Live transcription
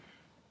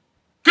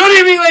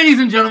ladies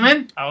and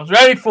gentlemen. I was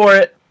ready for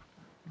it.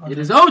 It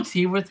is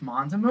OT with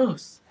Mons and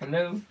Moose.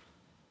 Hello.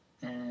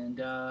 And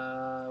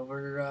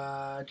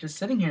we're just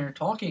sitting here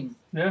talking.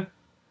 Yeah.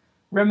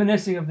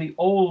 Reminiscing of the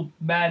old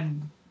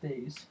Madden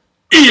days.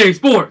 EA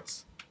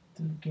Sports.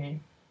 It's in the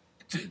game.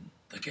 It's in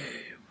the game.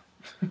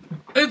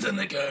 It's in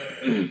the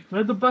game. We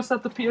had to bust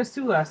out the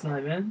PS2 last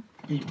night, man.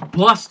 He's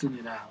busting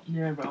it out.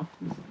 Yeah, bro.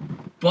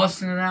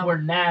 Busting it out. We're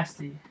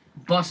nasty.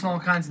 Busting all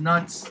kinds of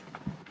nuts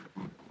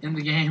in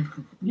the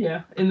game.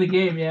 Yeah, in the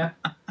game, yeah.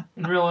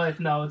 In real life,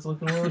 no, it's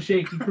looking a little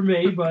shaky for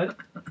me, but...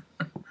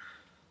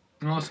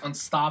 The most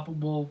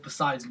unstoppable,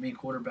 besides me,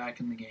 quarterback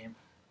in the game.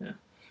 Yeah.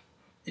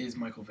 Is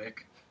Michael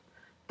Vick.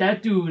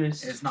 That dude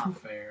is... It's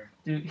not fair.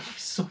 Dude,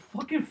 he's so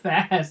fucking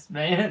fast,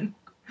 man.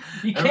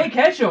 You can't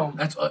catch him.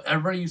 That's what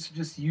everybody used to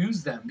just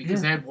use them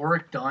because they had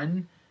work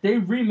done. They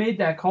remade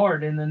that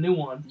card in the new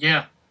one.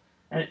 Yeah.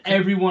 And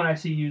everyone I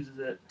see uses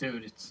it.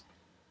 Dude, it's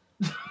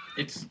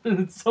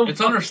so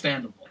it's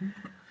understandable.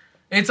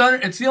 It's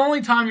the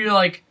only time you're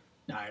like,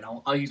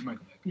 nah, I'll use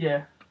Michael Vick.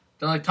 Yeah.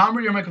 They're like, Tom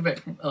Brady or Michael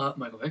Vick?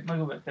 Michael Vick.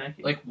 Michael Vick, thank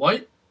you. Like,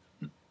 what?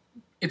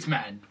 It's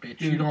Madden, bitch.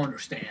 Dude. You don't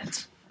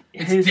understand.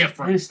 It's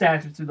different. His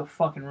stats are through the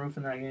fucking roof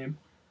in that game.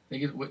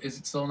 Is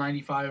it still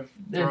 95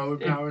 throw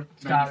power?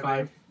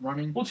 95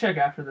 running? We'll check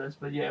after this,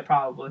 but yeah,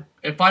 probably.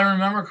 If I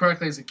remember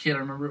correctly as a kid, I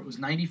remember it was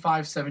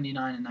 95,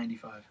 79, and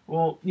 95.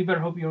 Well, you better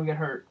hope you don't get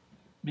hurt,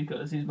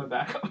 because he's my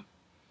backup.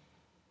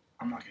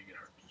 I'm not going to get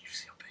hurt. You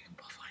see how big and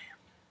buff I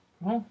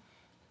am. Well,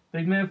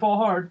 big man fall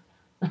hard.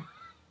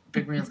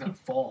 Big man's got to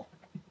fall.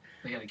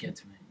 They got to get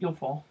to me. You'll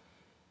fall.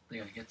 They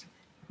got to get to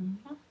me.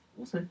 Mm-hmm.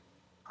 We'll see.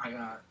 I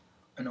got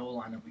an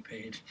O-line that we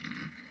paid.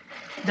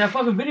 That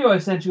fucking video I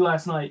sent you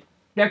last night.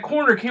 That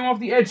corner came off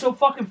the edge so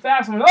fucking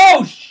fast. I'm like,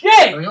 oh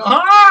shit!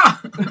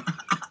 Ah!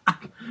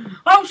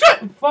 Oh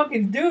shit!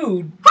 Fucking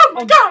dude. Oh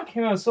my god!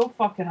 Came out so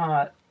fucking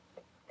hot.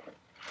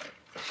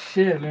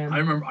 Shit, man. I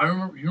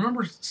remember. You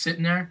remember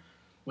sitting there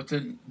with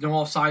the no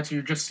offside, so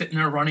you're just sitting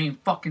there running and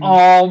fucking.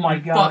 Oh my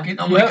god!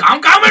 I'm like,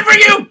 I'm coming for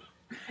you.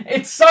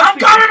 It sucks. I'm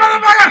coming,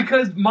 motherfucker!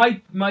 Because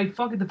my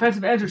fucking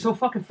defensive ends are so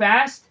fucking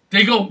fast.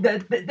 They go.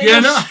 They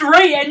go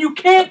straight, and you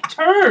can't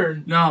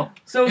turn. No.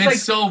 So it's like,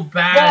 so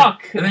bad.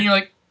 Fuck. And then you're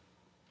like,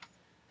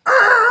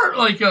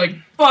 you're like,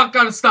 fuck,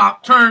 gotta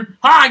stop, turn.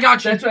 Ah, I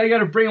got you. That's why you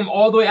gotta bring them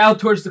all the way out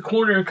towards the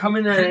corner and come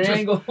in at an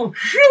angle.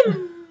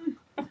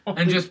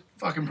 And just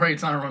fucking pray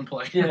it's not a run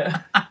play.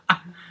 Yeah.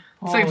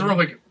 Say it's a real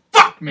quick.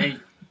 Fuck me.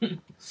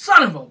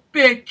 Son of a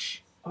bitch.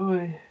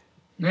 Oy.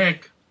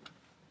 Nick.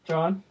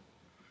 John?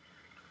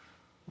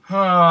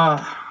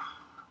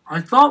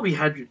 I thought we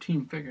had your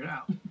team figured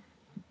out.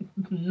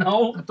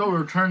 No. I thought we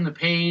were turning the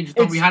page. I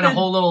thought we had a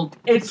whole little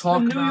It's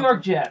talk the New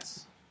York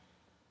Jets.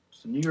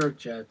 It's the New York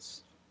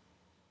Jets.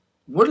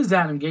 What is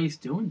Adam Gase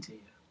doing to you?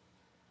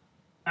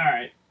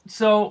 Alright.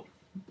 So,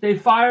 they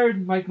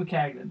fired Mike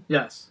McCagnon.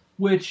 Yes.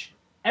 Which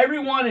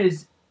everyone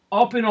is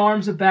up in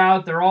arms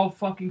about. They're all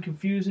fucking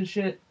confused and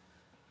shit.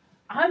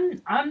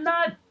 I'm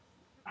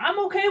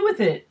okay with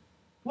it.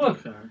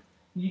 Look,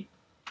 okay.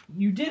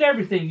 You did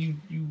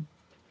everything. You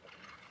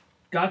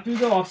got through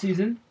the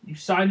offseason. You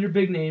signed your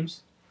big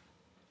names.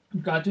 You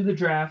got through the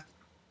draft.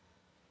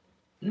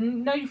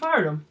 Now you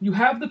fired him. You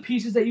have the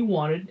pieces that you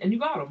wanted, and you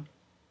got them.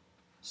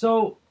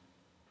 So,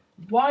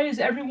 why is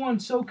everyone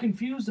so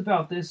confused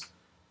about this?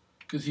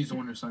 Because he's the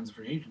one who signs the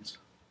free agents.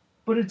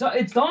 But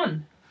it's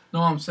done.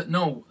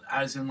 No,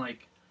 as in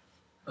like,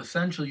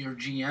 essentially your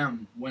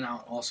GM went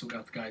out also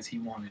got the guys he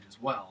wanted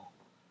as well.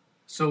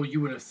 So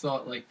you would have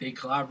thought like they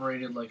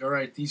collaborated. Like, all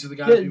right, these are the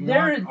guys we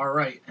want. All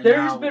right. And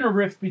there's been a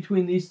rift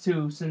between these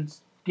two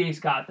since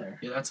Gase got there.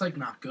 Yeah, that's like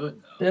not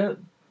good though.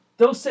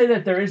 They'll say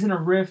that there isn't a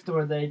rift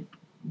or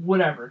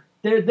whatever.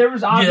 There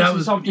was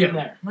obviously something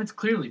there. That's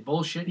clearly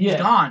bullshit. He's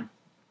gone.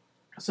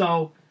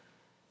 So,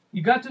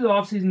 you got through the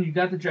offseason, you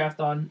got the draft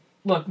on.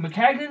 Look,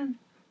 McCagnon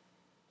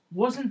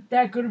wasn't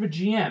that good of a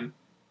GM.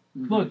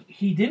 Mm-hmm. Look,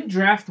 he didn't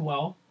draft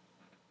well,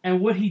 and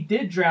what he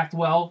did draft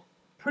well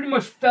pretty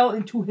much fell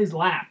into his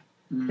lap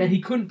that he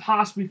couldn't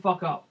possibly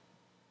fuck up.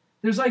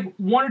 There's like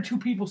one or two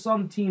people still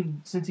on the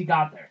team since he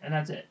got there, and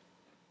that's it.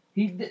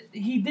 He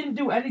didn't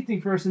do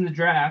anything for us in the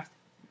draft.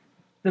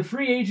 The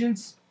free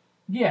agents,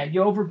 yeah,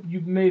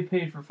 you may have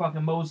paid for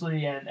fucking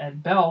Mosley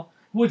and Bell,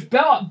 which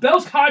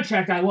Bell's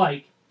contract I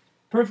like.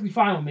 Perfectly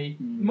fine with me.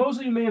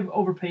 Mosley you may have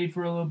overpaid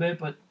for a little bit,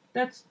 but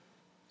that's...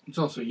 He's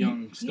also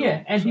young still.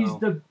 Yeah, and he was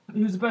the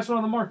best one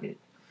on the market.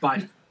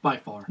 By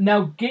far.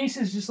 Now, Gase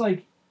is just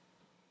like...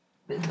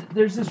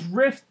 There's this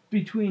rift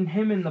between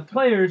him and the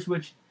players,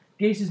 which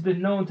Gase has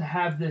been known to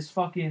have this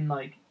fucking,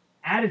 like,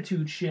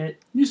 attitude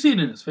shit. You see it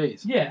in his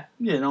face. Yeah.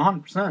 Yeah, no,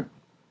 100%.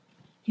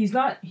 He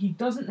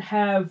doesn't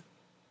have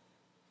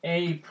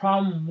a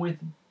problem with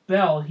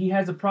Bell. He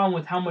has a problem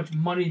with how much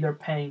money they're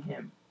paying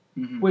him,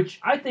 which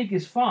I think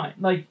is fine.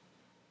 Like,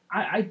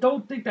 I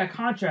don't think that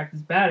contract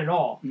is bad at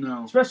all.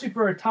 No. Especially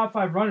for a top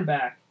 5 running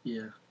back.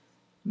 Yeah.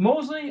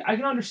 Mosley, I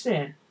can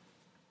understand.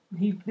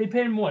 They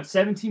paid him, what,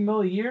 $17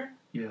 million a year?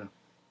 Yeah.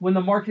 When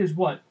the market is,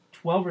 what,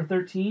 12 or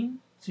 13?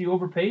 So you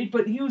overpaid?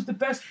 But he was the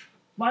best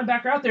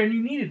linebacker out there, and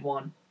you needed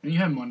one. And you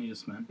had money to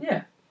spend.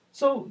 Yeah.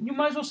 So you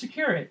might as well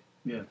secure it.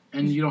 Yeah,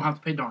 and you don't have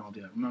to pay Darnold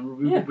yet. Remember,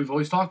 we've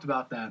always talked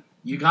about that.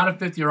 You got a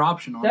fifth-year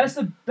option on That's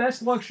the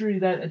best luxury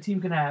that a team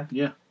can have.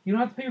 Yeah. You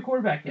don't have to pay your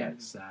quarterback yet.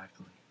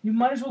 Exactly. You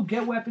might as well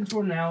get weapons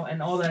for him now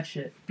and all that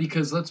shit.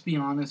 Because let's be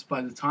honest,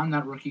 by the time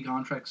that rookie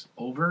contract's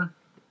over,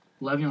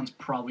 Le'Veon's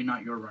probably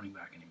not your running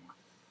back anymore.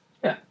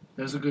 Yeah.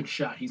 There's a good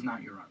shot he's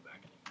not your running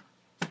back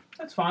anymore.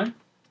 That's fine.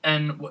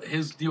 And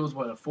his deal was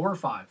what, a 4 or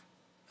 5?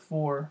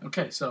 4.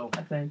 Okay, so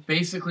I think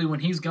basically when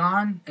he's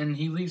gone and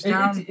he leaves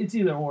town, it's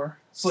either or.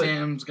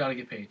 Sam's got to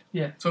get paid.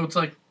 Yeah. So it's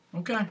like,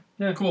 okay,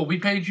 cool. We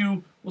paid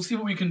you. We'll see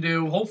what we can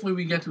do. Hopefully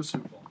we get to a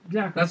Super Bowl.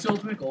 Exactly. That's the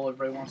ultimate goal.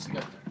 Everybody wants to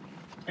get there.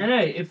 And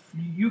hey, if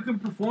you can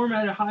perform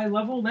at a high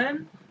level,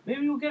 then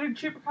maybe you'll get a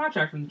cheaper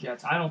contract from the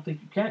Jets. I don't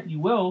think you can. You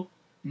will.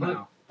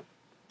 No.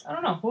 I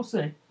don't know. We'll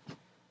see.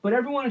 But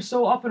everyone is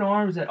so up in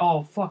arms that,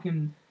 oh,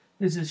 fucking,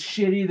 this is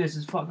shitty. This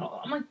is fucking...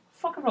 I'm like,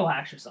 fucking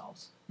relax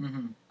yourselves.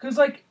 Because,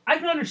 like, I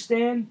can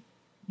understand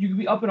you could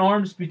be up in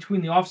arms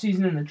between the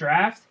offseason and the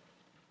draft.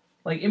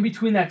 Like, in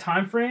between that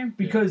time frame.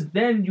 Because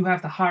then you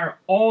have to hire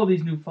all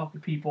these new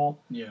fucking people.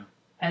 Yeah.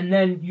 And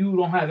then you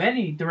don't have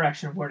any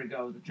direction of where to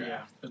go with the draft.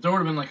 Yeah. If there would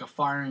have been, like, a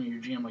firing of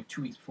your GM, like,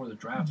 2 weeks before the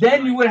draft.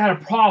 Then you would have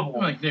had a problem.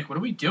 I'm like, Nick, what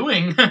are we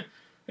doing?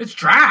 It's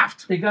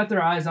draft. They got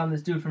their eyes on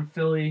this dude from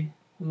Philly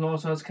who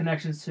also has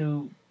connections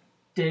to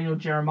Daniel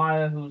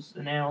Jeremiah, who's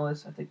an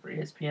analyst, I think, for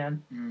ESPN.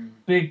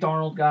 Big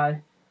Darnold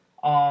guy.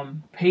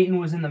 Peyton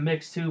was in the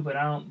mix, too, but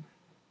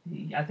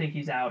I think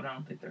he's out, and I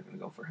don't think they're going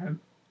to go for him.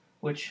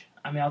 Which,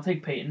 I mean, I'll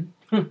take Peyton.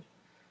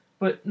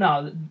 But,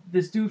 no,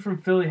 this dude from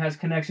Philly has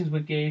connections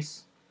with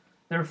Gase.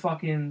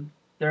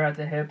 They're at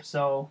the hip,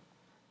 so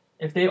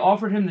if they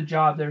offered him the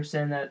job, they're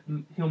saying that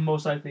he'll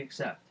most likely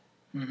accept.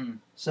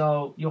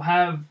 So you'll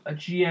have a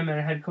GM and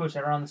a head coach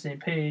that are on the same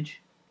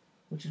page,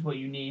 which is what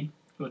you need.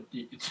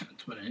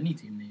 It's what any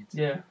team needs.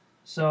 Yeah.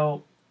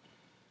 So,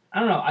 I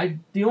don't know.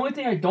 The only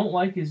thing I don't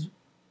like is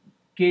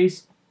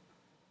Gase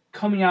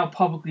coming out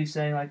publicly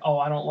saying, like, oh,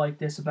 I don't like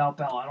this about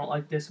Bell. I don't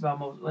like this about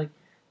Moses. Like,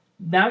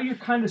 now you're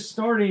kind of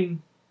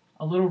starting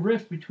a little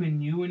rift between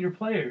you and your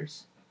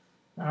players.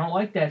 I don't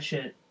like that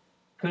shit.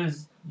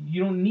 Because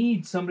you don't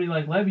need somebody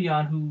like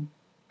Le'Veon who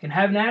can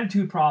have an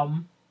attitude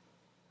problem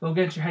go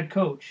against your head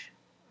coach.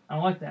 I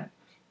don't like that.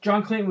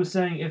 John Clayton was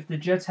saying if the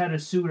Jets had a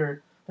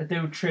suitor that they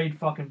would trade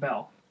fucking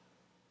Bell.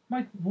 I'm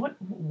like, what?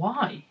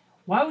 Why?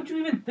 Why would you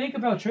even think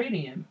about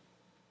trading him?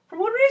 For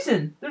what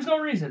reason? There's no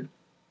reason.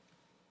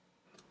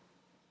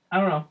 I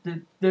don't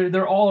know.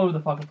 They're all over the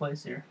fucking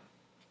place here.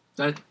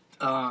 That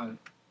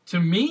to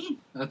me,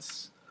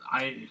 it's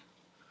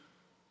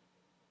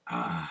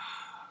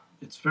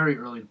very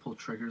early to pull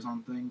triggers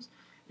on things.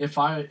 If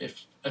I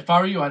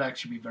were you, I'd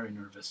actually be very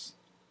nervous.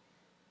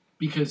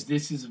 Because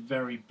this is a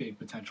very big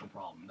potential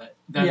problem.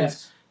 That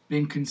has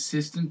been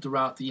consistent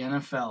throughout the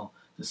NFL.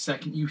 The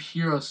second you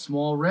hear a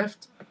small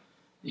rift,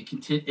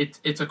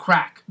 it's a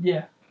crack.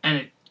 Yeah. And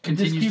it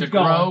continues to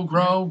grow,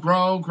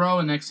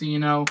 and next thing you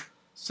know,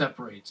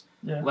 separates.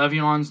 Yeah.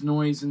 Le'Veon's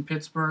noise in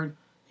Pittsburgh,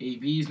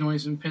 AB's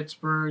noise in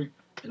Pittsburgh,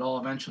 it all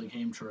eventually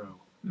came true.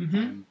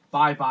 And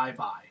bye.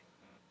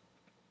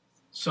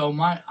 So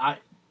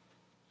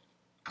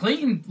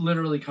Clayton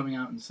literally coming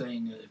out and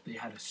saying that if they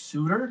had a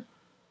suitor,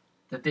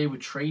 that they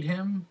would trade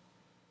him.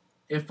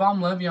 If I'm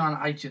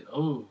Le'Veon,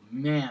 oh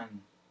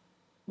man.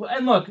 Well,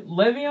 and look,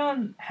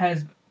 Le'Veon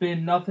has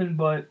been nothing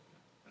but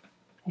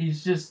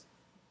he's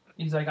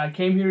like, I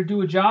came here to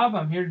do a job,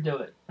 I'm here to do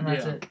it. And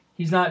that's it.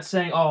 He's not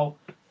saying, oh,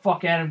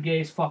 fuck Adam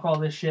Gase, fuck all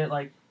this shit.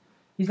 Like,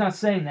 he's not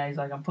saying that. He's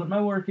like, I'm putting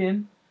my work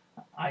in.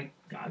 I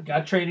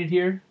got traded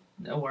here,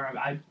 or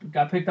I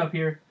got picked up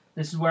here.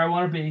 This is where I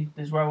want to be.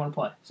 This is where I want to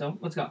play. So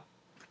let's go.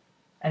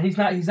 And he's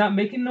not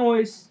making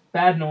noise,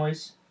 bad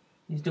noise.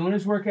 He's doing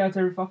his workouts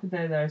every fucking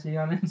day that I see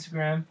on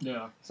Instagram.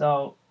 Yeah.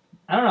 So,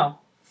 I don't know.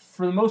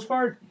 For the most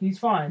part, he's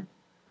fine.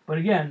 But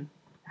again,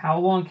 how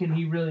long can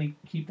he really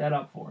keep that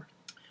up for?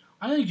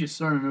 I think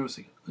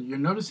you're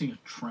noticing a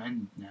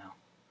trend now.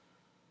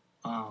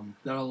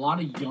 That a lot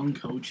of young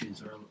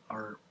coaches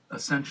are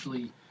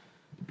essentially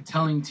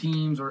telling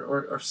teams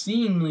or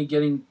seemingly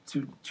getting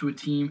to a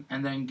team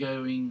and then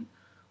going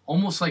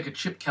almost like a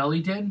Chip Kelly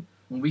did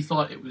when we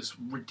thought it was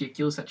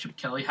ridiculous that Chip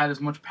Kelly had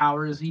as much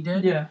power as he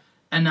did. Yeah.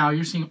 And now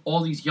you're seeing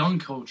all these young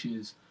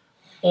coaches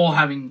all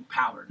having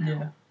power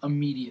now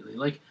immediately.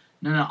 Like,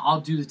 no,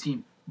 I'll do the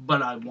team,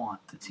 but I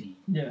want the team.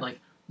 Yeah. Like,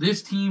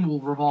 this team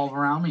will revolve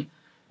around me.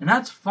 And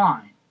that's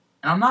fine.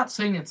 And I'm not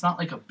saying it's not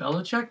like a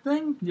Belichick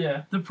thing.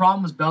 Yeah. The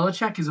problem is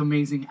Belichick is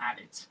amazing at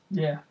it.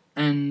 Yeah.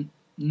 And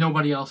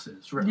nobody else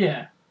is, really.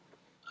 Yeah.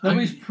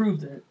 Nobody's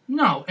proved it.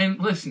 No, and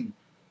listen,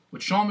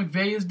 what Sean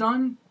McVay has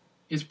done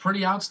is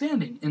pretty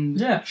outstanding in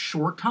this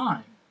short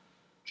time.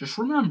 Just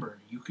remember,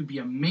 you could be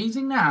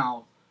amazing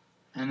now,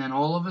 and then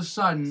all of a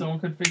sudden... someone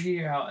could figure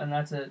you out, and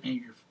that's it. And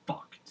you're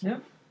fucked.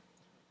 Yep.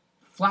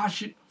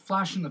 Flash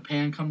in the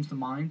pan comes to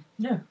mind.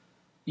 Yeah.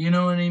 You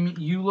know what I mean?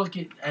 You look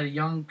at a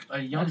young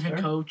head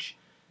coach,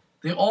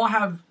 they all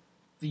have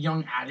the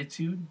young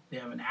attitude. They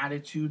have an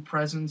attitude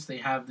presence. They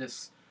have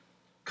this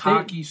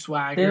cocky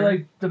swagger. They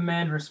like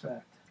demand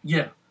respect.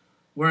 Yeah.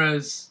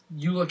 Whereas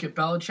you look at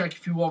Belichick,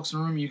 if he walks in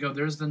the room, you go,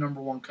 "There's the number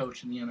one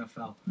coach in the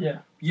NFL." Yeah.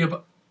 Yeah,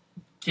 but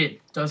kid,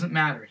 doesn't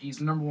matter. He's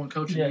the number one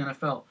coach in the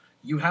NFL.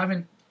 You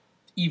haven't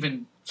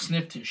even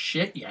sniffed his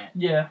shit yet.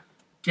 Yeah.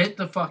 Get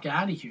the fuck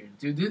out of here,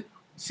 dude.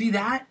 See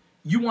that?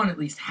 You want at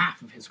least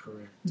half of his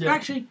career. Yeah.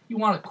 Actually, you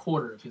want a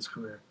quarter of his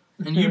career.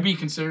 And you'd be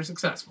considered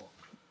successful.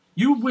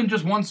 You win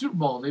just one Super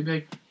Bowl. They'd be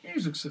like,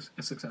 he's a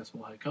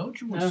successful head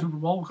coach. You won a Super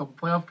Bowl, a couple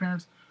playoff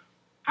appearances.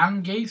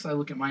 Adam Gase, I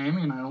look at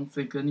Miami, and I don't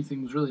think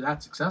anything was really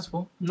that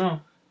successful.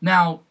 No.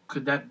 Now,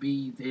 could that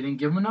be they didn't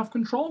give him enough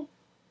control?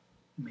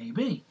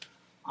 Maybe.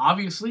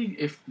 Obviously,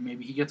 if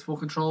maybe he gets full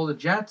control of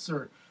the Jets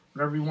or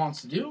whatever he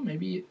wants to do,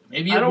 maybe it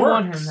works. I don't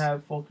want him to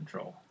have full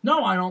control.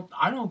 No, I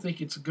don't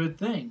think it's a good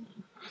thing.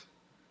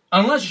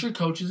 Unless your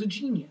coach is a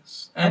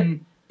genius.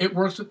 And it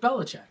works with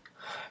Belichick.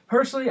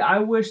 Personally, I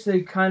wish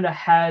they kind of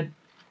had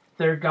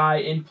their guy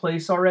in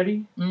place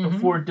already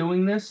before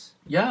doing this.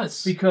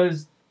 Yes.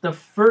 Because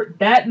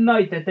that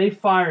night that they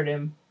fired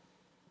him,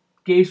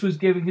 Gase was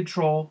given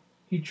control.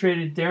 He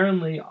traded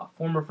Darren Lee, a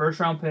former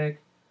first-round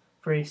pick,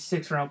 for a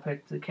 6th-round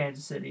pick to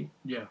Kansas City.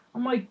 Yeah.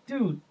 I'm like,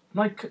 dude,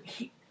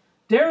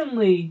 Darren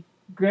Lee,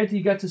 granted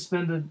he got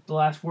suspended the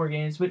last 4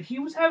 games, but he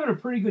was having a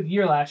pretty good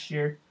year last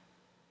year.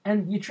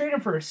 And you trade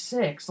him for a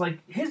 6. Like,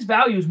 his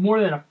value is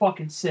more than a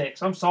fucking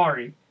 6. I'm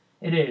sorry.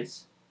 It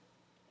is.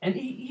 And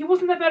he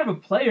wasn't that bad of a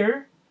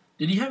player.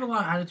 Did he have a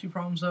lot of attitude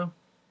problems, though?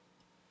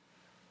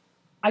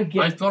 I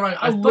thought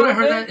I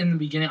heard that in the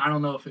beginning. I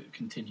don't know if it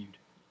continued.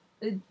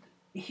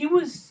 He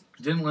was...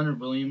 Didn't Leonard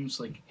Williams,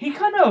 he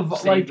kind of,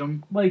 saved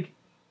him? But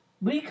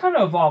he kind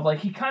of evolved. Like,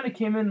 he kind of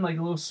came in, like,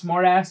 a little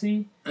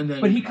smart-assy.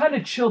 But he kind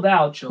of chilled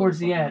out towards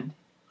the end.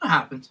 That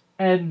happens.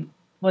 And,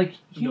 like,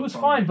 he was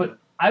fine, but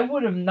I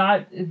would have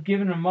not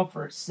given him up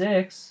for a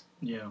 6.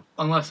 Yeah.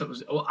 Unless it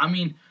was... Well, I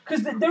mean...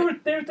 Because they were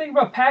thinking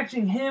about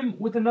packaging him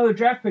with another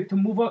draft pick to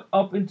move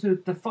up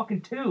into the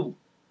fucking 2.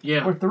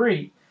 Yeah. Or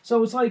 3.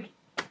 So it's like...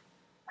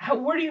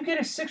 where do you get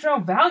a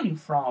 6th-round value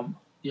from?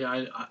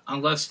 Yeah,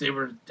 unless they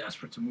were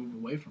desperate to move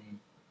away from him.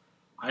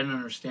 I didn't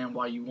understand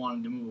why you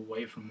wanted to move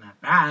away from that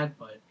bad,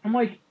 but... I'm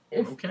like,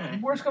 if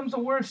worst comes to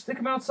worst, stick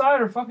him outside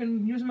or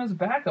fucking use him as a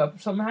backup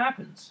if something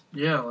happens.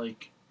 Yeah,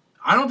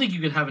 I don't think you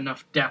could have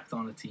enough depth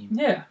on a team.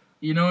 Yeah.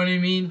 You know what I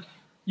mean?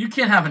 You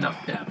can't have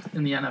enough depth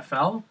in the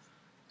NFL.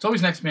 It's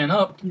always next man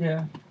up.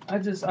 Yeah. I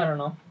don't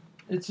know.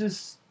 It's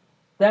just...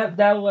 That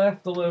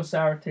left a little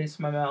sour taste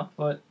in my mouth,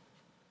 but...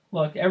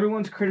 Look,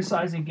 everyone's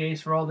criticizing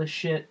Gase for all this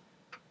shit.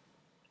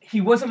 He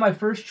wasn't my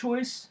first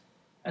choice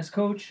as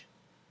coach,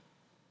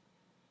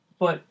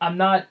 but I'm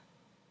not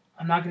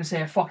going to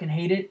say I fucking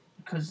hate it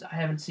because I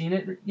haven't seen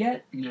it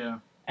yet. Yeah.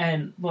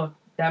 And look,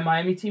 that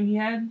Miami team he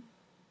had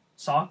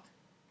sucked.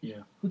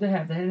 Yeah. Who'd they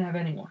have? They didn't have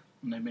anyone.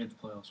 And they made the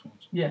playoffs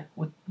once. Yeah,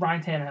 with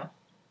Ryan Tannehill.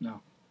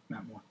 No,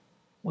 Matt Moore.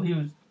 Well, he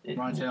was...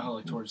 Ryan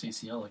Tannehill towards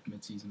ACL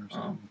midseason or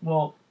something.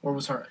 Well... Or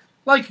was hurt.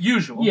 Like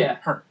usual. Yeah.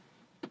 Hurt.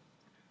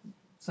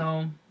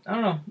 So, I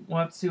don't know. We'll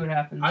have to see what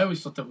happens. I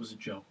always thought that was a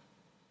joke.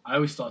 I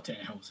always thought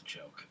Tannehill was a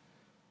joke.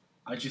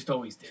 I just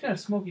always did. He's got a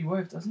smoky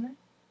wife, doesn't he?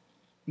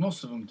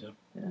 Most of them do.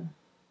 Yeah.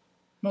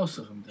 Most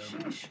of them do.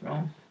 Sheesh,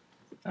 bro.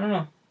 I don't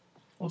know.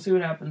 We'll see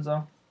what happens,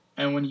 though.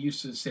 And when he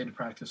used to say to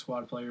practice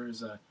squad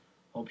players,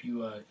 hope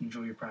you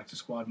enjoy your practice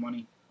squad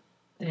money.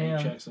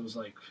 Damn. Checks, I was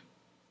like,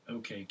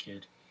 okay,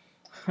 kid.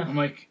 I'm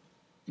like,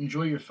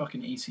 enjoy your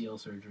fucking ACL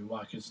surgery.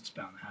 Why? Because it's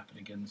bound to happen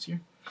again this year.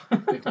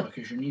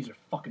 Because your knees are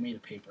fucking made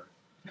of paper.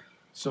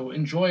 So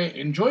enjoy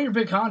your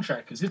big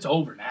contract because it's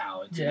over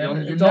now.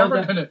 You're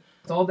never gonna.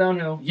 It's all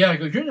downhill. Yeah,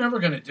 you're never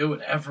gonna do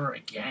it ever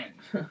again.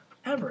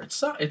 Ever.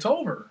 It's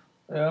over.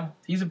 Yeah.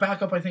 He's a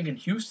backup, I think, in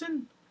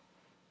Houston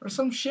or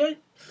some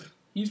shit.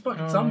 He's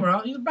fucking somewhere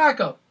else. He's a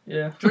backup.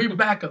 Yeah. Enjoy your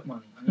backup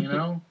money. You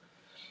know.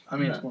 I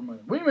mean, it's more money.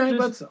 We may,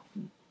 but so.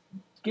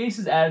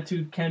 Gase's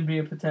attitude can be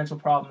a potential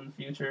problem in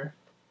the future.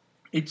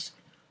 It's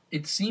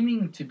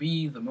seeming to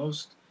be the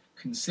most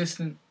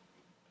consistent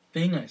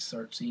thing I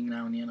start seeing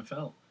now in the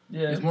NFL.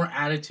 Yeah. There's more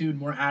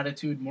attitude, more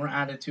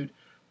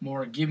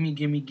give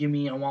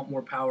me, I want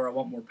more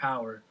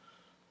power.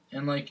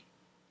 And,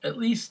 at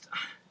least...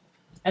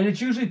 And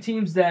it's usually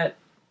teams that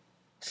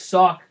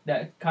suck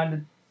that kind of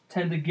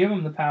tend to give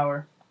them the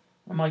power.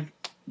 I'm like...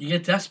 You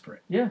get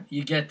desperate. Yeah.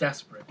 You get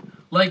desperate.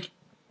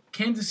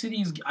 Kansas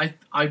City's...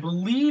 I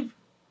believe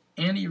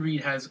Andy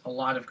Reid has a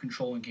lot of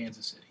control in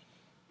Kansas City.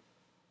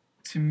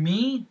 To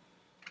me,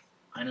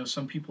 I know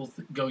some people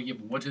go, yeah,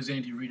 but what has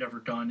Andy Reid ever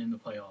done in the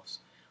playoffs?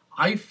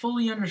 I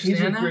fully understand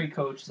that. He's a great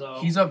coach, though.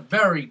 He's a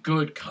very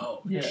good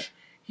coach. Yeah.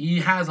 He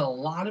has a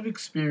lot of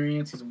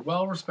experience. He's a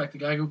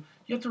well-respected guy who,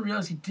 you have to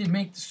realize he did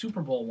make the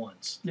Super Bowl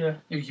once. Yeah.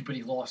 But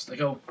he lost. I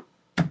go,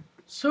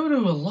 so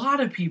do a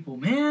lot of people,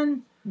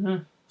 man.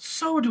 Mm-hmm.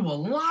 So do a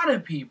lot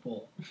of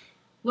people.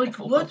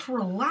 Let's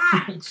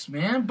relax,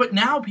 man. But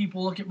now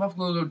people look at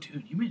Buffalo and go,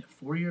 dude, you made it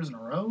 4 years in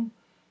a row?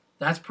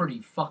 That's pretty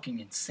fucking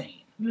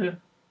insane. Yeah.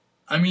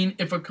 I mean,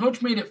 if a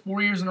coach made it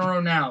 4 years in a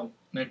row now,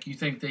 Nick, you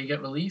think they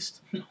get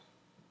released? No.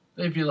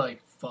 They'd be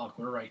like, fuck,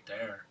 we're right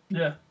there.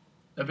 Yeah.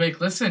 I'd be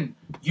like, listen,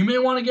 you may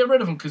want to get rid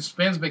of him because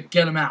fans be like,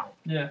 get him out.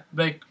 Yeah.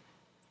 Be like,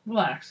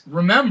 relax.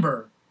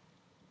 Remember,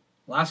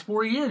 last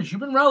 4 years,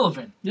 you've been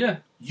relevant. Yeah.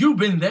 You've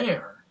been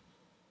there.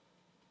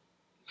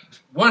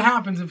 What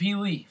happens if he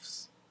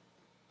leaves?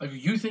 Like,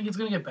 you think it's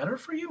going to get better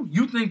for you?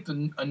 You think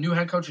a new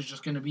head coach is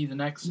just going to be the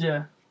next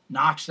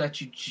notch that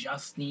you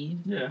just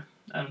need? Yeah,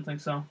 I don't think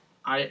so.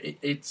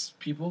 It's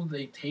people,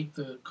 they take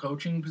the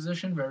coaching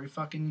position very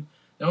fucking...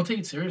 They don't take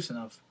it serious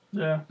enough.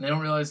 Yeah. And they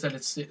don't realize that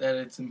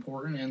it's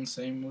important, and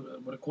same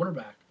with a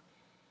quarterback.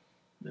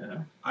 Yeah.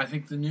 I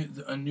think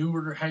a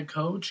newer head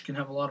coach can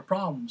have a lot of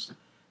problems,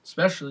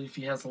 especially if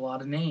he has a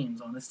lot of names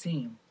on his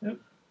team. Yep.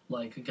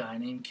 Like a guy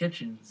named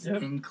Kitchens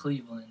in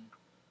Cleveland.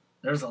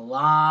 There's a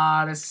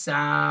lot of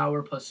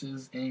sour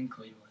pusses in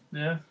Cleveland.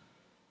 Yeah.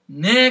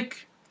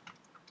 Nick,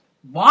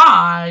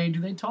 why do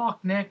they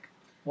talk, Nick?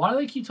 Why do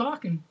they keep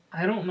talking?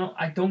 I don't know.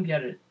 I don't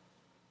get it.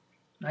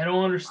 I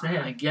don't understand.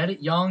 I get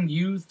it. Young,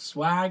 youth,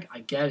 swag. I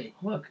get it.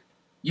 Look.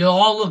 You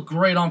all look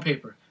great on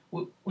paper.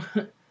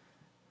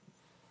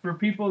 For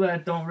people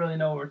that don't really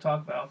know what we're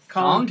talking about.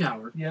 Colin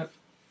Cowherd. Yep.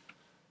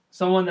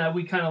 Someone that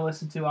we kind of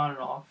listen to on and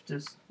off.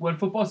 Just when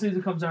football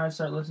season comes around, I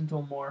start listening to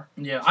him more.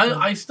 Yeah,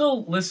 I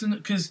still listen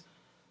because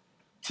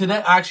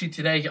today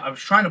I was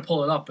trying to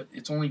pull it up, but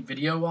it's only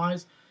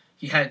video-wise.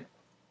 He had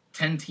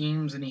 10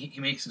 teams, and he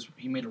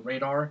made a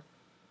radar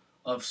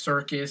of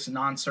circus and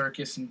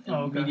non-circus and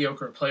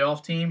mediocre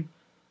playoff team.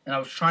 And I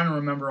was trying to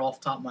remember off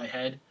the top of my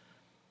head.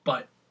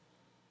 But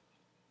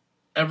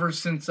ever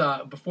since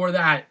before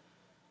that,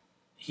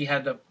 he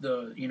had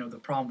the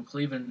problem with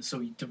Cleveland, so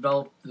he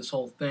developed this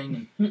whole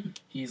thing. And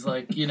he's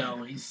like,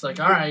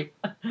 all right,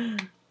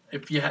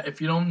 if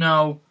you don't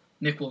know,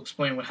 Nick will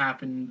explain what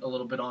happened a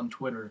little bit on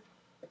Twitter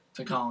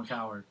to Colin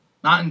Cowherd.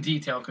 Not in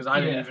detail, because I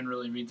didn't even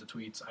really read the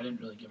tweets. I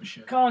didn't really give a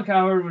shit. Colin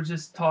Cowherd was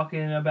just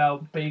talking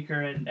about Baker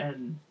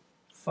and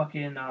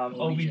fucking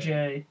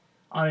OBJ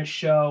on his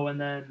show,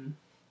 and then...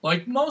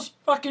 Like most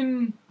of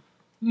them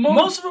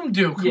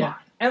do, come on.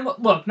 And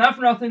look, not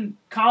for nothing,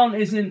 Colin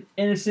isn't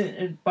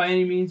innocent by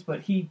any means,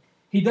 but he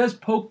does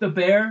poke the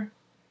bear.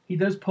 He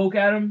does poke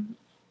at him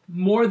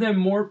more than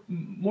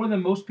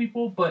most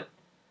people, but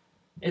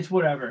it's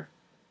whatever.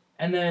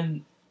 And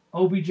then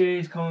OBJ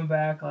is coming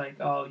back like,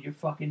 oh, you're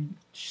fucking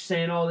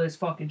saying all this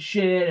fucking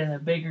shit, and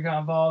then Baker got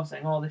involved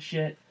saying all this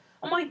shit.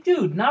 I'm like,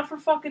 dude, not for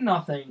fucking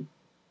nothing.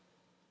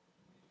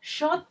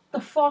 Shut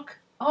the fuck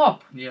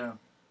up. Yeah.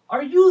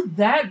 Are you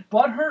that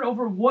butthurt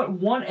over what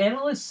one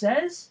analyst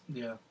says?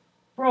 Yeah.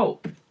 Bro,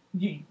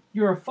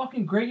 you're a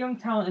fucking great young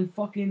talent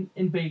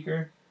in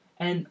Baker,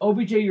 and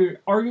OBJ, you're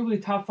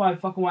arguably top 5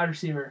 fucking wide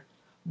receiver.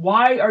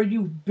 Why are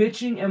you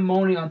bitching and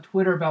moaning on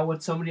Twitter about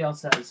what somebody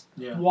else says?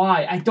 Yeah.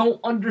 Why? I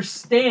don't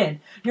understand.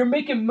 You're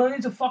making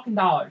millions of fucking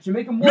dollars. You're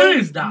making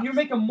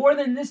more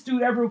than this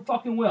dude ever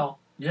fucking will.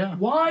 Yeah.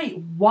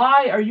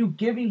 Why are you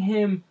giving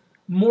him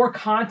more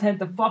content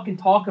to fucking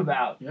talk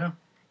about? Yeah.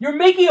 You're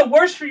making it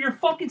worse for your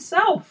fucking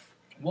self.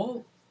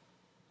 Well,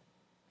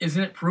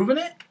 isn't it proving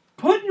it?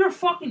 Put your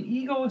fucking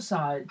ego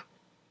aside,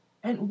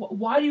 and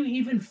why do you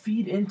even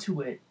feed into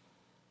it?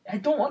 I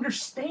don't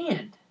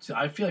understand. So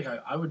I feel like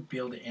I would be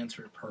able to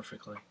answer it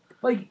perfectly.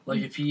 Like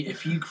if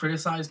he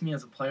criticized me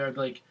as a player, I'd be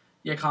like,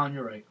 yeah, Colin,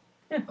 you're right.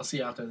 Yeah. I'll see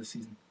you out there this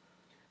season.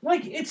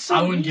 Like, it's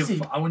so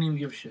easy. I wouldn't even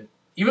give a shit.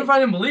 Even if I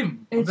didn't believe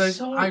him. It's like,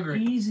 so I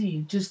agree.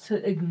 easy just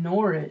to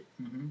ignore it.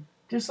 Mm-hmm.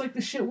 Just like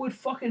the shit with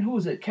fucking, who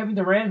was it? Kevin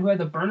Durant, who had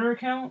the burner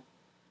account?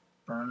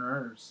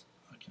 Burners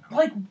account.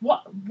 Like,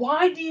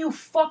 why do you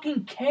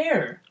fucking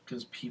care?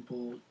 Because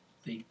people,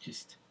 they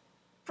just...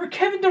 For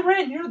Kevin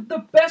Durant, you're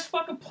the best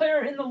fucking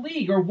player in the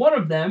league, or one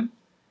of them.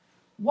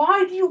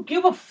 Why do you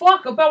give a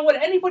fuck about what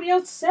anybody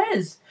else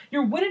says?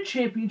 You're winning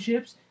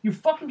championships, you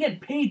fucking get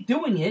paid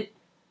doing it,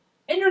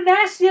 and you're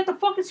nasty at the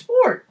fucking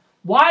sport.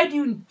 Why do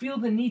you feel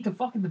the need to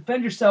fucking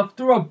defend yourself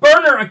through a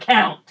burner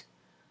account?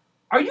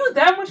 Are you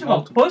that much of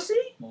a pussy?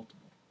 Multiple.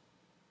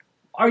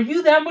 Are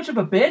you that much of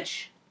a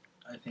bitch?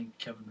 I think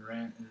Kevin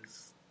Durant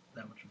is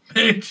that much of a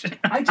bitch.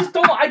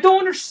 I don't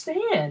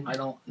understand. I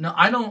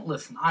don't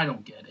listen, I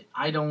don't get it.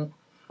 I don't...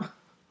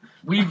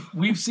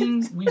 We've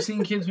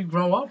seen kids we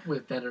grow up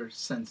with that are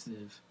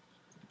sensitive.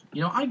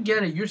 You know, I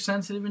get it, you're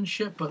sensitive and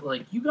shit, but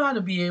like, you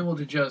gotta be able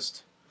to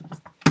just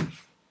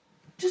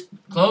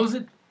close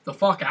it the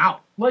fuck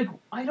out. Like,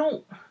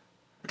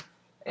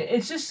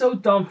 it's just so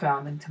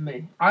dumbfounding to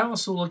me. I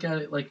also look at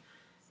it like,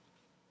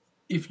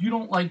 if you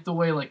don't like the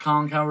way like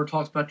Colin Cowherd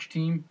talks about your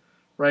team,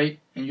 right,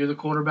 and you're the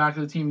quarterback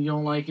of the team, you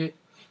don't like it,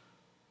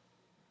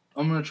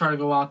 I'm gonna try to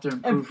go out there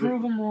and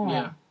prove them wrong.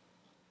 Yeah.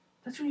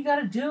 That's what you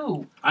gotta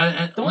do.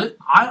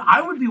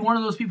 I would be one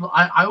of those people.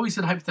 I always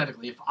said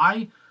hypothetically, if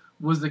I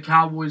was the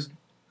Cowboys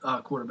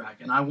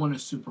quarterback and I won a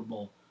Super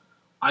Bowl,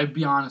 I'd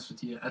be honest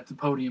with you. At the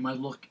podium, I'd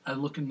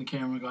look in the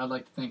camera and go, I'd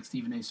like to thank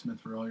Stephen A.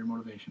 Smith for all your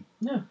motivation.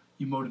 Yeah.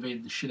 You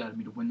motivated the shit out of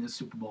me to win this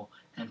Super Bowl,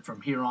 and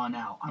from here on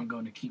out, I'm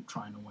going to keep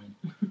trying to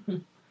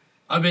win.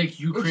 I bet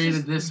you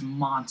created this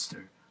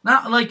monster.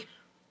 Now, like,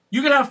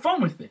 you can have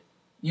fun with it.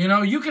 You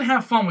know, you can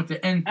have fun with it.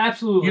 And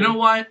absolutely. You know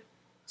what?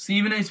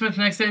 Stephen A. Smith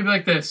the next day would be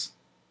like this.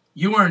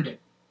 You earned it.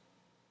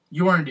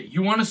 You earned it.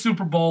 You won a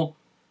Super Bowl.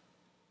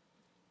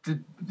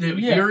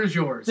 Here is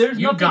yours.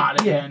 You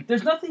got it, man.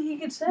 There's nothing he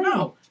can say.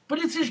 No, but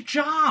it's his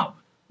job.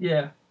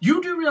 Yeah.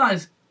 You do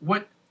realize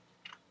what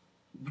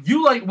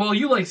you like. Well,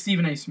 you like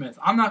Stephen A. Smith.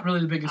 I'm not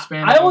really the biggest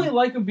fan. I only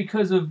like him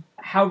because of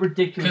how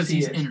ridiculous he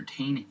is. Because he's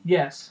entertaining.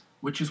 Yes.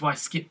 Which is why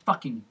Skip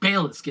fucking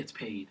Bayless gets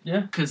paid.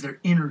 Yeah. Because they're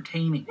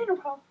entertaining. No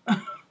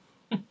problem.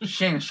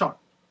 Shannon Sharpe.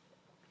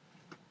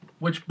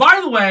 Which, by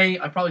the way,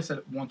 I probably said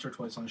it once or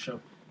twice on the show.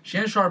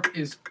 Shannon Sharpe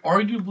is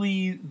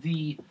arguably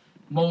the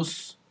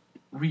most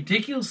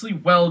ridiculously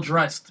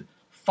well-dressed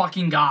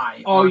fucking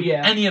guy on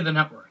any of the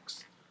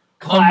networks.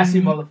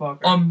 Classy motherfucker.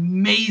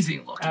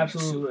 Amazing looking.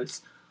 Absolutely.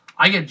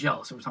 I get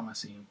jealous every time I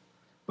see him.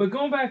 But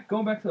going back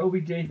to the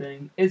OBJ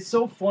thing, it's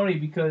so funny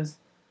because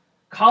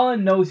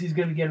Colin knows he's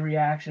going to get a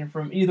reaction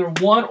from either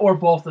one or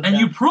both of them.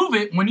 And you prove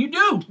it when you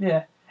do.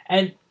 Yeah.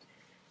 And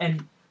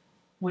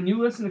when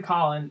you listen to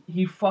Colin,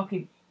 he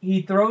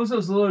throws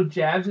those little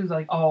jabs and he's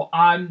like, "Oh,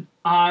 I'm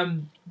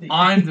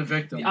the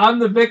victim. I'm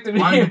the victim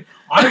here.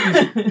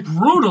 I was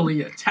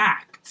brutally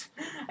attacked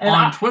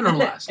on Twitter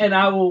last night. And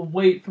I will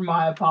wait for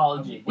my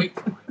apology. Wait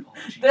for my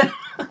apology.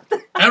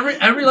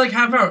 every like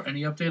half hour.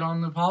 Any update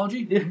on the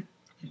apology? Yeah.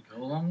 You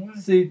go a long way.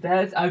 See,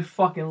 I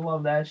fucking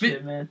love that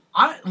shit, man.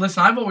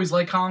 I've always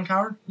liked Colin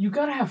Cowherd. You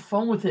gotta have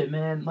fun with it,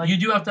 man. Like, you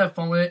do have to have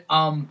fun with it.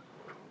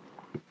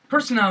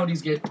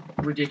 Personalities get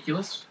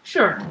ridiculous.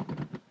 Sure.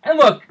 And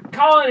look,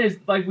 Colin is,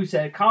 like we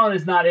said, Colin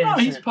is not innocent.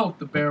 No, he's poked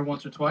the bear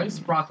once or twice.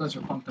 Brock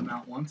Lesnar punked him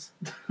out once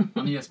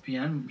on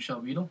ESPN with Michelle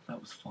Beadle. That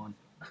was fun.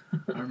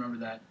 I remember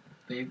that.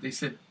 They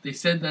said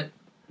that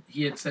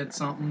he had said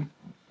something,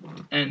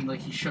 and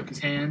like he shook his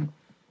hand,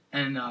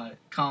 and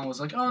Colin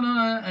was like, "Oh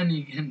no,"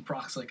 and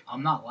Brock's like,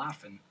 "I'm not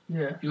laughing."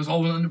 Yeah. He goes, "Oh,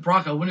 well,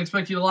 Brock, I wouldn't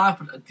expect you to laugh,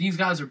 but these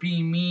guys are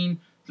being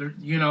mean. They're,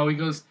 he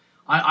goes,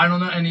 I don't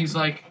know," and he's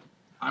like,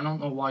 "I don't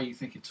know why you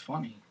think it's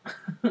funny."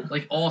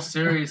 Like, all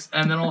serious,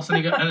 and then all of a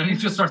sudden he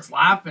just starts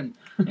laughing,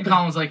 and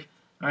Colin's like,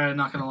 "All right, I'm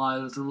not gonna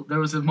lie, there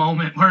was a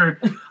moment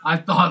where I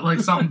thought like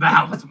something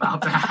bad was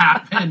about to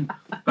happen,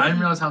 but I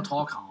didn't realize how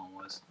tall Colin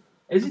was."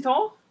 Is he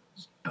tall?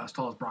 He's about as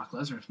tall as Brock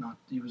Lesnar. If not,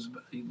 he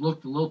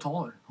looked a little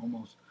taller,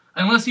 almost,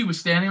 unless he was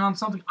standing on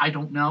something. I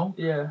don't know.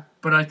 Yeah,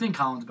 but I think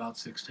Colin's about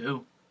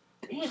 6'2",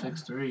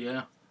 6'3".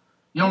 Yeah,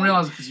 you don't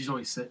realize it because he's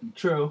always sitting.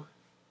 True,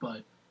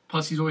 but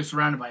plus he's always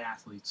surrounded by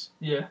athletes.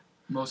 Yeah.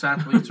 Most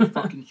athletes are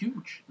fucking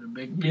huge. They're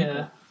big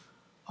people.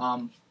 Yeah.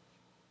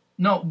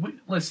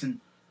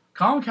 Listen.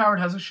 Colin Cowherd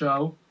has a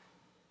show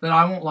that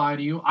I won't lie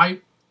to you.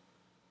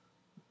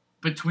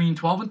 Between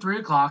 12 and 3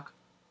 o'clock,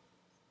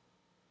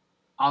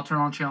 I'll turn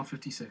on Channel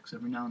 56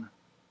 every now and then.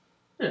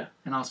 Yeah.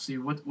 And I'll see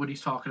what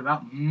he's talking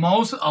about.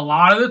 A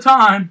lot of the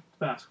time.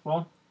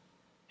 Basketball.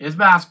 It's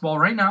basketball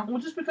right now. Well,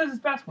 just because it's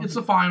basketball. It's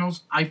the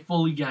finals. I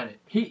fully get it.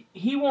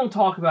 He won't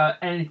talk about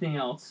anything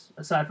else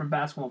aside from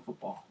basketball and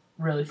football.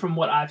 Really, from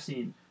what I've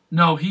seen.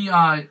 No, he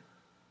kind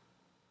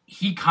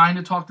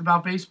of talked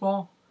about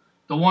baseball.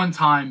 The one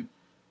time,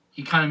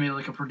 he kind of made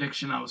like a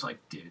prediction. I was like,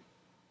 dude,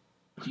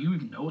 do you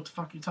even know what the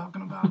fuck you're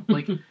talking about?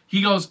 Like,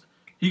 he goes,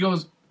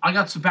 I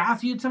got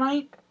Sabathia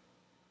tonight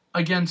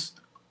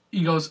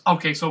he goes,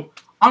 okay, so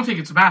I'm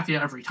taking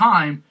Sabathia every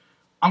time.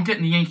 I'm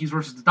getting the Yankees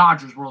versus the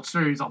Dodgers World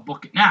Series. I'll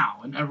book it now.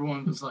 And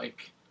everyone was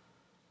like,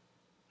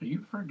 are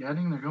you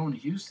forgetting they're going to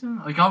Houston?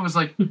 Like, I was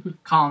like,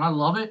 Colin, I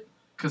love it.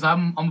 Because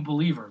I'm a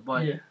believer,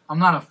 but I'm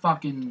not a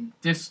fucking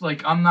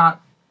I'm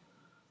not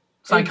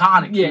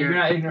psychotic here. You're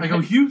not ignorant. I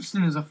go,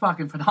 Houston is a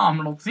fucking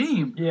phenomenal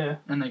team. Yeah.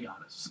 And they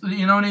got us.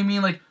 You know what I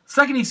mean? Like,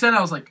 second he said it,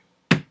 I was like,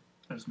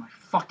 there's my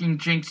fucking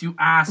jinx, you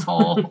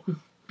asshole.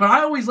 But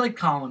I always liked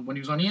Colin when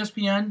he was on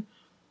ESPN,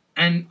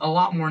 and a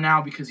lot more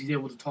now because he's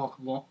able to talk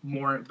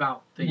more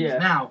about things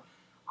now.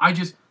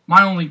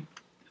 My only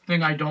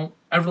thing I don't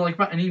ever like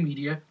about any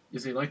media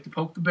is they like to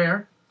poke the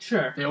bear.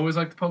 Sure. They always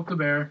like to poke the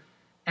bear.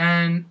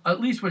 And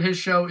at least with his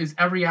show is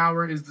every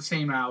hour is the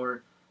same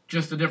hour,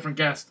 just a different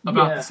guest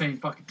about the same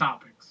fucking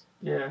topics.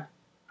 Yeah.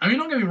 I mean,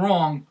 don't get me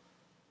wrong.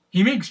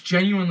 He makes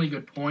genuinely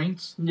good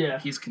points. Yeah.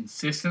 He's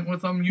consistent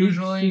with them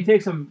usually. He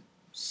takes some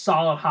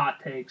solid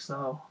hot takes,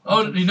 though.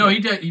 Oh,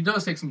 he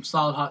does take some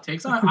solid hot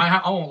takes.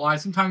 I won't lie.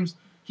 Sometimes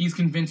he's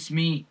convinced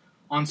me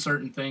on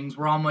certain things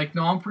where I'm like,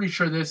 no, I'm pretty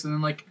sure this. And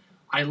then, like,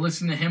 I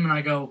listen to him and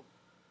I go,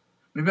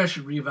 maybe I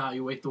should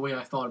reevaluate the way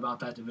I thought about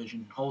that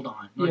division. Hold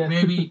on. Like,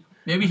 maybe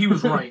he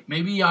was right.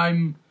 Maybe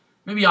I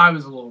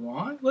was a little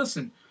wrong.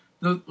 Listen,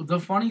 the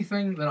funny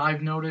thing that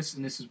I've noticed,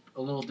 and this is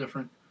a little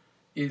different,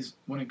 is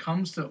when it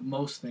comes to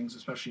most things,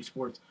 especially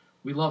sports,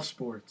 we love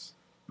sports.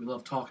 We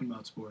love talking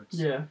about sports.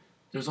 Yeah.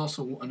 There's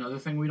also another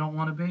thing we don't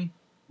want to be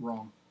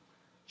wrong.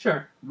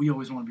 Sure. We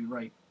always want to be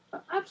right.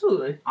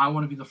 Absolutely. I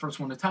want to be the first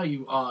one to tell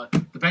you,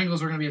 the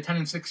Bengals are going to be a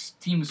 10-6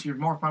 team this year.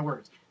 Mark my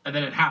words. And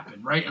then it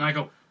happened, right? And I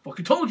go,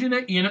 fucking told you,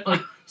 Nick. You know, like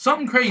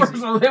something crazy. First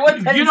of all, they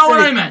went 10-6. You know what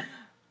I meant.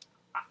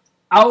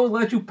 I will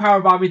let you power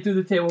bomb me through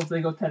the table if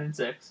they go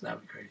 10-6. That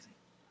would be crazy.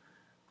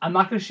 I'm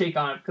not going to shake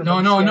on it. No,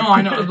 I know.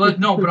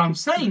 No, but I'm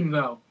saying,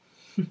 though,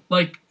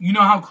 like, you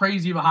know how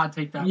crazy of a hot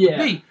take that would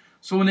be.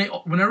 So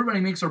when everybody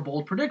makes their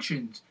bold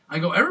predictions, I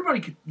go,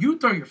 you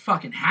throw your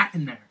fucking hat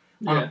in there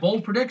on a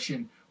bold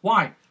prediction.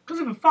 Why? Because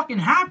if it fucking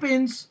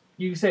happens,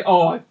 you can say,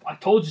 "Oh, I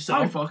told you so."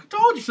 I fucking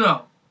told you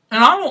so.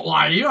 And I won't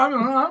lie to you.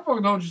 I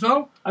fucking told you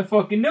so. I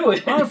fucking knew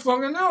it. I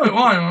fucking knew it.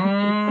 Why?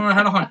 I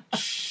had a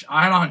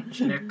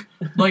hunch, Nick.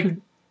 Like,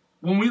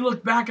 when we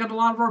look back at a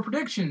lot of our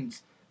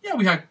predictions, yeah,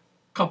 we had a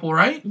couple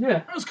right. Yeah.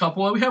 There was a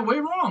couple that we had way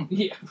wrong.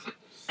 Yeah.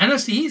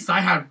 NFC East,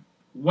 I had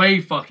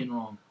way fucking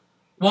wrong.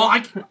 Well, I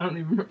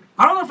don't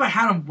know if I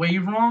had them way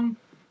wrong,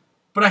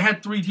 but I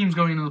had 3 teams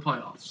going into the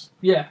playoffs.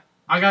 Yeah.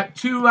 I got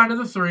 2 out of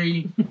the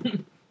 3,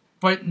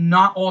 but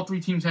not all 3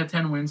 teams had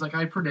 10 wins like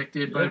I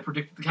predicted, but I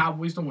predicted the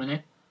Cowboys to win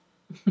it.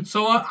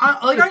 So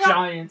I got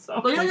Giants.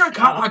 I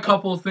got a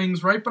couple of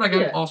things right, but I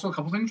got also a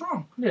couple things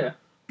wrong. Yeah.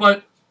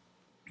 But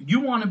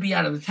you want to be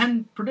out of the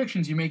 10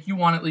 predictions you make, you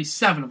want at least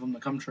 7 of them to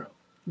come true.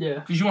 Yeah.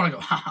 Because you want to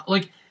go,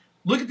 like,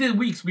 look at the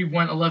weeks we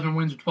went 11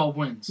 wins or 12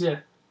 wins.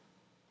 Yeah.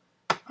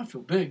 I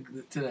feel big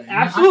today.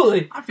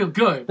 Absolutely. I feel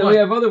good. Then we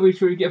have other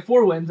weeks where you get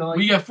 4 wins.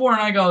 We get 4,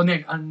 and I go,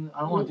 Nick, I don't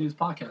want to do this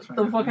podcast right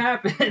now. What the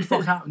fuck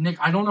happened? Nick,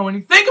 I don't know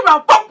anything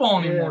about football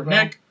anymore,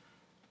 Nick.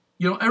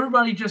 You know,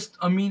 everybody just,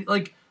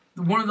 like,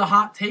 one of the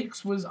hot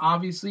takes was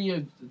obviously a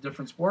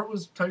different sport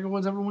was Tiger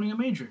Woods ever winning a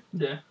major.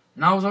 Yeah.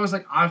 And I was always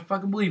like, I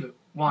fucking believe it.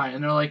 Why?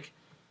 And they're like,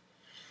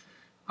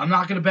 I'm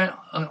not going to bet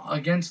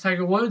against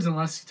Tiger Woods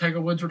unless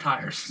Tiger Woods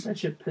retires. That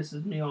shit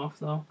pisses me off,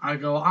 though. I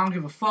go, I don't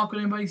give a fuck what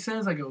anybody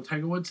says. I go,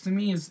 Tiger Woods to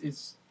me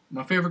is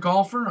my favorite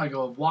golfer. I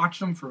go, I've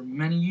watched him for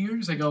many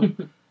years. I go,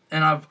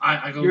 and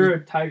I go. You're a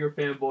Tiger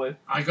fanboy.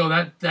 I go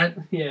that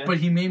yeah. But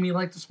he made me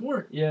like the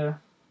sport. Yeah.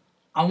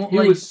 I won't. He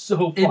was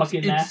so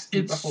fucking nasty.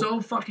 It's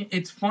so fucking.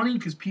 It's funny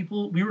because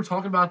we were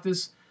talking about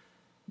this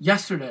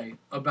yesterday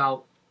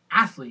about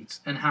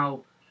athletes and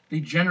how they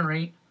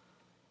generate.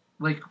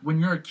 Like, when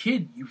you're a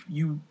kid,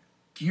 you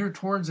gear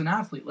towards an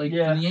athlete. Like,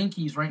 for the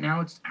Yankees right now,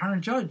 it's Aaron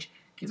Judge.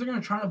 Kids are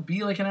going to try to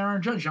be like an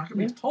Aaron Judge. You're not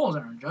going to be as tall as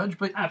Aaron Judge,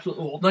 but...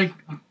 Absolutely. Like,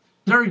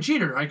 Derek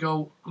Jeter, I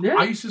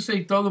used to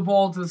say throw the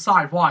ball to the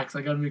side. Why? Because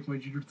I got to make my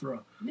Jeter throw.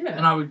 Yeah.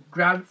 And I would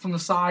grab it from the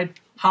side,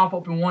 hop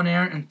up in one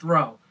air, and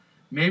throw.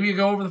 Maybe you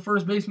go over the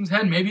first baseman's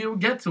head. Maybe it would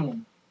get to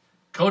him.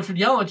 Coach would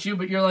yell at you,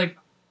 but you're like,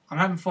 I'm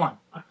having fun.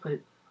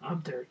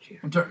 I'm Derek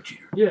Jeter. I'm Derek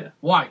Jeter. Yeah.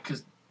 Why?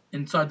 Because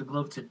inside the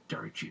glove it said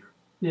Derek Jeter.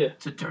 Yeah.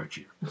 It's a Derek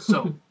Jeter.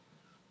 So,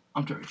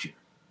 I'm Derek Jeter.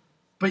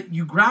 But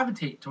you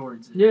gravitate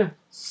towards it. Yeah.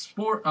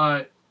 Sport,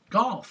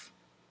 golf.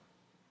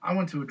 I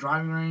went to a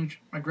driving range.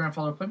 My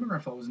grandfather played. My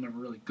grandfather was never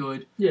really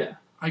good. Yeah.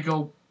 I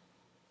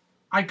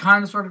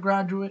kind of started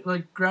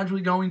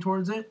gradually going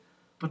towards it.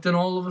 But then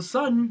all of a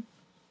sudden,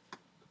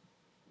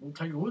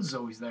 Tiger Woods is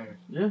always there.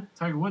 Yeah.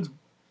 Tiger Woods,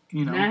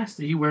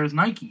 nasty. He wears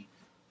Nike.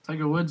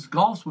 Tiger Woods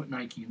golfs with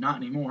Nike. Not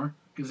anymore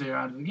because they're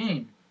out of the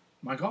game.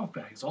 My golf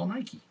bag is all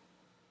Nike.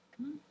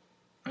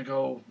 I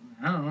go,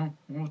 I don't know.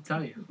 I won't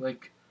tell you.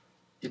 Like,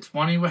 it's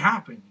funny what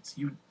happens.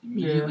 You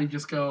immediately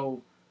just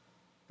go,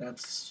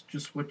 that's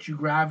just what you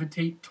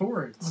gravitate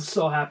towards. I was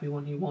so happy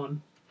when he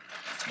won.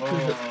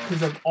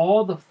 Because Oh. of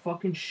all the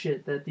fucking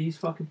shit that these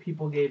fucking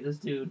people gave this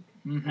dude.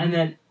 Mm-hmm. And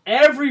then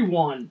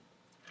everyone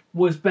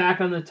was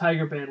back on the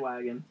Tiger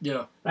bandwagon.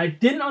 Yeah. I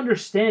didn't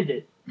understand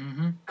it.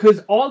 Mm-hmm. Because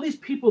all these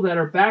people that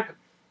are back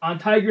on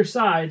Tiger's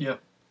side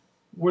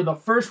were the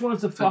first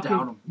ones to fucking...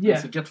 doubt him. Yeah.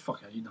 They said, get the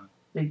fuck out, you done.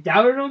 They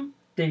doubted him.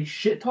 They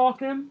shit-talked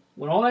him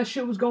when all that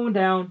shit was going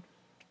down.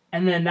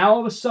 And then now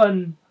all of a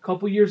sudden, a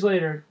couple years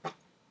later,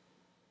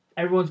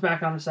 everyone's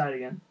back on his side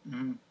again.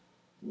 Mm-hmm.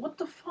 What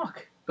the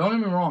fuck? Don't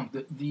get me wrong.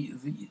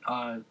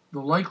 The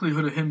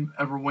likelihood of him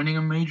ever winning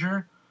a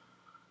major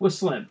was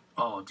slim.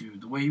 Oh,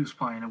 dude, the way he was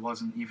playing, it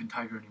wasn't even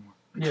Tiger anymore.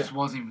 It Yeah. just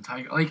wasn't even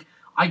Tiger. Like,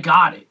 I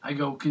got it. I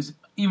go, because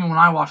even when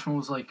I watched him, it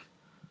was like,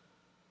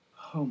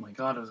 oh my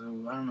God, I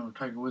don't know,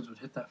 Tiger Woods would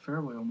hit that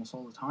fairway almost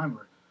all the time.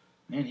 Or,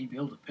 man, he'd be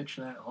able to pitch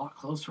that a lot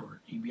closer.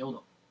 Or he'd be able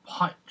to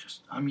putt.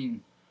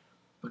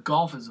 But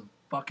golf is a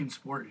fucking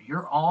sport. If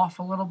you're off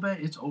a little bit,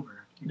 it's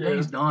over. Your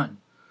day's done.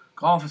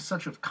 Golf is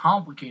such a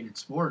complicated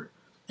sport.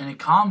 And it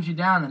calms you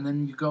down, and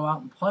then you go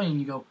out and play, and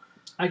you go,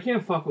 I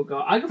can't fuck with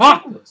golf. I can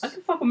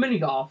fuck with mini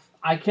golf.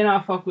 I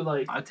cannot fuck with,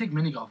 like... I take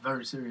mini golf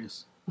very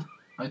serious.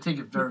 I take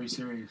it very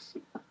serious.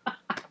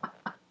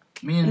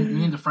 Me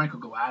and DeFranco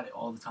go at it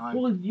all the time.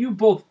 Well, you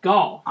both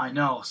golf. I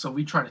know, so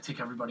we try to take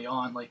everybody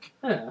on. Like,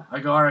 Yeah. I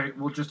go, all right,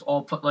 we'll just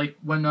all put, like,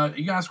 when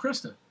you asked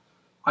Krista,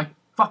 I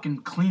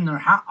fucking cleaned their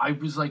hat. I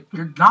was like,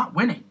 you're not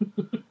winning.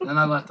 And then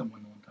I let them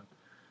win one time.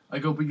 I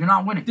go, but you're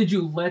not winning. Did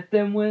you let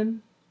them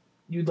win?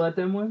 You'd let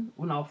them win?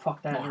 Well, no,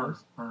 fuck that. Well,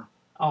 her.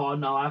 Oh,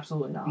 no,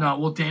 absolutely not. No,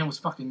 well, Dan was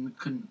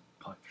couldn't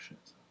putt for shit.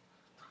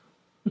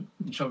 So.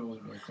 And Shelby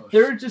wasn't really close.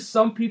 There are just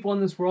some people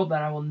in this world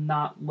that I will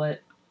not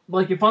let...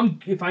 Like, if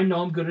I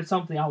know I'm good at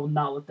something, I will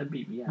not let them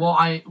beat me at. Well,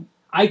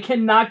 I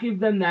cannot give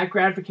them that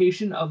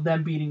gratification of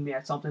them beating me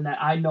at something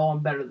that I know I'm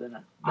better than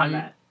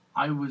that.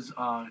 I was...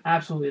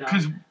 Absolutely not.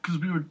 Because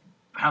we would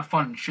have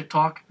fun and shit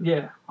talk.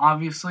 Yeah.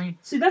 Obviously.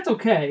 See, that's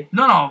okay.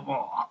 No,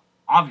 well,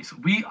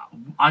 obviously.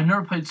 I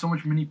never played so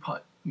much mini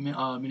golf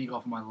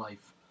in my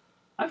life.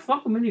 I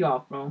fuck with mini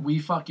golf, bro.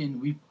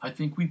 I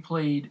think we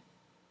played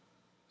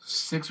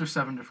 6 or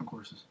 7 different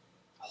courses.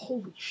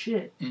 Holy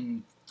shit.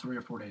 In 3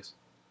 or 4 days.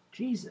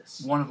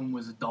 Jesus. One of them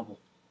was a double.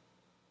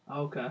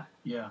 Okay.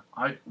 Yeah.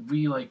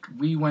 We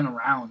went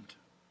around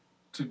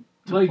to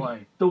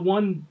play. The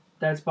one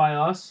that's by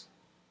us,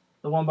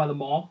 the one by the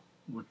mall.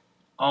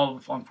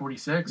 Oh, on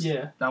 46?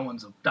 Yeah. That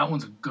one's a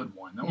good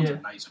one. That one's a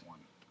nice one.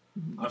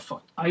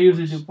 I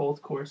usually do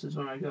both courses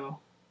when I go.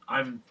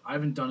 I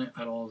haven't done it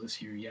at all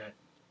this year yet.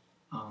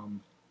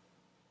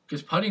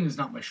 Because putting is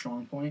not my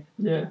strong point.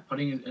 Yeah.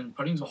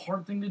 Putting's a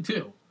hard thing to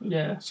do.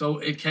 Yeah. So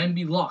it can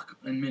be luck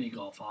in mini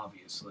golf,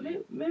 obviously.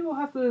 Maybe we'll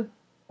have to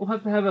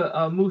have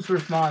a Moose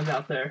vs. Mons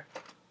out there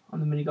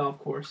on the mini golf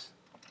course.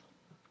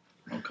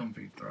 I'll come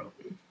for your throat.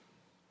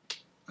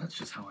 That's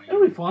just how I am.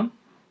 It'll be fun.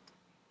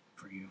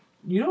 For you.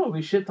 You know I'll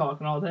be shit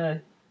talking all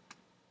day.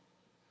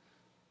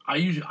 I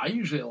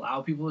usually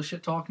allow people to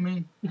shit talk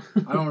me.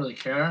 I don't really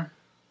care,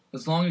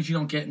 as long as you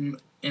don't get in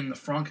the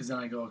front. Because then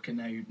I go, okay,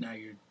 now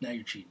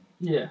you're cheating.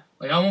 Yeah.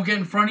 Like I won't get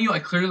in front of you. I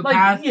clear the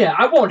path. Yeah,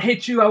 I won't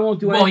hit you. I won't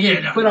do anything. Well, yeah,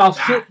 no, but I'll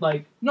shit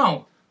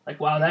no. Like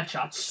wow, that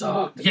shot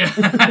sucked. Yeah.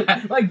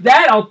 Like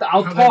that, I'll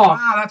talk. Like,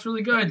 wow, that's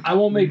really good. I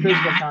won't make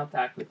physical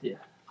contact with you.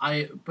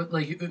 But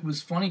it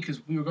was funny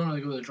because we were going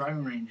to go to the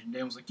driving range, and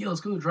Dan was like, "Yeah,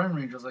 let's go to the driving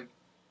range." I was like,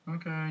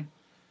 "Okay."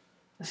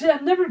 See,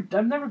 I've never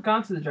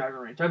gone to the driving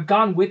range. I've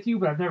gone with you,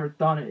 but I've never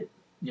done it.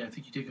 Yeah, I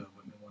think you did go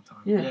with me one time.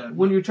 Yeah,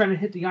 when you were trying to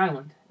hit the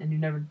island, and you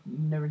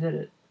never did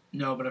it.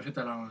 No, but I've hit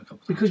that island a couple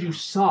times. Because you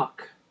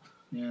suck.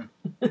 Yeah.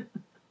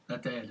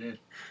 That day I did.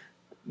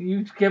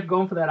 You kept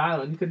going for that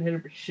island. You couldn't hit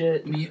it for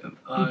shit. Me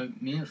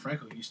and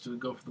Franco used to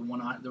go for the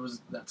one island. There was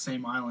that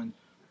same island,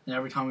 and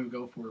every time we would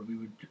go for it,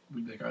 we'd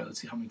be like, all right, let's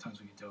see how many times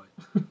we can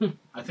do it.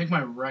 I think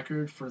my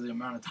record for the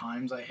amount of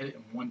times I hit it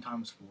in one time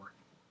was 4.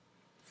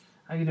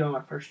 How you doing on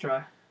my first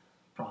try?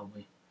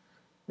 Probably.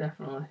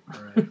 Definitely.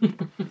 All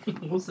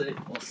right. We'll see.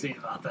 We'll see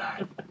about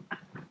that.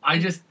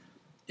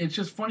 It's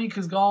just funny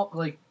because golf,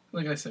 like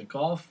I said,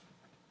 golf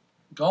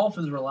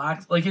is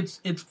relaxed. Like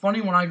it's funny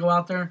when I go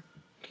out there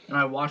and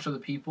I watch other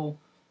people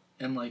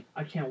and like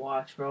I can't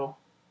watch, bro.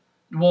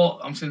 Well,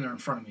 I'm sitting there in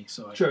front of me,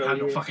 so I have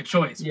no fucking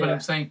choice. Yeah. But I'm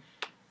saying,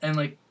 and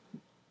like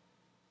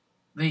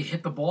they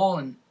hit the ball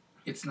and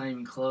it's not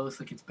even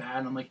close. Like it's bad.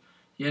 And I'm like,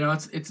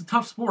 it's a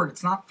tough sport.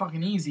 It's not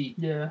fucking easy.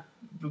 Yeah.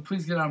 But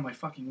please get out of my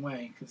fucking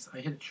way because I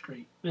hit it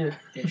straight. Yeah.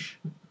 Ish.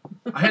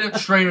 I hit it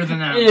straighter than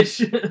that.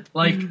 Ish.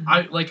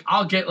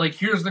 I'll get like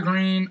here's the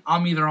green.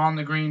 I'm either on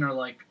the green or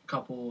like a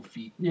couple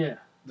feet. Yeah.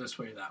 This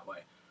way or that way.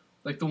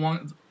 Like the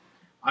one,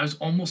 I was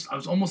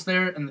almost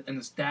there, and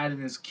this dad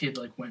and his kid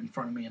like went in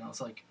front of me, and I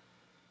was like,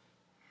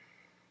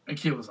 the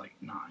kid was like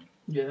 9.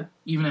 Yeah.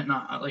 Even at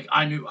 9, like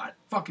I knew at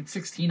fucking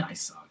 16 I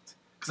sucked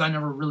because I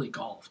never really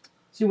golfed.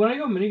 See, when I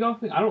go mini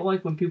golfing, I don't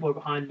like when people are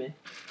behind me.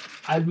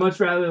 I'd much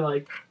rather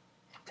like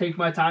take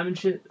my time and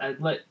shit.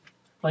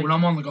 When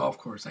I'm on the golf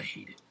course, I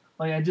hate it.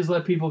 Like I just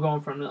let people go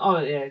in front of me. Oh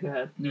yeah, go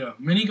ahead. Yeah,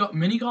 mini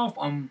golf.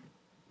 I'm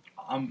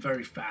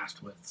very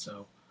fast with,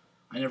 so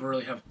I never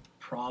really have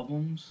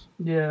problems.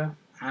 Yeah.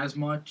 As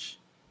much,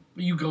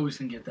 but you always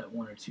can get that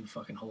 1 or 2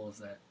 fucking holes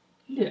that.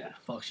 Yeah.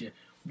 Fuck shit.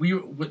 We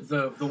with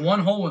the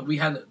one hole we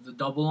had the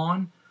double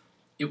on,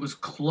 it was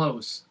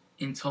close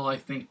until I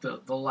think the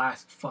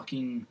last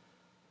fucking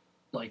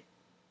like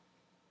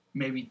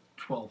maybe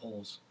 12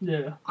 holes.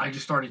 Yeah. I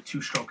just started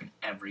 2-stroking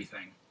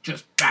everything.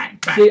 Just bang,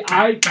 bang, See,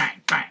 bang,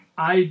 bang, bang.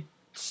 I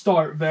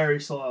start very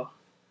slow.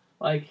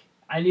 Like,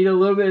 I need a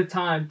little bit of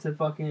time to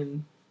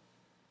fucking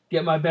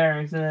get my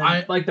bearings. And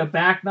then, like, the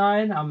back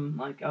 9, I'm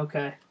like,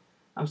 okay,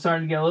 I'm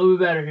starting to get a little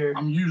bit better here.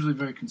 I'm usually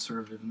very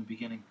conservative in the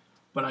beginning.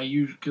 But I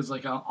usually, because,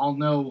 like, I'll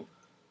know,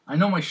 I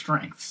know my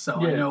strengths, so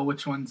I know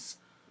which ones,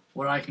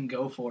 what I can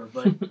go for.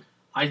 But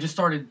I just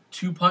started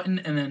 2-putting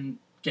and then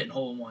getting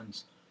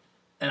hole-in-ones.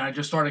 And I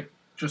just started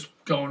just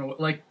going,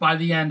 like, by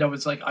the end,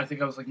 I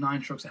think I was like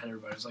 9 strokes ahead of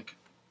everybody. I was like,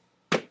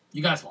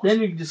 you guys lost.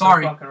 Then you just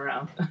start fucking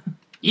around.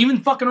 Even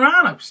fucking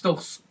around, I was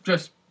still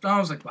just, I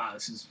was like, wow,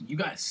 you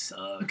guys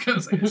suck. I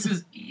was like, this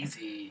is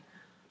easy.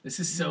 This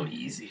is so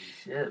easy.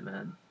 Shit,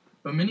 man.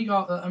 But mini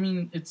golf, I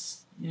mean,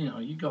 it's,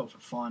 you go for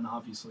fun,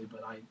 obviously,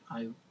 but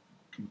I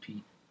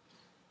compete.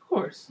 Of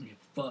course.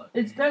 Fuck.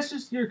 That's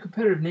just your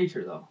competitive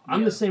nature, though.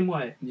 I'm the same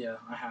way. Yeah,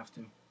 I have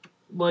to.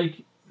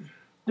 Like,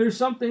 there's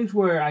some things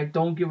where I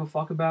don't give a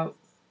fuck about.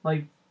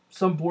 Like,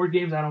 some board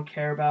games I don't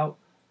care about.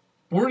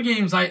 Board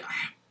games, like,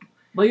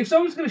 if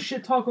someone's gonna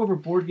shit talk over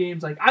board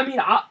games, like, I mean,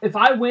 if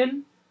I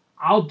win,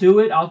 I'll do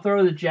it. I'll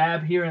throw the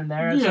jab here and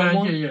there at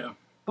someone. Yeah.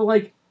 But,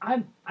 like,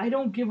 I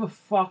don't give a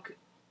fuck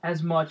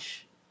as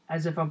much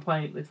as if I'm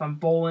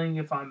bowling,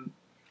 if I'm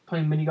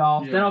playing mini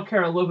golf. Then I'll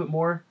care a little bit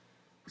more.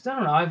 Because, I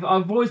don't know,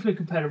 I've always been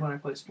competitive when I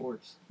play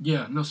sports.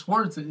 Yeah, no,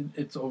 sports,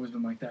 it's always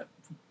been like that.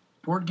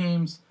 Board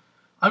games,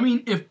 I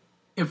mean,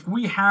 if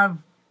we have,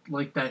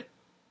 like, that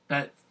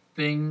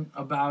thing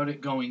about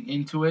it going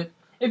into it.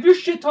 If you're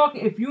shit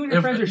talking, if you and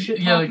your friends are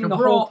shit talking the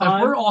whole time.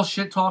 If we're all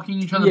shit talking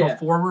each other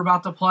before we're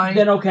about to play.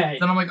 Then okay.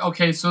 Then I'm like,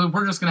 okay, so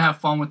we're just going to have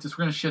fun with this.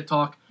 We're going to shit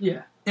talk.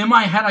 Yeah. in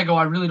my head, I go,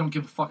 I really don't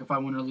give a fuck if I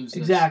win or lose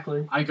this.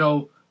 Exactly. I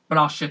go, but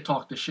I'll shit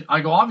talk this shit.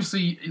 I go,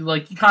 obviously,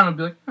 like, you kind of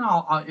be like,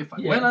 no, if I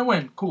win, I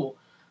win. Cool.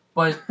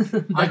 But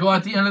I go,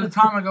 at the end of the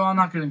time, I go, I'm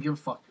not going to give a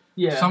fuck.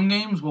 Yeah. Some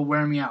games will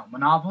wear me out.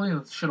 Monopoly,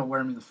 shit'll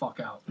wear me the fuck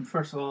out.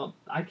 First of all,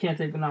 I can't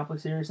take Monopoly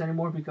serious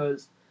anymore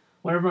because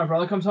whenever my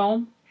brother comes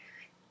home,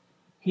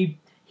 he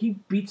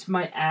beats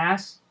my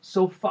ass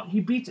he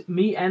beats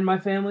me and my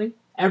family,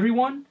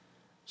 everyone,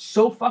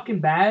 so fucking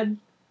bad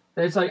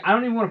that it's like I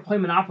don't even want to play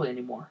Monopoly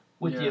anymore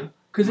with you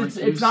because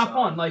it's not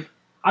fun. Like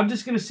I'm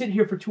just gonna sit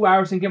here for 2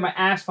 hours and get my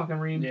ass fucking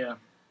reamed. Yeah.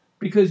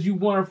 Because you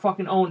want to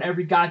fucking own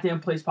every goddamn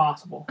place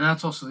possible. And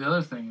that's also the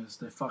other thing is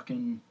the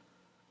fucking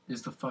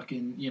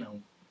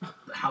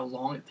how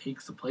long it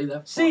takes to play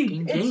that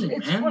fucking game,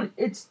 it's man. Funny.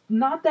 It's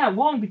not that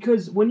long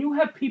because when you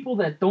have people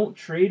that don't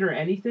trade or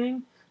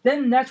anything,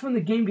 then that's when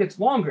the game gets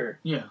longer.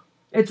 Yeah.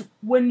 It's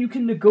when you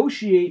can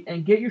negotiate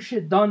and get your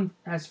shit done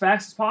as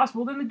fast as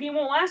possible, then the game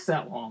won't last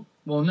that long.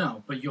 Well,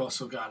 no, but you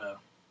also gotta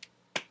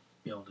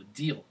be able to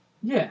deal.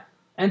 Yeah,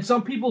 and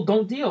some people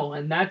don't deal,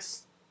 and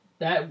that's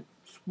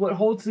what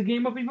holds the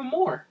game up even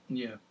more.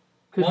 Yeah.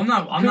 Well, I'm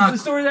not. The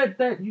story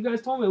that you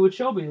guys told me with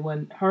Shelby,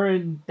 when her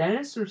and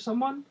Dennis or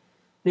someone,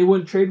 they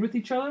wouldn't trade with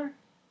each other.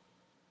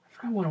 I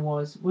forgot what it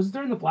was. Was it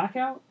during the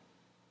blackout?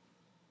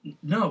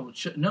 No,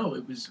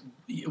 it was.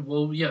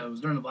 Well, yeah, it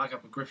was during the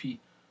blackout. But Griffey,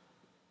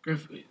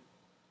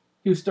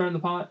 he was stirring the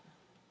pot.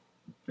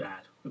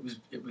 Bad.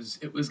 It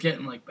was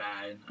getting like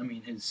bad. I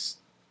mean, his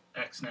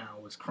ex now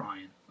was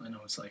crying. I know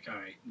it's like, all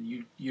right,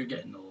 you're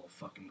getting a little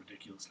fucking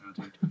ridiculous now,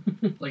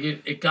 dude. Like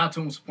it got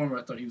to him to the point where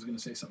I thought he was gonna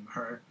say something to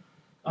her.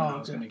 And I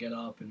was gonna get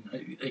up and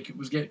it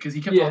was because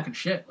he kept talking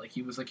shit. Like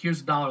he was like,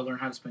 here's $1, learn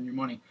how to spend your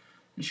money.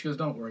 And she goes,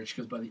 don't worry. She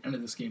goes, by the end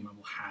of this game, I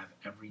will have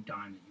every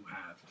dime that you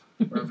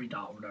have, or every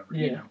dollar, whatever,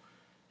 you know.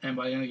 And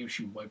by the end of the game,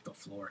 she would wipe the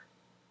floor.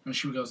 And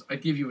she goes,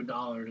 I'd give you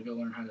 $1 to go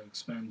learn how to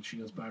expend. She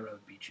goes, but I'd rather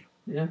beat you.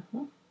 Yeah.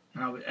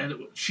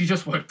 She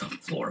just wiped the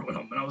floor with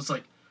him. And I was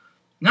like,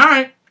 all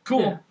right,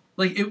 cool. Yeah.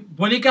 Like,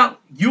 when it got,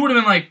 you would have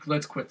been like,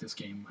 let's quit this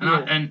game.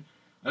 And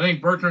I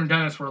think Berkner and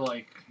Dennis were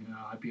like, no,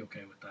 I'd be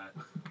okay with that.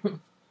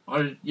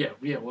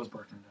 It was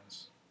Berkner and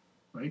Dennis.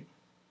 Right?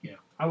 Yeah.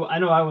 I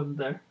know I wasn't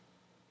there.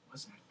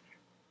 Wasn't there?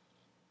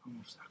 I don't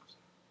know if Zach was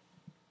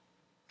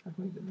there. Zach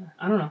may have been there.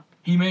 I don't know.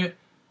 He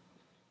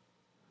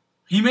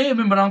may have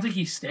been, but I don't think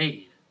he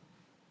stayed.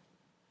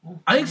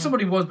 I think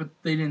somebody was, but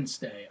they didn't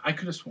stay. I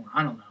could have sworn.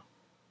 I don't know.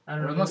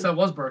 Unless that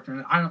was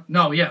Berkner.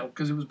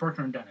 Because it was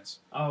Berkner and Dennis.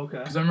 Oh, okay.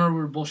 Because I remember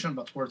we were bullshitting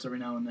about sports every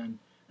now and then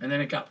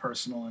it got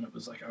personal, and it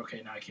was like,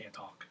 okay, now I can't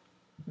talk.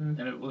 And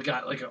it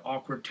got like an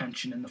awkward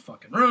tension in the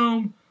fucking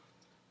room.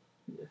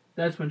 Yeah.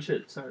 That's when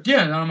shit starts.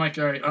 Yeah, and I'm like,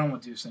 all right, I don't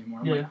want to do this anymore.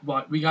 I'm like,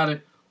 what? We got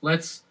to,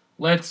 let's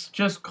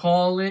just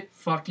call it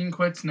fucking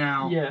quits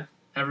now. Yeah.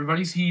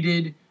 Everybody's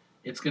heated.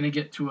 It's going to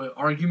get to an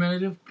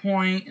argumentative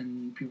point,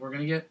 and people are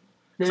going to get...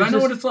 Because I know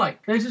what it's like.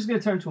 It's just going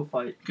to turn to a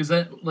fight. Because,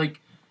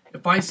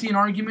 if I see an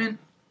argument,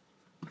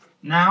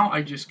 now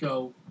I just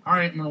go, all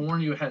right, I'm going to warn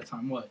you ahead of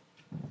time. What?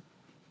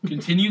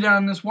 Continue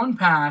down this one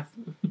path,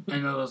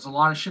 and there's a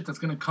lot of shit that's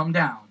going to come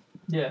down.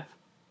 Yeah.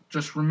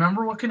 Just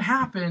remember what can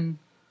happen,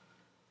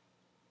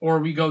 or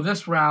we go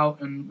this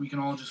route, and we can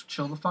all just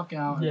chill the fuck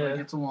out, and if it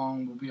gets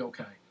along, we'll be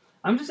okay.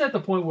 I'm just at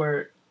the point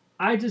where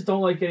I just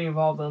don't like getting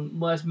involved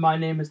unless my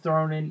name is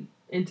thrown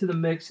into the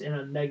mix in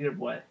a negative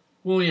way.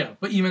 Well, yeah,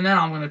 but even then,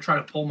 I'm going to try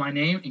to pull my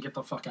name and get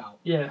the fuck out.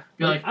 Yeah.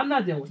 Be like, I'm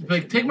not dealing with this.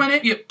 Like, take my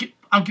name. Yeah,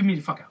 give me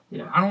the fuck out.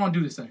 Yeah. I don't want to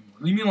do this anymore.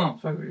 Leave me alone.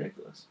 It's fucking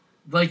ridiculous.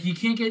 Like, you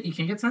can't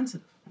get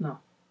sensitive. No.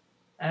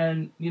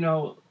 And,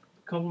 a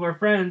couple of our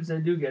friends, they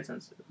do get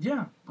sensitive.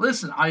 Yeah.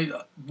 Listen,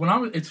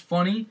 it's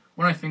funny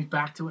when I think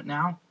back to it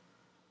now,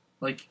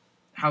 like,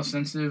 how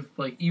sensitive,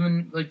 like,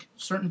 even, like,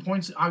 certain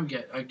points I'd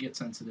get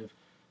sensitive.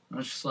 I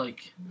was just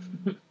like,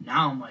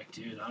 now I'm like,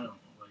 dude, I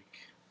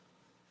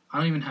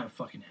don't even have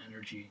fucking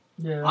energy.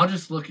 Yeah. I'll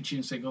just look at you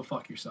and say, go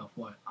fuck yourself.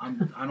 What? I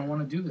don't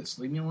want to do this.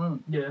 Leave me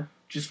alone. Yeah.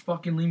 Just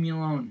fucking leave me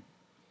alone.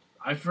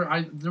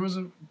 There was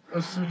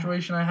a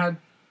situation I had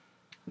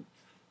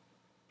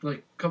like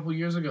a couple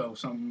years ago.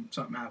 Something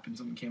happened.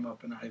 Something came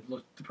up, and I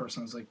looked at the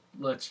person. I was like,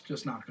 let's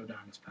just not go down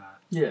this path.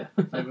 Yeah.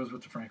 I was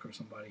with the Frank or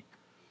somebody,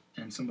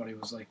 and somebody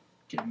was like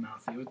getting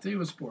mouthy. It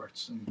was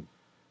sports, and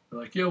they're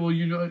like, yeah, well,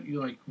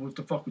 you're like, what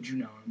the fuck would you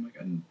know? And I'm like,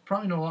 I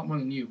probably know a lot more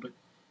than you, but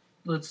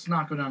let's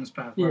not go down this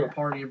path. We're at a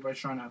party. Everybody's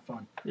trying to have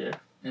fun. Yeah.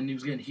 And he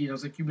was getting heated. I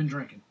was like, you've been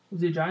drinking.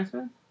 Was he a Giants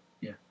fan?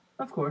 Yeah.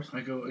 Of course.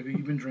 I go,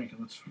 you've been drinking.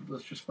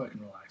 Let's just fucking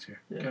relax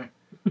here. Yeah.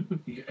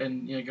 Okay?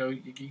 And you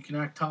can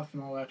act tough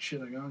and all that shit.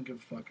 I go, I don't give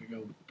a fuck. I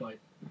go, but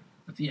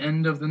at the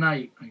end of the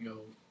night, I go,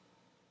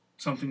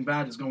 something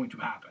bad is going to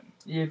happen.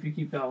 Yeah, if you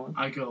keep going.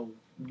 I go,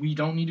 we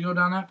don't need to go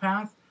down that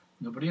path.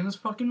 Nobody in this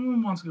fucking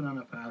room wants to go down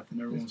that path.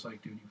 And everyone's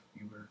like, dude,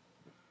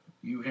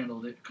 you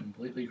handled it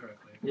completely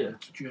correctly. Yeah.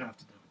 That's what you have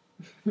to do.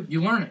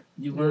 You learn it.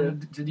 You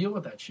learn to deal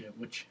with that shit,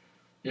 which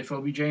if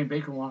OBJ and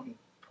Baker want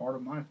part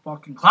of my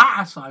fucking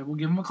class, I will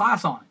give them a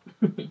class on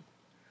it.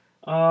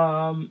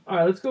 All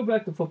right, let's go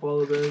back to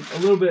football a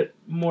little bit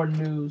more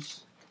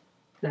news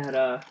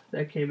that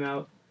came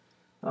out.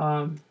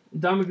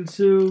 Dominican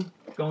Sue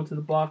going to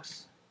the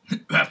Bucks.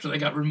 After they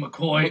got rid of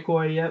McCoy.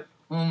 McCoy, yep.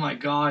 Oh, my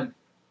God.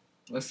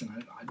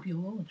 Listen, I'd be a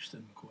little interested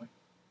in McCoy.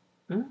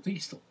 Huh? I think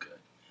he's still good,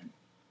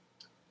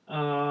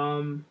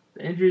 man.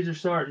 The injuries are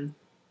starting.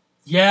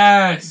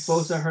 Yes!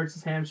 Bosa hurts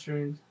his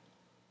hamstrings.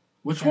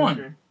 Which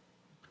one?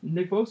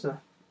 Nick Bosa.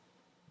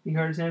 He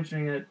hurt his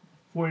hamstring at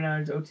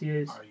 49ers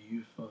OTAs. Are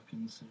you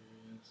fucking serious?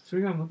 So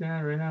I'm looking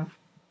at it right now.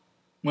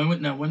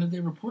 When did they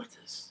report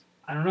this?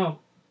 I don't know.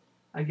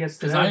 I guess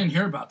because I didn't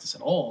hear about this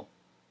at all.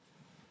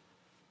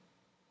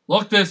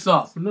 Look this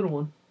up. It's the middle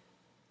one.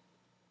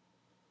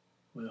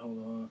 Wait, hold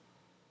on.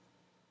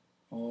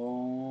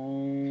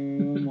 Oh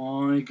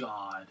my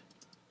God!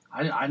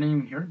 I didn't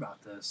even hear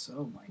about this.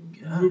 Oh my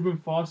God! Reuben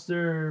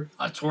Foster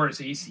tore his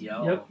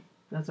ACL. Yep,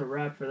 that's a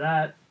wrap for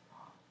that.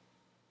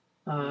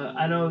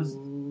 I know.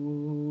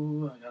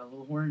 I got a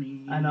little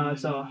horny. I know. I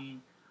saw. I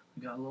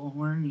got a little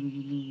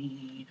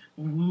horny.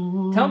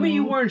 Tell me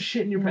you weren't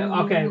shitting your pants.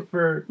 Okay,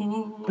 for. I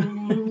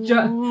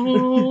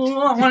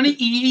want to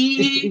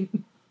eat.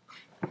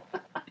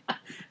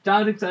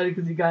 John's excited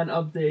because he got an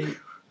update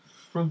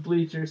from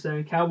Bleacher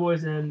saying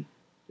Cowboys and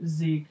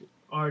Zeke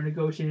are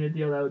negotiating a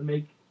deal that would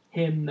make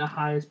him the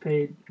highest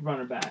paid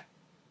runner back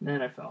in the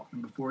NFL.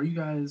 And before you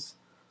guys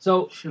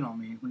shit on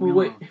me,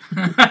 wait.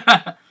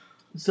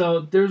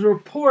 So there's a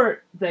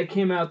report that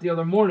came out the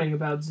other morning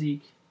about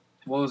Zeke.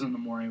 Well, it was in the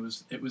morning.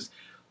 It was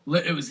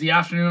the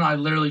afternoon. I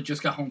literally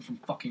just got home from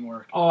fucking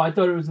work. Oh, I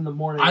thought it was in the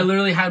morning. I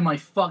literally had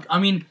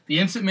the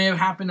incident may have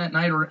happened at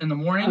night or in the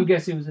morning. I'm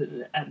guessing it was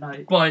at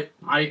night. But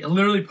I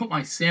literally put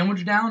my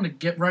sandwich down to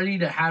get ready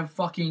to have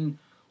fucking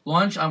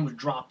lunch. I almost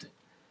dropped it.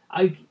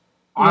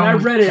 When I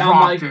read it,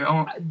 I'm like,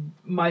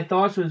 my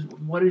thoughts was,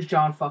 what is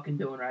John fucking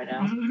doing right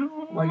now?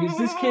 Like, is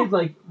this kid,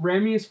 like,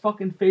 ramming his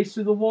fucking face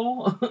through the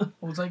wall? I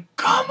was like,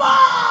 come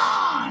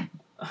on!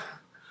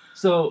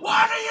 So,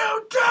 what are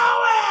you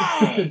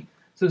doing?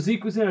 So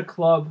Zeke was in a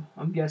club,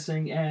 I'm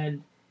guessing,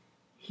 and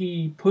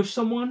he pushed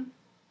someone.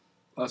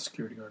 A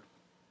security guard.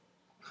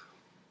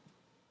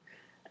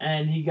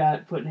 And he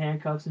got put in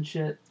handcuffs and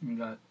shit. And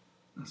got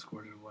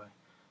escorted away.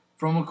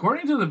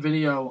 According to the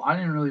video, I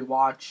didn't really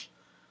watch.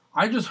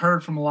 I just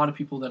heard from a lot of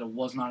people that it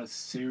was not a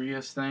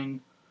serious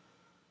thing.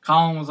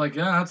 Colin was like,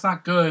 yeah, that's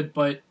not good,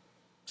 but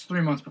it's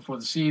 3 months before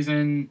the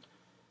season.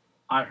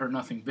 I heard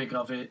nothing big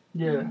of it.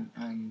 Yeah.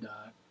 And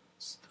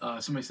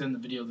somebody said in the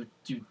video the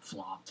dude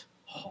flopped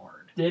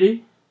hard. Did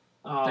he?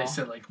 They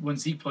said, like, when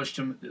Zeke pushed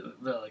him,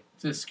 they're like,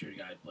 this security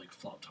guy, like,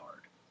 flopped hard.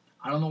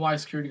 I don't know why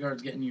security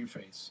guards get in your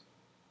face.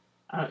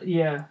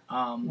 Yeah.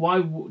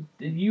 Why?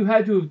 You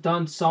had to have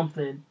done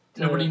something.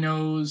 Nobody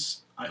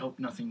knows. I hope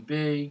nothing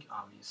big,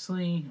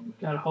 obviously.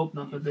 Gotta hope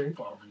nothing big.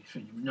 Well,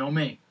 you know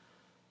me.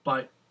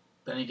 But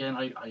then again,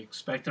 I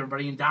expect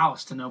everybody in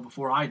Dallas to know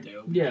before I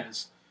do.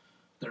 Because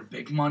they're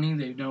big money.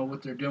 They know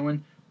what they're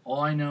doing.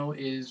 All I know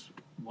is,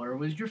 where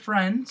was your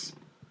friends?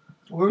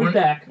 We're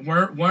back.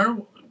 Where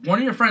one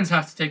of your friends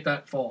has to take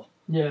that fall.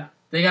 Yeah.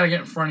 They gotta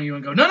get in front of you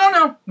and go,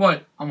 no.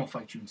 What? I'm gonna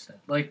fight you instead.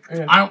 Like,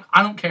 yeah.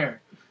 I don't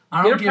care.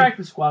 Get a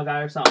practice squad guy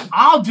or something.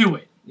 I'll do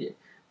it. Yeah.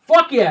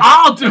 Fuck yeah.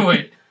 I'll do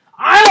it.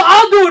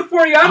 I'll do it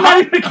for you. I'm not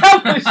even a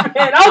Cowboys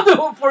fan. I'll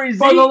do it for you,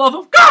 Zeke. For the love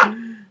of God.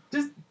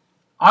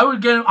 I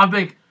would get him. I'd be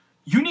like,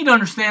 you need to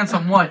understand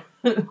somewhat.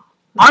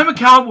 I'm a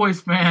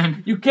Cowboys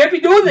fan. You can't be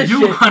doing this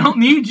shit. I don't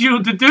need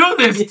you to do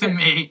this to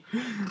me.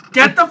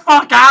 Get the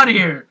fuck out of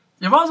here.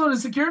 If I was one of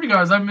the security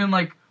guards, I've been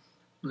like,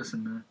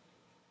 listen, man.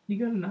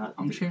 You gotta not.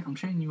 I'm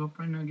chaining you up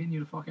right now, getting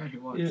you the fuck out of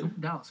here. What? I'm a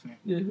Dallas fan.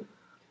 Yeah.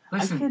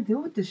 Listen, I can't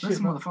deal with this shit.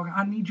 Listen, motherfucker,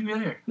 I need you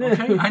there.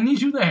 Okay? I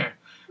need you there.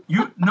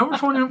 Number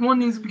 21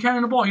 needs to be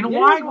carrying the ball. You know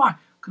why? Why?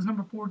 Because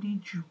number 4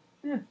 needs you.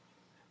 Yeah.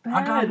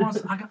 I got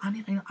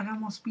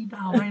him on speed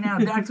dial right now.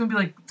 Dak's gonna be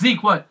like,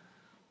 Zeke, what?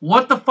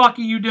 What the fuck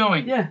are you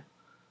doing? Yeah.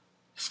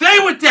 Stay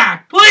with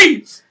Dak,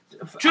 please.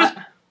 Just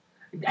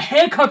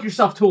handcuff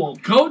yourself to him.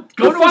 Go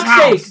to his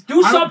house. Sake,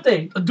 do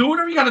something. Do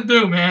whatever you gotta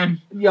do,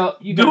 man. Yo,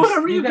 you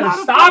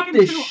gotta stop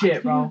this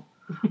shit, bro.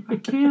 I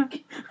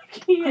can't.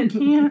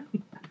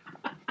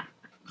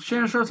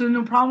 Shannon Sharp said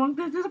no problem.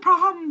 There's a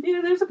problem.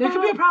 Yeah, there's a problem.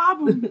 There could be a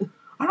problem.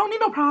 I don't need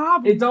no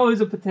problem. It's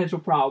always a potential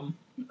problem.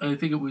 I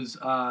think it was,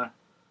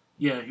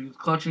 he was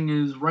clutching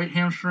his right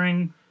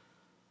hamstring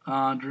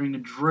during the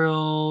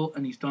drill,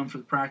 and he's done for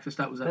the practice.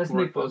 That was at That's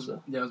 4 Nick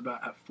Bosa. That was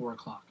about at 4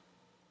 o'clock.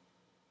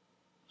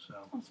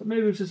 So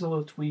maybe it was just a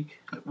little tweak.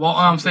 Well,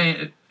 I'm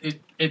saying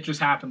it just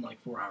happened like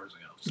 4 hours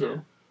ago.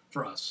 So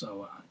for us,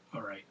 so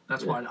all right,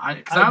 that's why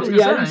I was gonna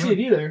say I didn't see it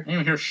either. I didn't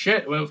even hear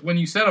shit when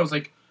you said. I was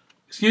like,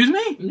 excuse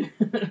me.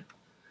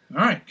 All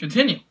right,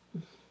 continue.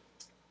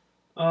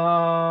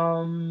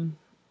 I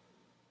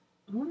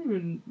don't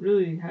even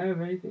really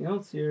have anything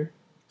else here.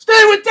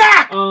 Stay with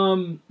Dak!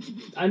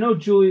 I know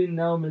Julian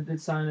Edelman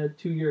did sign a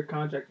 2-year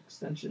contract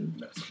extension.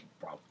 That's no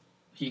problem.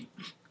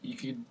 You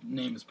could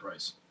name his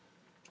price.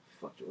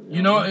 Fuck Julian.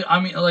 You know, I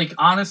mean, like,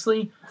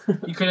 honestly,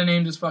 you could have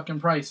named his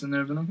fucking price and they'd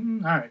have been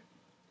all right.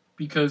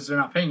 Because they're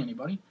not paying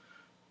anybody.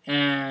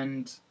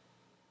 And,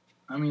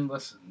 I mean,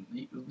 listen,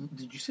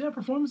 did you see that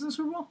performance in the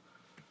Super Bowl?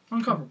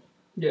 Uncoverable.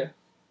 Yeah.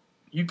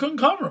 You couldn't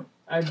cover him.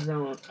 I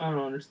don't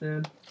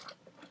understand.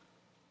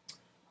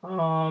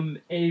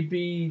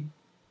 AB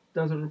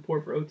doesn't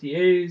report for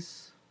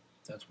OTAs.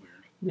 That's weird.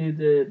 Neither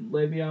did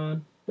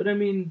Le'Veon. But I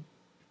mean,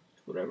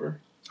 whatever.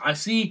 I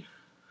see.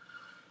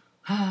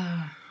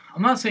 I'm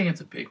not saying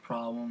it's a big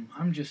problem.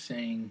 I'm just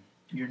saying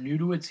you're new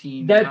to a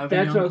team. You have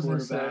a young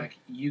quarterback.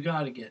 You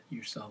got to get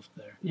yourself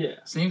there. Yeah.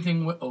 Same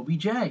thing with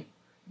OBJ. And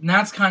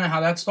that's kind of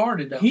how that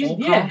started. That whole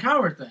Colin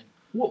Cowherd thing.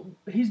 Well,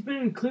 he's been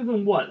in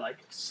Cleveland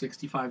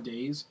 65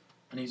 days,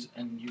 and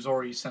he's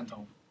already sent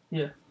home.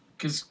 Yeah.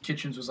 Because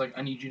Kitchens was like,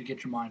 I need you to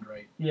get your mind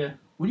right. Yeah.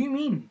 What do you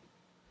mean?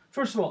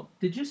 First of all,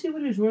 did you see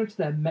what he was wearing to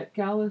that Met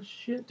Gala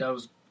shit? That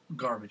was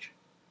garbage.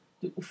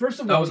 First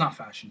of all, that was not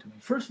fashion to me.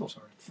 First of all,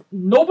 sorry.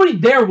 Nobody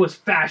there was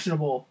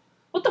fashionable.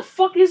 What the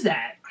fuck is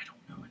that? I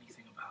don't know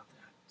anything about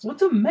that.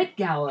 What's a Met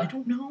Gala? I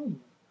don't know.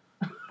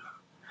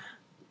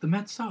 The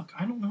Mets suck.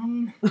 I don't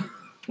know.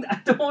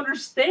 I don't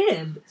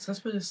understand.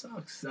 Cespedes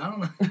sucks. I don't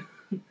know.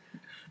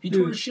 He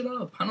tore shit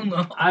up. I don't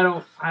know.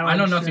 I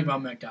know nothing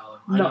about Met Gala.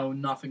 No. I know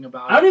nothing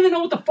about it. I don't even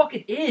know what the fuck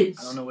it is.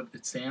 I don't know what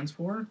it stands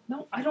for.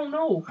 No, I don't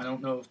know. I don't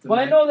know if the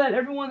I know that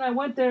everyone that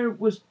went there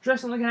was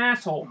dressing like an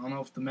asshole. I don't know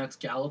if the Mets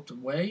galloped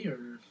away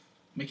or if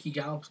Mickey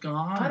Gallup's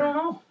gone. I don't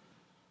know.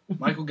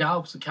 Michael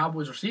Gallup's the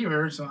Cowboys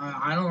receiver, so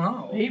I don't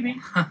know.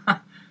 Maybe.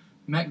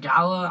 Met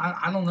Gala,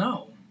 I don't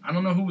know. I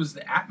don't know who was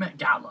at Met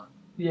Gala.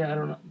 Yeah, I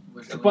don't know.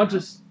 A bunch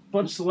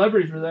of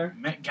celebrities were there.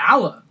 Met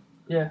Gala?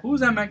 Yeah. Who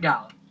was at Met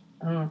Gala?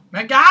 I don't know.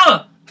 Met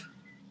Gala!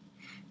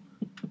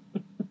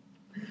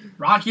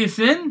 Rocky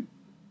Sin?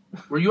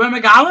 Were you at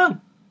Met Gala?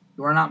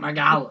 You are not Met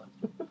Gala.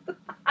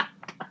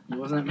 You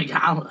wasn't at Met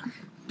Gala.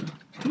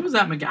 Who was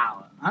at Met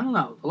Gala? I don't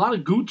know. A lot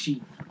of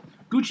Gucci.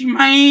 Gucci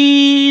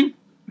Mane!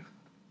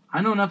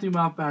 I know nothing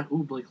about that.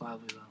 Ooh, Blake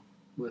Lively,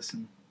 though.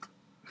 Listen.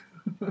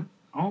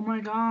 Oh, my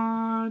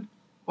God.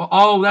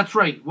 Oh, that's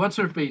right. What's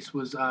her face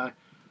was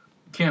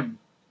Kim.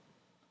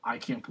 I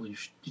can't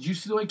believe. Did you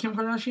see the way Kim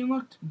Kardashian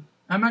looked?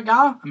 At Met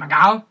Gala? At Met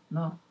Gala?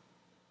 No.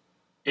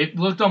 It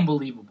looked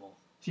unbelievable.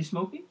 She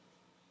smoking?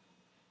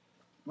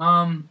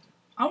 I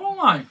won't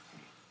lie.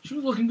 She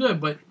was looking good,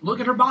 but look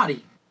at her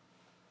body.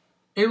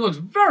 It looks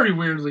very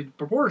weirdly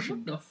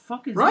proportioned. What the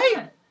fuck is right?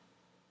 that?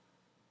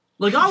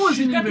 Like I wasn't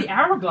She's got even the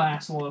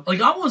hourglass look.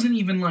 Like I wasn't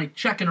even like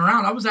checking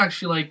around. I was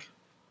actually like,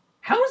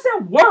 how does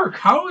that work?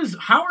 How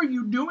are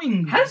you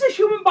doing? How does a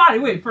human body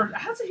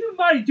how does a human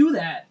body do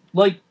that?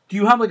 Like, do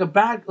you have like a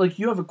bag? Like,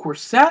 you have a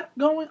corset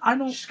going? I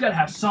don't. She's gotta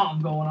have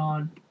something going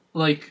on.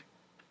 Like,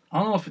 I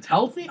don't know if it's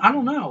healthy. I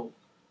don't know.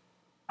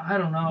 I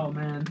don't know,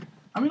 man.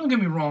 I mean, don't get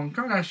me wrong.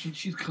 Kardashian,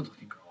 she's a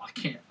good-looking girl. I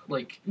can't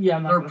like. Yeah,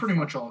 I'm not. They're pretty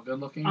much all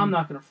good-looking. I'm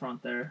not gonna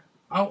front there.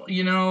 I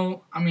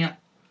mean,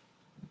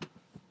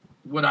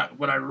 would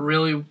I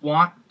really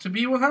want to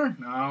be with her?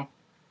 No.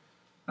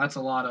 That's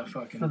a lot of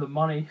fucking. For the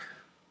money.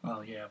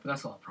 Oh yeah, but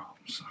that's a lot of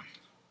problems, son.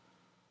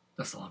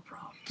 That's a lot of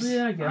problems.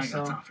 Yeah, I guess I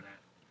ain't got time for that.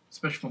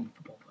 Especially from a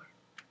football player.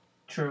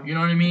 True. You know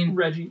what I mean?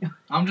 Reggie.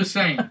 I'm just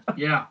saying.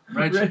 Yeah,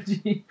 Reggie.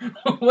 Reggie.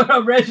 What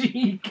up,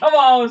 Reggie? Come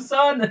on,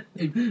 son.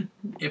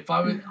 If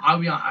I would,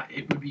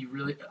 it would be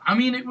really. I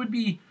mean, it would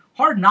be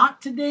hard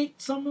not to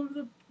date some of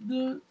the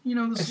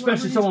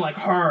especially someone like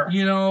her.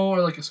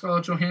 Or like a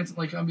Scarlett Johansson.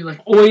 Like I'd be like,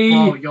 Oi.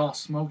 oh, y'all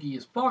smoky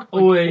as fuck.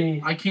 Like,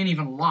 Oi. I can't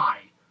even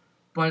lie.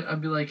 But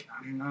I'd be like,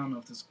 I don't know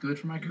if this is good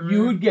for my career.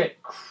 You would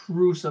get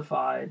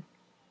crucified.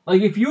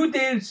 Like, if you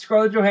dated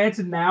Scarlett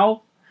Johansson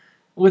now,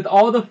 with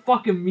all the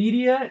fucking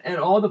media and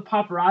all the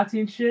paparazzi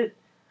and shit,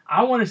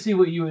 I want to see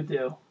what you would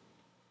do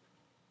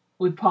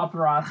with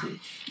paparazzi.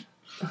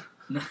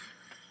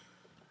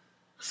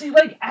 See,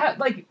 like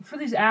for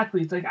these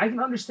athletes, like I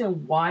can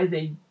understand why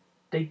they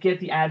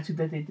get the attitude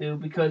that they do,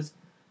 because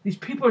these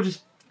people are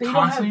just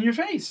constantly in your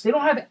face. They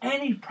don't have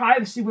any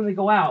privacy when they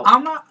go out.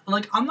 I'm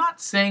not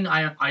saying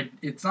I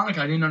it's not like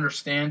I didn't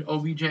understand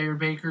OBJ or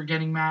Baker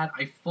getting mad.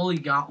 I fully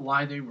got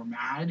why they were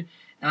mad,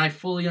 and I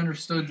fully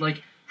understood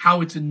like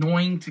how it's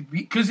annoying to be,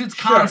 because it's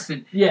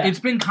constant. Yeah.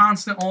 It's been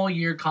constant all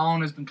year.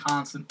 Colin has been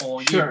constant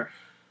all year. Sure.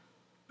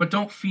 But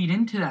don't feed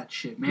into that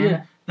shit, man.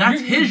 Yeah.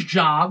 That's his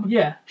job.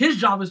 Yeah. His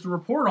job is to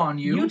report on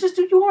you. You just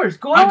do yours.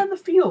 Go out in the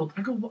field.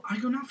 I go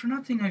not for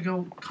nothing. I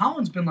go,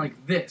 Colin's been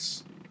like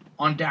this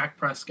on Dak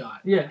Prescott.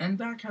 Yeah. And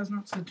Dak has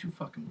not said 2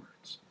 fucking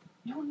words.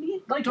 You don't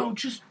need don't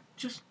just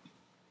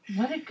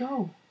let it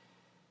go.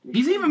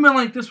 He's even been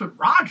like this with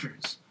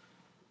Rodgers.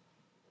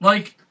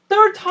 Like,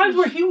 there are times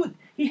where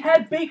he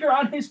had Baker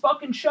on his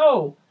fucking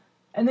show,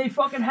 and they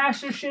fucking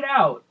hashed their shit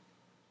out,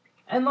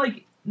 and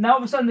like now all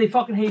of a sudden they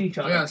fucking hate each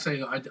other. I gotta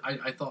say,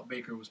 I thought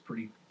Baker was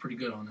pretty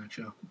good on that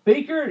show.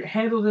 Baker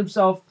handled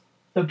himself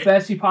the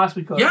best he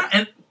possibly could.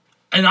 Yeah,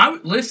 and I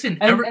listen.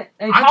 And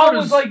Colin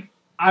was like,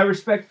 I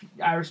respect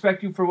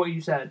you for what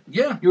you said.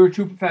 Yeah, you're a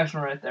true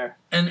professional right there.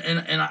 And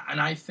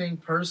I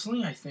think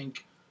personally,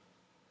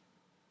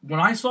 when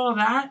I saw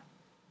that,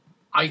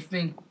 I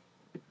think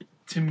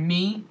to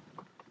me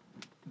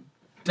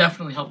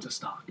definitely helped his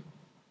stock.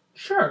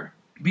 Sure.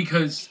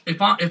 Because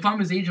if I'm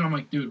his agent, I'm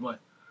like, dude, what?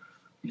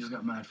 You just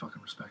got mad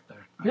fucking respect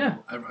there. I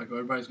go,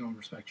 everybody's gonna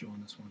respect you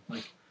on this one.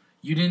 Like,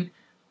 you didn't.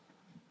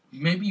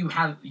 maybe you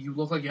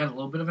look like you had a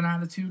little bit of an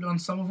attitude on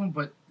some of them,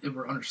 but they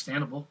were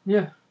understandable.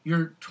 Yeah.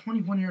 You're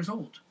 21 years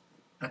old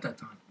at that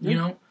time. Yeah. You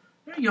know?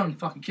 You're a young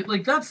fucking kid.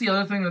 Like, that's the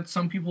other thing that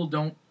some people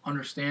don't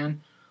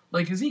understand.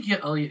 Like, Ezekiel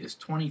Elliott is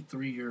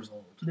 23 years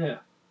old. Yeah.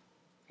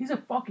 He's a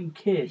fucking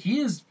kid. He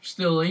is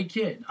still a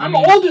kid. I'm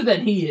older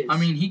than he is. I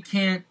mean, he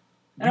can't...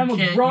 And I'm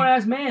a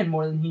grown-ass man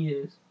more than he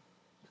is.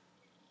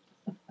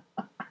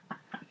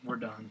 We're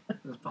done.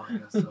 This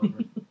podcast is over.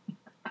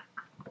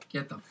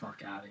 Get the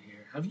fuck out of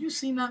here. Have you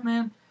seen that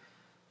man?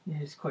 Yeah,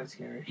 he's quite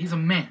scary. He's a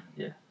man.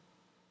 Yeah.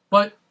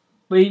 But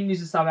he needs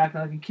to stop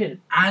acting like a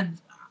kid.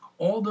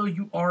 Although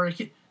you are a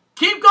kid...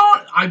 Keep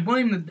going! I'm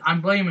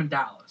blaming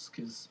Dallas,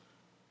 because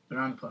they're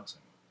on the playoffs.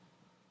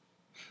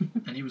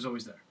 And he was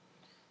always there.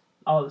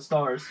 Oh, the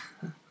Stars.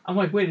 I'm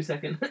like, wait a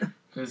second.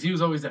 Because he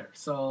was always there.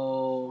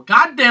 So,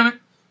 God damn it.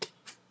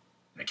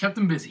 I kept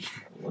him busy.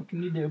 What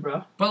can you do,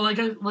 bro? But,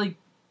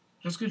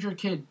 just because you're a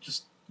kid,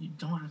 you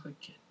don't act like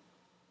a kid.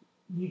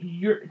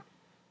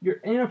 You're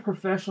in a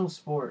professional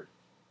sport.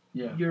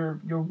 Yeah.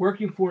 You're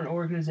working for an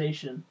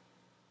organization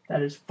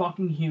that is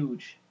fucking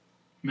huge.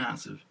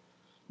 Massive.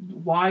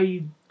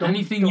 Why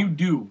anything you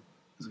do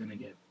is gonna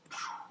get.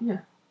 Yeah.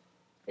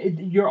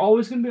 You're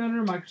always gonna be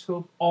under a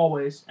microscope,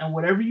 always, and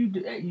whatever you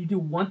do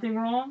one thing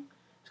wrong,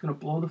 it's gonna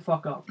blow the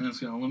fuck up. And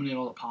it's gonna eliminate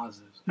all the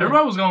positives. Yeah.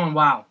 Everybody was going,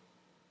 wow,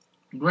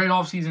 great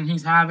off season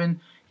he's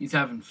having. He's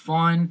having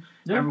fun.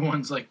 Yeah.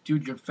 Everyone's like,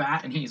 dude, you're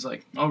fat, and he's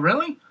like, oh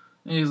really?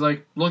 And he's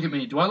like, look at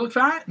me. Do I look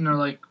fat? And they're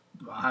like,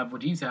 I have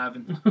what he's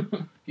having.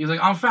 He's like,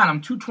 I'm fat.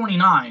 I'm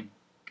 229.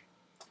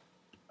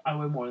 I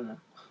weigh more than that.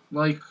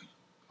 Like,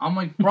 I'm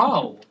like,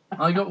 bro.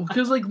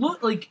 Because,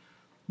 look,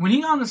 when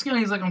he got on the scale,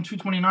 he's like, I'm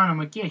 229. I'm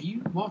like, yeah, he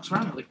walks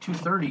around at,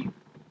 230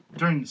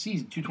 during the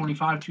season.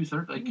 225,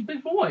 230.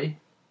 Big boy.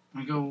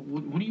 I go,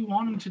 what do you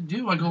want him to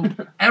do? I go,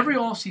 every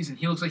offseason,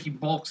 he looks like he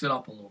bulks it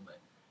up a little bit.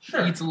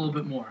 Sure. He eats a little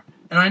bit more.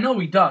 And I know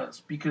he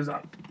does, because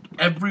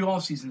every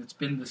offseason, it's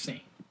been the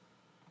same.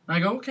 And I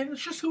go, okay,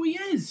 that's just who he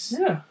is.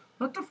 Yeah.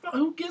 What the fuck?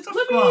 Who gives a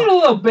Let fuck? me eat a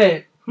little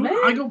bit. Man.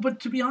 I go, but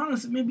to be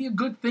honest, it may be a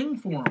good thing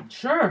for him.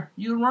 Sure.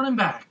 You're the running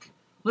back.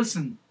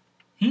 Listen,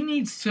 he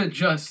needs to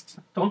just...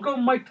 Don't go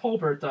Mike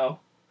Tolbert, though.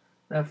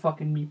 That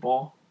fucking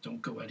meatball.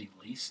 Don't go Eddie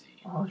Lacy.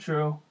 Oh,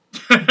 true.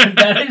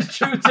 That is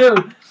true,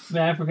 too.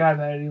 Man, I forgot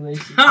about Eddie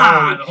Lacy.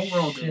 The whole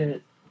world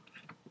did.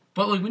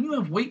 But, when you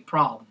have weight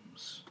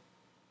problems,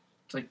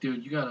 it's like,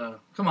 dude, you gotta...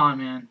 Come on,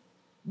 man.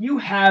 You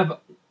have...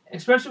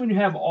 Especially when you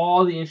have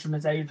all the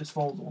instruments at your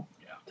disposal.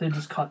 Yeah. To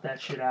just cut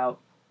that shit out.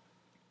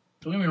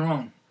 Don't get me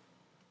wrong.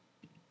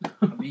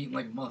 I'm eating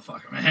like a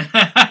motherfucker, man.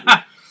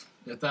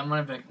 Get that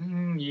money back.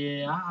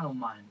 Yeah, I don't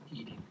mind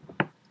eating.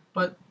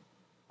 But,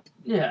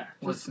 yeah.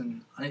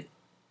 Listen,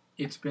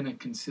 it's been a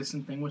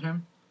consistent thing with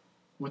him,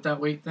 with that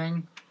weight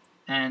thing,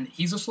 and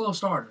he's a slow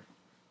starter.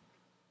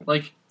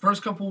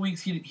 First couple of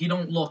weeks, he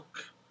don't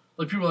look...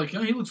 people are like,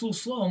 oh, he looks a little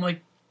slow. I'm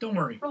like, don't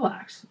worry.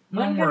 Relax.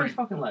 Don't worry. His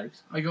fucking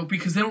legs. I go,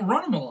 because they don't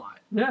run him a lot.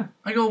 Yeah.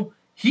 I go,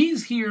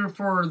 he's here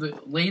for the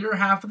later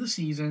half of the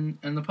season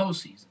and the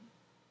postseason.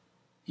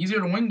 He's here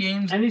to win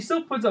games. And he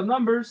still puts up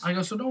numbers. I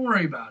go, so don't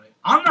worry about it.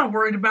 I'm not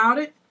worried about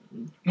it.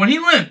 When he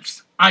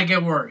limps, I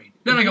get worried.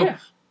 Then I go,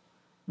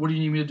 what do you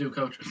need me to do,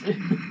 coach?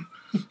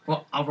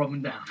 Well, I'll rub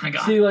him down. I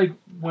got it.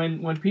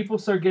 When people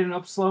start getting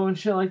up slow and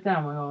shit like that,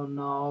 I'm like, oh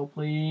no,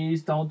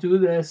 please don't do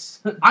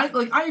this.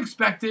 I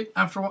expect it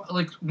after a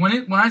while.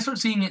 When I start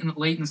seeing it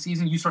late in the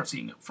season, you start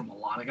seeing it from a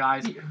lot of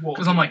guys.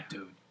 Because I'm like,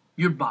 dude,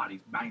 your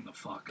body's banged the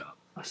fuck up.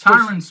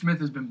 Tyron Smith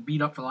has been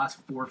beat up for the last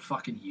 4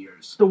 fucking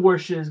years. The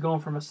worst shit is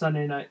going from a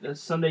Sunday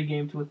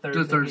game to a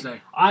Thursday.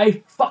 Game.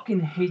 I fucking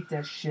hate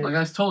that shit. Like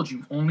I told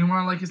you, only one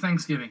I like is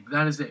Thanksgiving.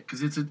 That is it,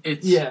 because it's an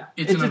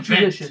event.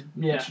 Tradition.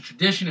 Yeah, it's a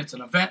tradition. It's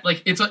an event.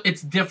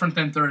 It's different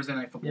than Thursday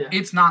night football. Yeah.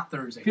 It's not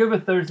Thursday. If you have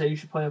a Thursday, you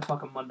should play a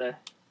fucking Monday,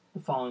 the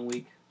following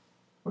week,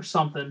 or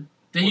something.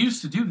 They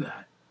used to do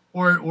that,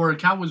 or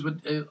Cowboys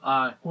would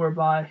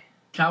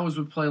Cowboys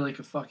would play a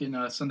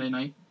fucking Sunday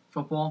night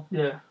football.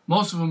 Yeah.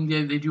 Most of them,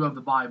 they do have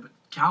the bye, but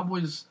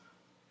Cowboys,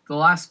 the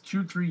last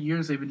 2-3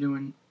 years, they've been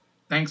doing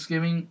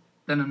Thanksgiving,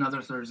 then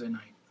another Thursday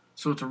night.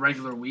 So it's a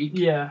regular week.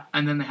 Yeah.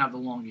 And then they have the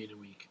elongated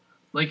week.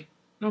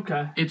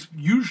 Okay. It's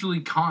usually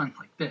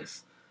like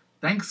this.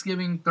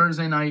 Thanksgiving,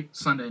 Thursday night,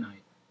 Sunday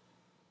night.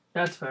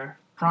 That's fair.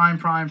 Prime.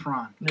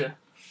 Yeah.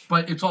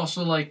 But it's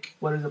also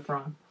What is a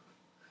prime?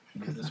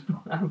 Because it's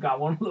prime. I don't got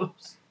one of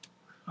those.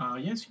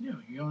 Yes, you do.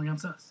 You're going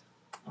against us.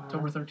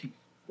 October 13th.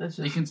 That's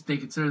just... They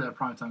consider that a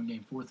primetime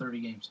game,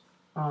 4:30 games.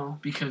 Oh.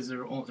 Because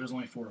there's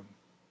only 4 of them.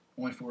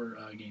 Only 4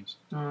 games.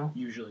 Oh.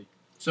 Usually.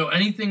 So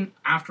anything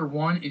after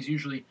 1 is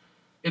usually...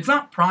 It's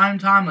not prime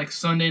time like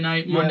Sunday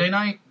night, Monday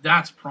night.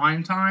 That's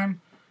prime time.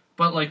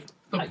 But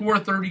the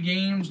 4:30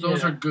 games,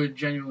 those are good,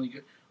 genuinely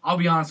good. I'll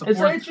be honest.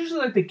 It's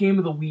usually the game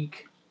of the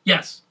week.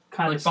 Yes.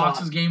 Kind of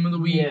Fox's game of the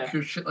week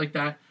or shit like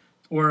that.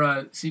 Or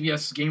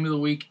CBS's game of the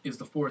week is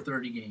the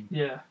 4:30 game.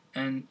 Yeah.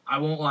 And I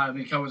won't lie,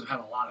 Cowboys have had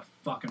a lot of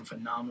fucking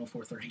phenomenal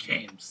 4:30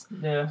 games.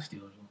 Yeah.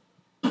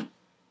 Steelers.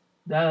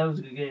 That was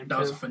a good game, That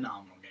was a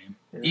phenomenal game.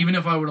 Yeah. Even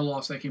if I would have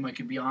lost that game, I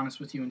could be honest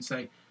with you and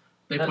say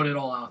They put it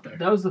all out there.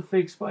 That was the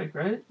fake spike,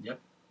 right? Yep.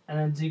 And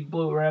then Zeke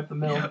blew it right up the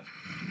middle. Yep.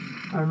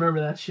 I remember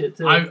that shit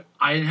too. I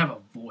didn't have a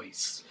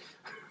voice.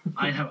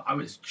 I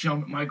was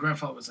jumping. My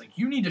grandfather was like,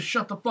 "You need to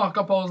shut the fuck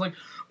up." I was like,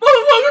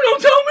 "Motherfucker,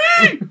 don't tell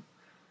me."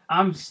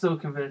 I'm still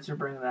convinced you're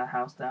bringing that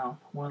house down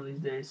one of these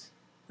days.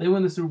 If they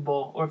win the Super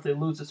Bowl, or if they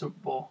lose the Super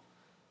Bowl,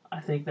 I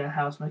think that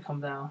house may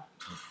come down.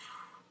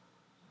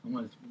 I'm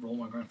going to roll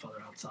my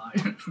grandfather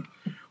outside.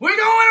 We're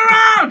going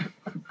around!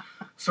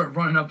 Start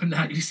running up and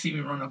down. You see me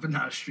run up and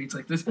down the streets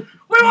like this. We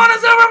want a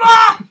Super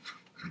Bowl!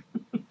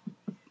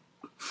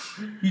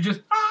 You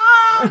just,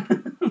 fuck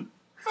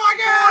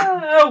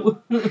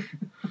it!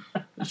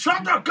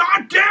 Shut the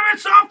goddamn it!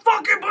 Stop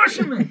fucking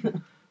pushing me!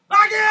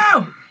 Fuck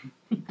you!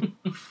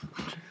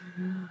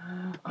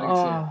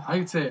 I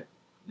can say it.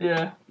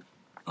 Yeah.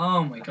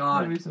 Oh my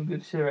god. That'd be some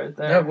good shit right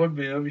there. That would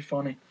be. That would be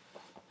funny.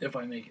 If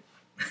I make it.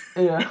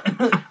 Yeah.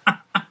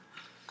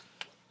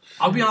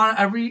 I'll be honest,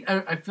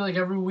 I feel like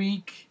every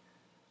week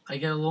I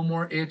get a little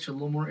more itch.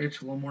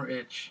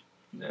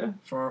 Yeah.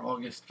 For our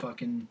August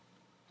fucking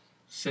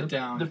sit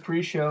down. The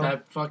pre-show.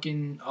 That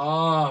fucking,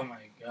 oh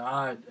my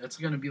god. That's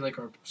going to be like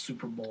our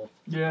Super Bowl.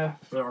 Yeah.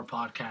 For our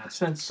podcast.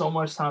 Spent so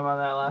much time on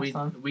that last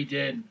time. We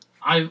did.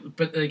 I'm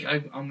going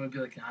to be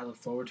like, I look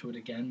forward to it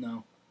again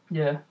though.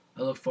 Yeah.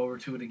 I look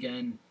forward to it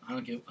again. I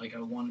don't get, I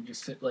want to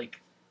just sit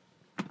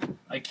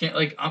I can't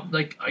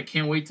I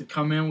can't wait to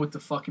come in with the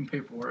fucking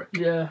paperwork.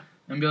 Yeah.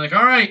 And be like,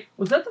 all right.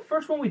 Was that the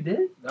first one we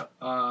did?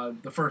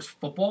 The first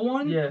football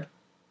one? Yeah.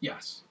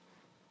 Yes.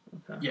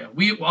 Okay. Yeah.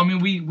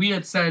 We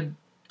had said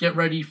get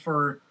ready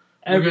for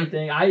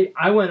everything.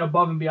 I went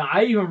above and beyond.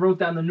 I even wrote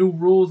down the new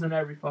rules and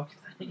every fucking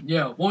thing.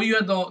 Yeah. Well, you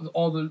had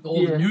all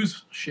the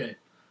news shit.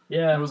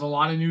 Yeah. There was a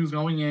lot of news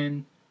going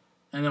in,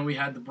 and then we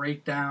had the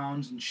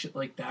breakdowns and shit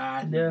like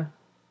that. Yeah.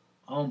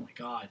 Oh my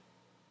god.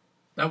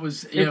 That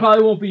was. It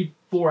probably won't be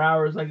 4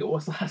 hours like it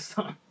was last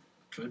time.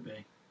 Could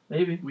be.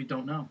 Maybe. We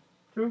don't know.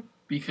 True.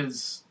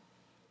 Because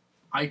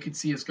I could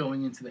see us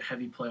going into the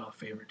heavy playoff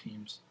favorite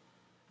teams.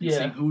 Yeah.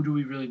 Saying who do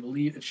we really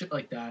believe and shit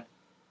like that.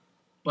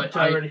 But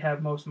I already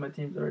have most of my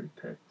teams already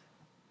picked.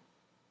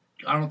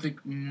 I don't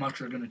think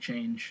much are going to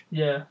change.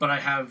 Yeah. But I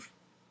have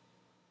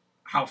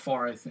how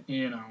far I think,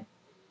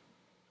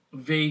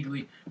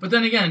 vaguely. But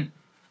then again,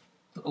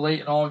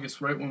 late in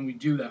August, right when we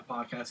do that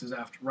podcast, is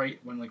after right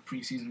when like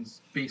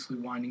preseason's basically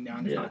winding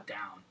down, if not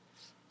down.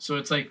 So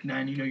it's like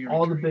then your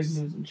all injuries.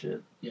 The big news and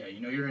shit. Yeah,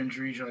 your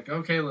injuries. You're like,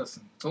 okay,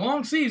 listen, it's a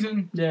long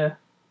season. Yeah,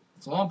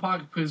 it's a long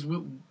podcast because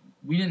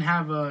we didn't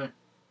have the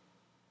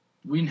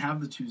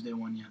Tuesday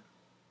one yet.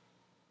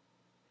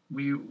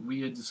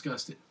 We had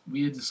discussed it.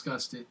 We had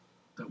discussed it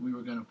that we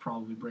were going to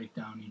probably break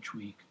down each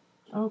week.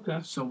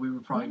 Okay. So we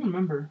were probably. I don't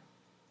remember.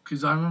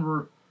 Because I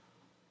remember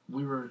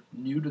we were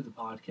new to the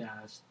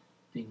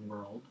podcasting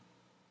world.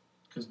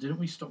 Because didn't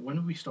we start? When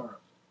did we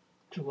start?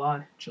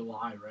 July.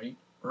 July, right?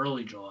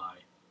 Early July.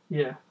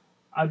 Yeah,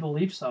 I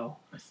believe so.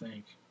 I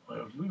think.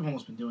 We've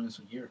almost been doing this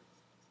a year.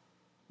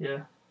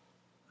 Yeah.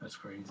 That's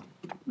crazy.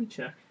 Let me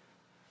check.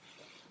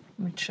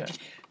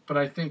 But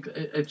I think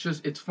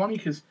it's funny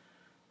because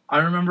I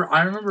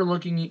remember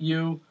looking at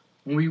you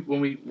when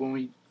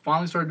we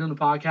finally started doing the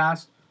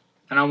podcast,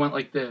 and I went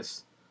like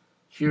this.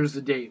 Here's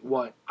the date.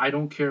 What? I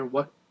don't care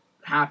what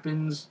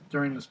happens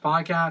during this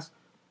podcast.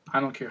 I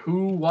don't care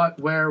who, what,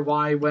 where,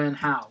 why, when,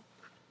 how.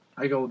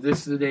 I go, this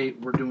is the date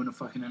we're doing a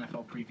fucking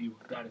NFL preview.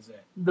 That is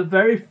it. The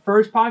very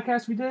first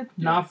podcast we did,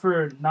 not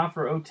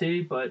for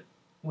OT, but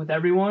with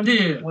everyone,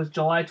 was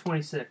July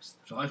 26th.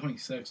 July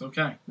 26th,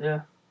 okay.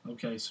 Yeah.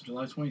 Okay, so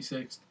July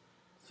 26th.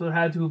 So it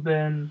had to have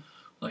been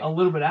a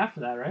little bit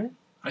after that, right?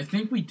 I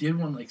think we did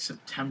one like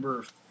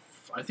September.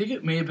 I think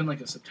it may have been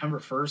like a September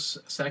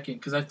 1st, 2nd,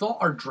 because I thought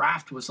our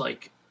draft was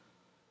like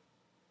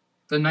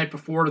the night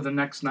before or the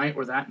next night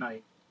or that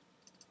night.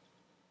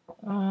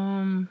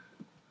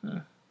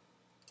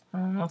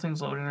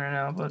 Nothing's loading right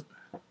now, but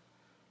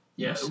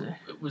yeah,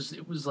 it was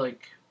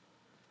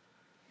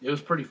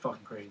pretty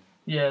fucking crazy.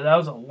 Yeah, that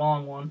was a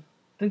long one.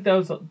 I think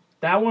that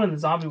one and the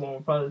zombie one were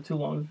probably the two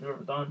longest we've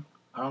ever done.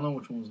 I don't know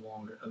which one was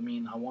longer. I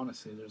mean, I want to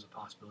say there's a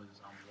possibility the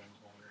zombie one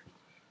was longer.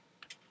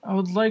 I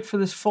would like for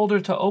this folder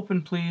to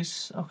open,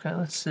 please. Okay,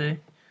 let's see.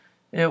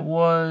 It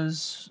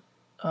was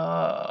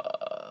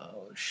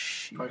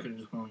shit. Probably could have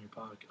just went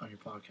on your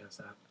podcast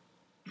app.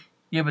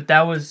 Yeah, but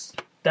that was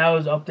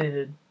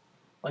updated.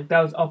 Like,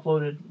 that was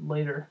uploaded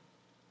later.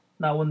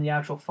 Not when the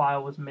actual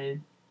file was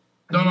made.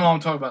 No, I'm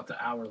talking about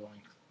the hour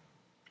length.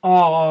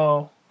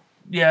 Oh.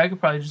 Yeah, I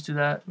could probably just do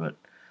that, but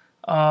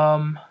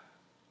I'm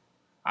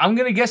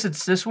going to guess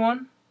it's this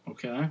one.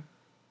 Okay.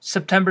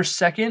 September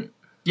 2nd.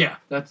 Yeah,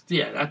 that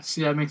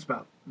makes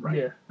about right.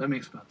 Yeah. That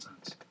makes about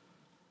sense.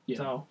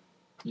 Yeah.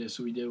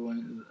 So we did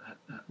one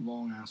that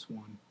long ass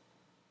one.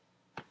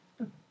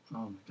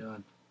 Oh my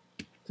god.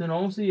 It's been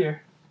almost a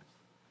year.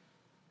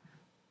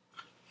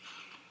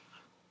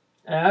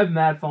 I have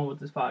mad fun with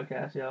this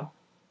podcast, yo.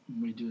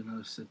 We do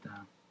another sit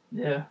down.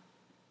 Yeah.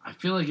 I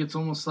feel like it's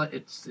almost like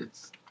it's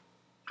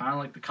kind of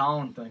like the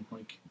Colin thing.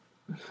 Like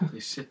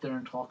they sit there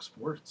and talk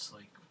sports.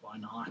 Like why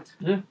not?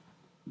 Yeah.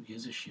 Who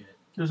gives a shit?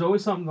 There's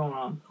always something going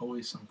on.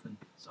 Always something.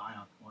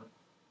 Zion, what?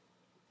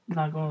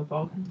 Not going to the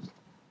Falcons?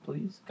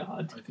 Please,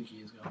 God. I think he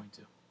is going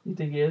to. You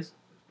think he is?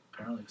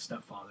 Apparently, the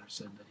stepfather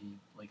said that he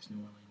likes New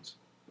Orleans.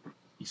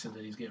 He said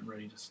that he's getting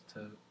ready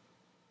to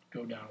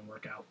go down and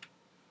work out.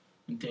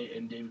 And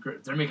David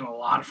Griffin, they're making a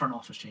lot of front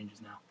office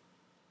changes now.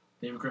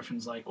 David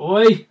Griffin's like,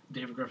 Oi!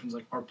 David Griffin's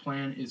like, our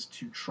plan is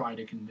to try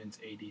to convince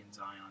AD and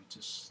Zion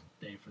to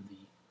stay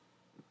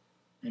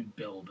and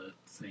build a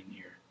thing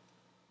here.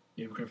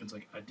 David Griffin's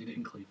like, I did it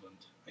in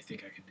Cleveland. I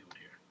think I can do it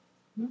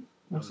here.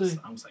 We'll see.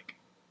 I was like,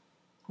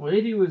 well,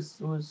 AD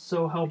was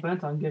so hell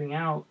bent on getting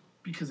out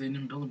because they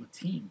didn't build him a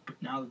team.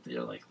 But now that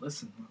they're like,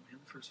 listen, we have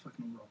the first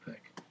fucking overall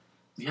pick.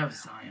 We have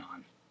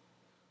Zion.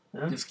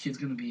 Yeah. This kid's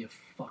gonna be a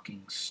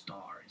fucking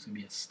star. He's gonna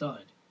be a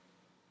stud.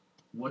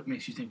 What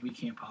makes you think we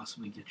can't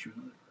possibly get you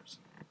another person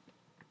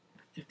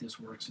if this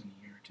works in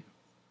a year or two?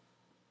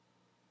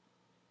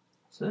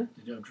 See?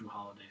 They do have Drew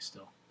Holiday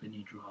still. They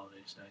need Drew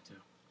Holiday to stay too.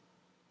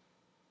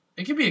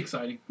 It could be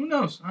exciting. Who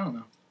knows? I don't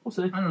know. We'll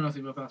see. I know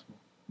nothing about basketball.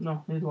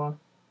 No, neither do I.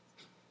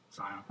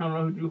 Zion. I don't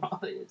know who Drew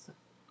Holiday is.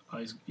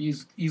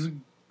 He's a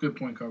good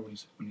point guard when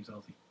he's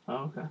healthy.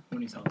 Oh, okay.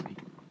 When he's healthy.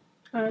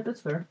 All right,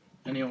 that's fair.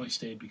 And he only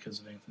stayed because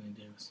of Anthony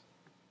Davis.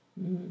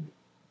 Mm.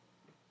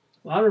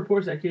 A lot of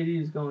reports that KD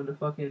is going to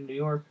fucking New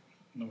York.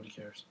 Nobody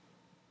cares.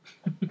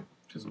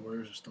 Because the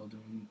Warriors are still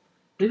doing...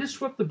 They just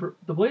swept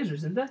the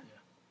Blazers, didn't they? Yeah.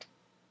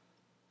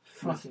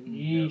 Fucking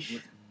yeesh.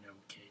 With no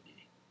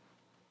KD.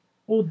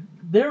 Well,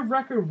 their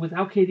record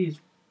without KD is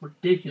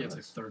ridiculous. Yeah,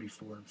 it's like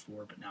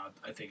 34-4, but now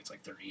I think it's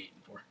like 38-4.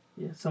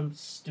 Yeah, some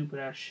stupid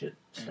ass shit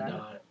stat.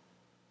 And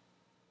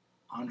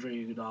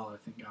Andre Iguodala, I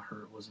think, got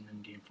hurt. Wasn't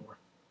in Game 4.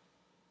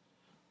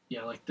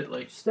 Yeah,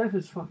 like Steph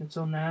is fucking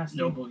so nasty.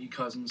 no Boogie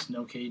Cousins,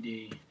 no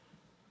KD,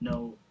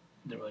 no.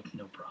 They were like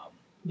no problem.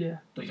 Yeah,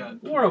 Like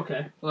we're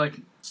okay. Like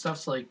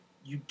Steph's like,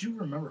 you do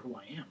remember who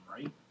I am,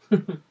 right?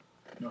 And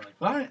they're like,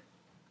 what?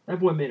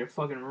 That boy made it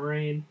fucking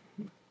rain.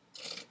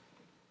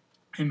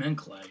 Him and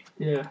Clay.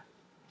 Yeah.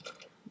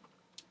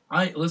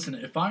 Listen.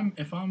 If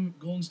I'm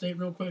Golden State,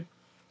 real quick,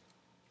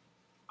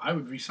 I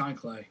would re-sign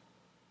Clay.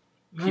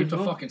 Keep the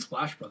fucking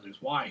Splash Brothers.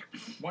 Why?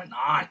 Why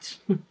not?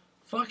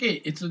 Fuck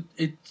it. It's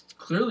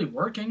clearly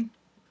working.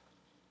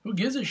 Who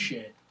gives a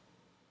shit?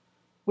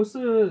 What's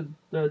the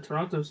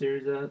Toronto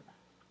series at?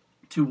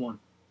 2-1.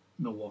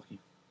 Milwaukee.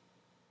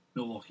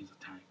 Milwaukee's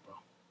a tank, bro.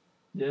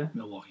 Yeah.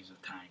 Milwaukee's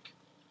a tank.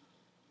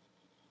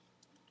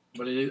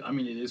 But it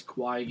is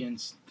Kawhi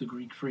against the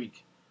Greek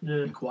Freak. Yeah.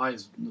 And Kawhi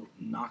has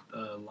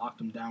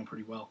locked him down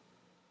pretty well.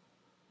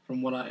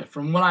 From what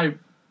I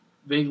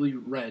vaguely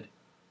read,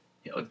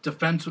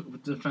 defensive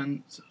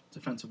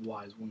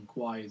wise, when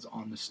Kawhi is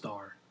on the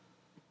star,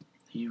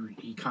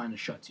 he kind of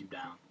shuts you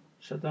down.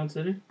 Shut down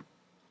City?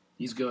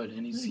 He's good,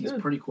 and he's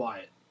good. pretty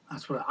quiet.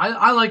 That's what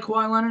I like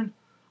Kawhi Leonard.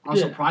 I'm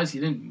Yeah. surprised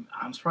it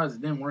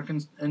didn't work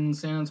in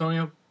San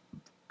Antonio,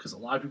 because a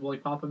lot of people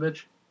like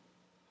Popovich.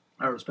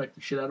 I respect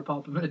the shit out of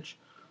Popovich,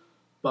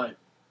 but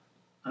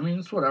I mean,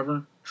 it's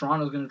whatever.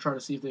 Toronto's going to try to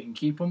see if they can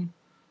keep him.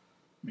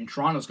 I mean,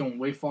 Toronto's going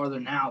way farther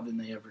now than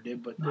they ever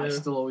did, but I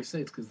still always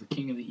say it's because the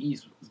king of the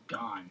East was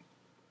gone.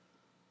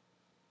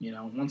 You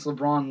know, once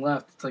LeBron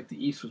left, it's like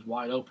the East was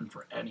wide open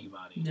for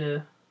anybody.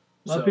 Yeah.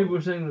 A lot of people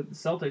were saying that the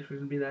Celtics were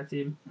going to be that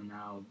team. And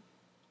now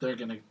they're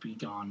going to be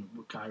gone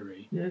with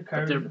Kyrie. Yeah,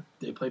 Kyrie. But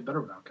they play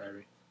better without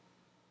Kyrie.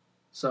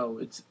 So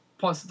it's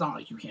not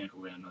like you can't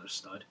go get another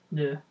stud.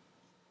 Yeah.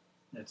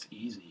 That's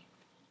easy.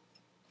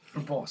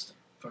 For Boston.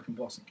 Fucking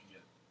Boston can get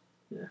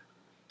it. Yeah.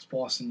 It's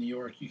Boston, New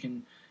York.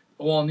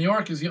 New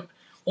York is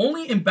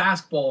only in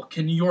basketball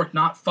can New York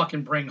not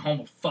fucking bring home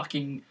a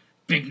fucking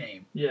big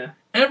name. Yeah.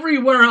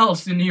 Everywhere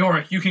else in New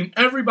York,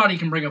 everybody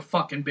can bring a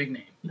fucking big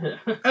name. Yeah.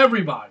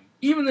 Everybody.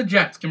 Even the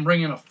Jets can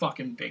bring in a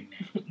fucking big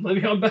name.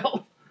 Le'Veon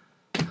Bell.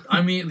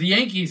 I mean, the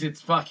Yankees,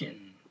 it's fucking...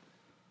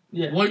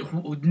 Yeah.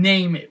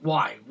 Name it.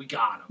 Why? We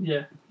got him.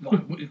 Yeah.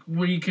 Why?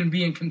 We can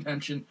be in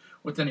contention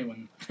with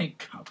anyone.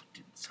 Thank God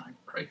we didn't sign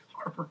Bryce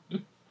Harper.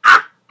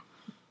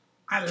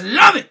 I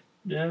love it!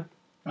 Yeah.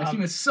 My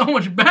team is so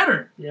much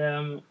better.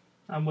 Yeah,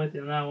 I'm with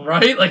you on that one.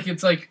 Right? Like,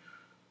 it's like...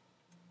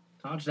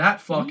 Dodge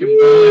that fucking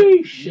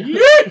Yeesh. bullet.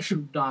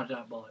 Yeesh! Dodge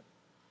that bullet.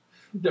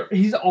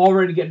 He's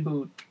already getting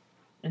booed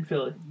in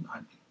Philly. I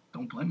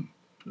don't blame him.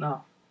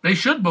 No. They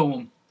should boo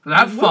him for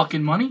that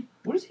fucking money.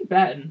 What is he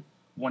batting?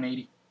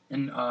 180.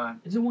 And,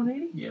 is it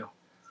 180? Yeah.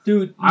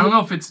 Dude. I don't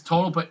know if it's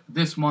total, but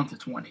this month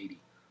it's 180.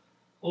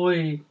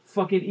 Oi,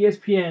 fucking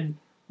ESPN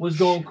was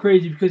going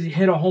crazy because he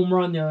hit a home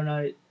run the other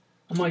night.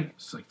 I'm like...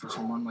 It's like first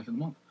home run like in the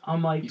month.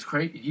 I'm like... He's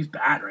crazy. He's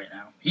bad right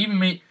now. He even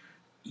made...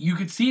 You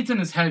could see it's in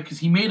his head because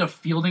he made a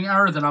fielding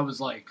error that I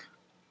was like,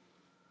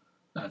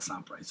 that's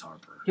not Bryce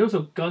Harper. He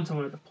also gunned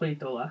someone at the plate,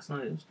 though, last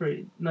night. It was a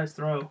pretty nice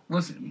throw.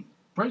 Listen,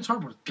 Bryce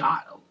Harper's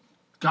got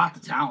the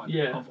talent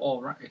of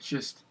all right. It's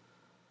just,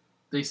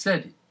 they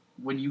said,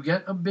 when you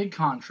get a big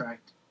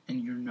contract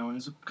and you're known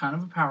as a kind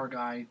of a power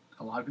guy,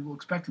 a lot of people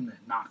expect him to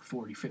knock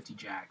 40, 50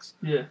 jacks.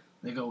 Yeah.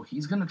 They go,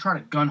 he's going to try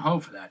to gun-ho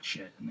for that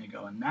shit. And they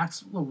go, and that's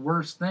the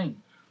worst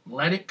thing.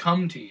 Let it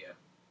come to you.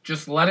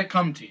 Just let it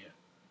come to you.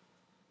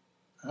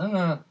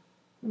 Let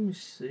me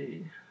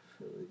see.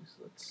 Phillies,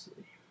 let's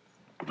see.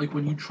 Like,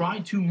 when you try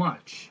too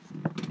much,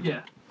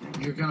 yeah,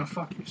 you're going to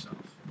fuck yourself.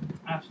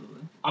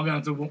 Absolutely. I'll be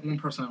honest, the one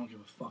person I don't give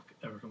a fuck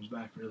ever comes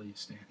back really is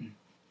Stanton.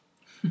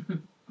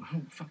 I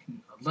don't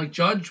fucking... Like,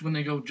 Judge, when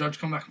they go, Judge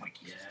come back, I'm like,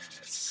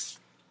 yes.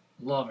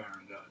 Love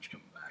Aaron Judge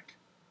coming back.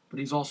 But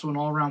he's also an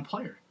all-around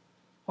player.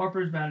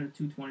 Harper's batted at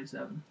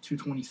 227.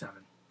 227.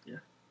 Yeah.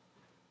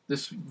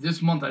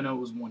 This month I know it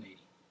was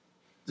 180.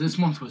 This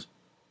month was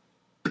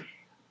bad.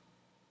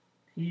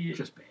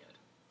 Just bad.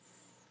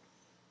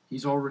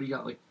 He's already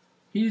got like...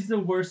 He's the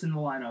worst in the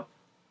lineup.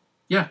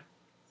 Yeah.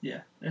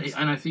 Yeah.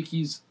 And I think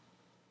he's...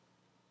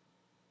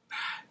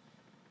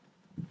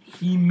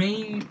 He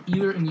may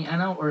either in the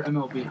NL or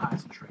MLB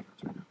highest in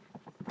strikeouts right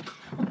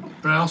now.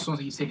 But I also don't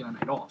think he's taking a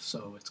night off,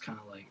 so it's kind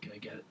of like, I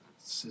get it.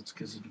 It's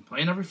because he's been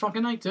playing every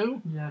fucking night,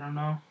 too. Yeah, I don't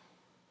know.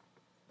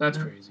 That's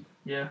crazy.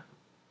 Yeah.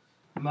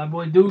 My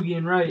boy Doogie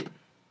and Wright.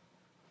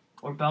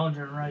 Or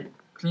Bellinger and Wright.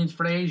 Clint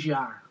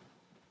Frazier.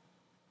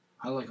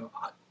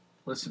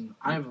 Listen,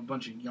 I have a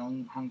bunch of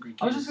young, hungry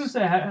kids. I was just going to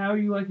say, how are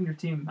you liking your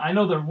team? I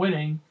know they're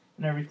winning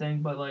and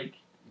everything, but, like,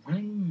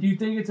 winning? Do you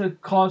think it's a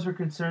cause for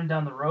concern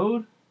down the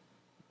road?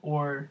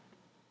 Or...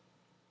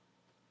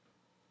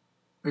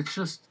 It's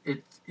just,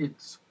 it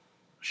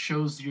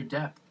shows your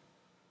depth.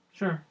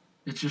 Sure.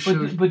 It just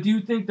shows... But do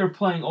you think they're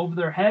playing over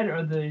their head, or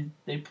are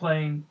they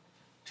playing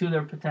to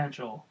their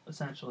potential,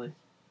 essentially?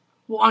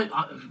 Well,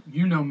 I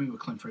you know me with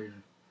Clint Frazier.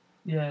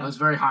 Yeah. I was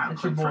very high on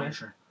Clint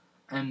Frazier.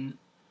 And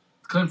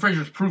Clint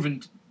Frazier's proven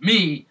to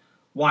me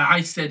why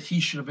I said he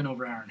should have been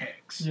over Aaron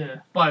Hicks. Yeah.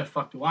 But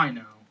fuck do I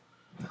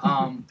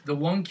know. The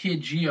one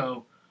kid,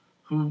 Gio,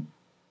 who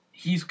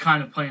he's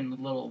kind of playing a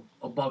little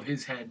above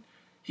his head.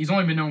 He's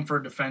only been known for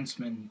a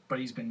defenseman, but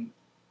he's been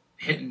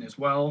hitting as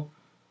well.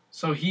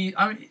 So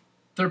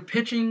their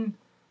pitching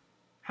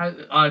has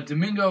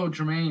Domingo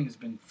Germain has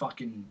been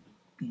fucking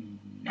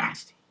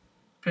nasty.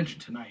 Pitching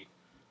tonight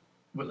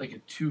with like a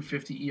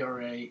 2.50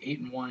 ERA,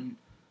 8-1.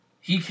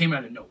 He came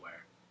out of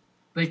nowhere.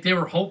 Like they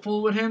were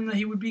hopeful with him that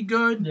he would be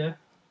good. Yeah.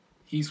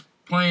 He's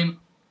playing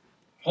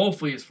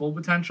hopefully his full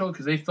potential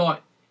because they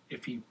thought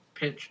if he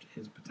pitched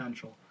his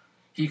potential,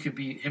 he could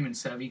be him and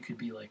Sevy could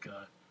be like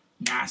a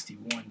nasty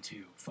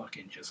 1-2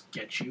 fucking just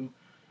get you.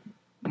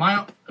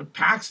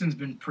 Paxton's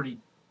been pretty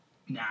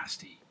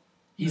nasty.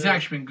 He's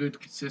actually been good,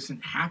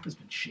 consistent. Happ has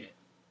been shit.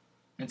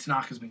 And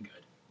Tanaka's been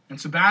good. And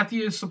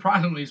Sabathia,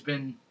 surprisingly, has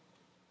been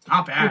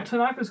not bad. Well,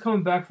 Tanaka's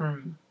coming back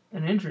from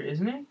an injury,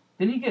 isn't he?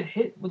 Didn't he get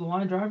hit with a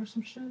line drive or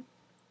some shit?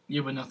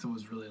 Yeah, but nothing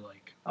was really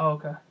like...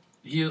 Oh, okay.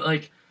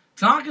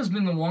 Tanaka's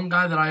been the one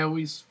guy that I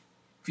always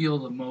feel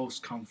the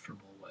most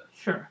comfortable with.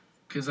 Sure.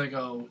 Because I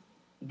go,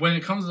 when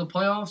it comes to the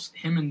playoffs,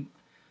 him and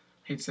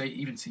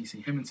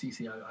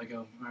CeCe, I go,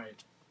 all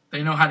right,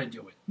 they know how to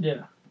do it.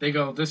 Yeah. They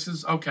go, this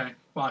is, okay,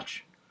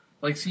 watch.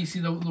 Like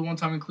CeCe the one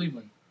time in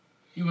Cleveland.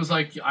 He was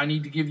like, I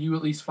need to give you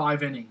at least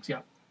 5 innings.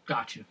 Yep,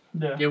 got you.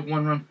 Yeah. Get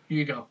 1 run. Here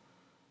you go.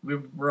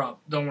 We're up.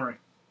 Don't worry.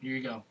 Here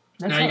you go.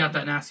 Now you got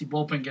that nasty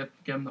bullpen. Get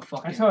him the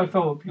fuck. That's how I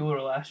felt with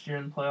Buehler last year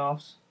in the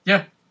playoffs.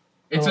 Yeah.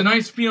 It's a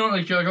nice feeling.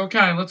 Like, you're like,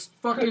 okay, let's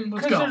go.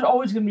 Because there's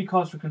always going to be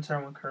cause for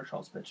concern when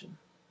Kershaw's pitching.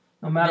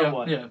 No matter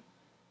what. Yeah.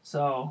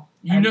 So.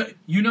 You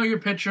know your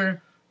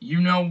pitcher.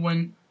 You know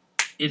when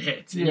it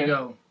hits. And you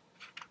go,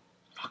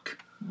 fuck.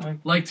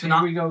 Like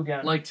Tanaka. Here we go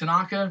again. Like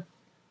Tanaka,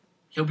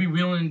 he'll be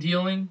wheeling and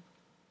dealing.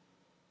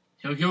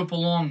 He'll give up a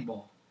long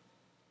ball.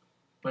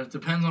 But it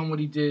depends on what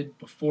he did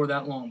before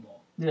that long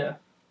ball. Yeah.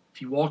 If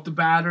he walked the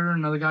batter,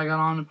 another guy got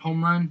on a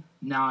home run,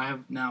 now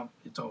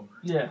it's over.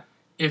 Yeah.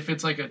 If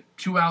it's like a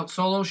 2-out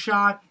solo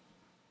shot,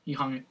 he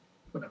hung it.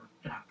 Whatever.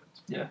 It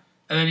happens. Yeah.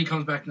 And then he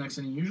comes back the next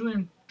inning usually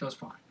and does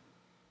fine.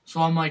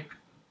 So I'm like,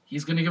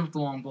 he's going to give up the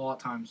long ball at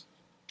times.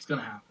 It's going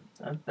to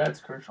happen. That's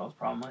Kershaw's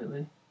problem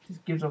lately. He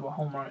gives up a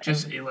home run.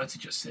 It lets it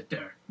just sit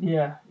there.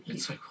 Yeah.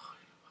 It's like...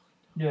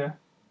 Yeah.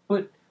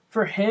 But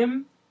for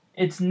him...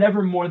 It's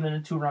never more than a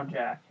 2-run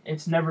jack.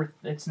 It's never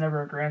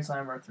a grand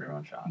slam or a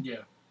 3-run shot.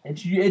 Yeah.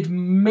 It's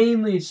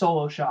mainly a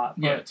solo shot.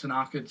 Yeah,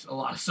 Tanaka, it's a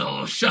lot of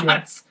solo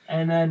shots. Yeah.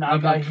 And then I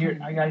got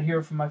to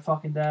hear from my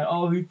fucking dad,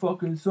 oh, he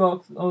fucking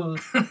sucks. Oh.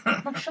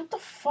 I'm like, shut the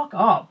fuck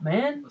up,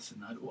 man.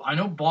 Listen, I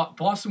know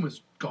Boston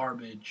was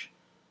garbage.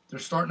 They're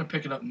starting to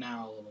pick it up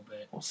now a little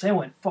bit. Well, Sam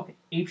went fucking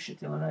apeshit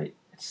the other night.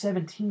 It's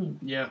 17.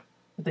 Yeah.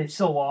 But they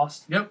still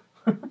lost. Yep.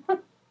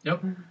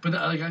 Yep. But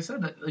like I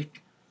said,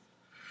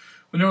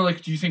 when they were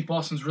like, do you think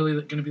Boston's really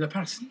going to be that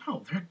bad? I said,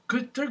 no, they're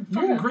good. They're a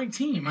fucking great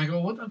team. I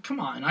go, what? Come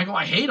on. I go,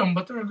 I hate them,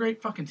 but they're a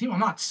great fucking team. I'm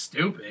not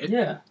stupid.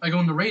 Yeah. I go,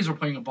 and the Rays are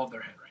playing above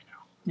their head right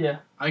now. Yeah.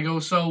 I go,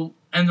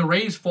 and the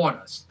Rays fought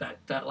us.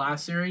 That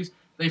last series,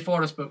 they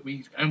fought us, but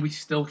we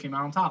still came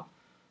out on top.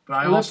 But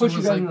I also put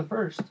you guys in the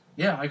first.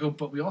 Yeah, I go,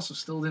 but we also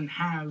still didn't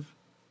have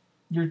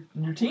your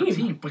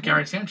team. But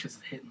Gary Sanchez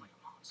is hitting like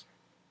a monster.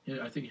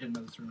 Yeah, I think he hit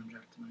another 3-run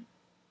jack tonight.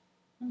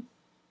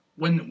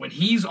 When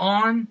he's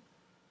on...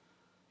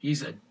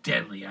 He's a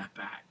deadly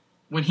at-bat.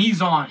 When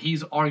he's on,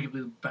 he's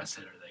arguably the best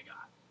hitter they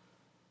got.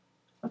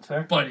 That's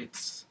fair. But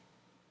it's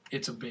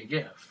a big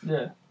if.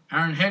 Yeah.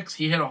 Aaron Hicks,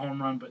 he hit a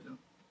home run, but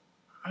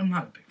I'm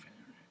not a big fan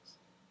of Hicks.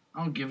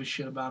 I don't give a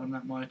shit about him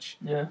that much.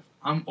 Yeah.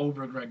 I'm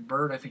over Greg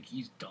Bird. I think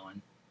he's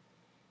done.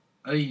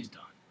 I think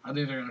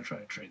they're going to try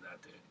to trade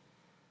that dude.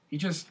 He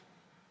just...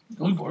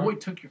 Luke Voigt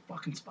took your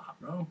fucking spot,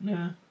 bro.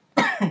 Yeah.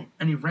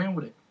 And he ran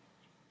with it.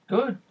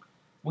 Good.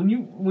 When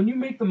you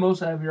make the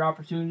most out of your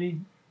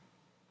opportunity,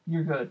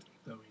 you're good.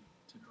 Though he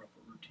did drop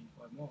a routine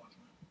fly ball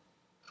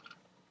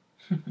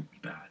last night.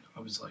 Bad. I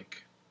was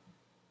like...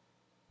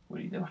 What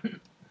are you doing?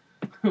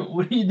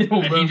 What are you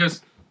doing, and bro? he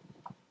just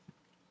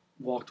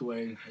walked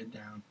away, head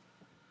down.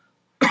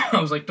 I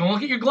was like, don't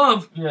look at your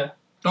glove. Yeah.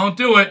 Don't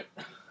do it.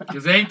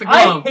 Because it ain't the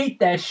glove. I hate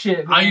that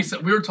shit, man.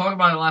 We were talking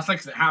about it last night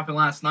because it happened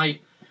last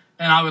night.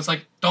 And I was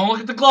like, don't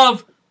look at the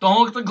glove. Don't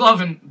look at the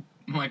glove. And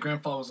my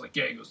grandfather was like,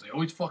 yeah. He goes, they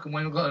always fucking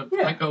win the glove.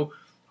 Yeah. I go,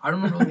 I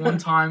remember the one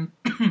time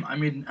I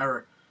made an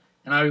error.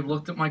 And I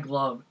looked at my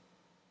glove.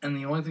 And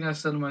the only thing I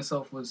said to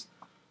myself was,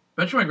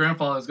 bet you my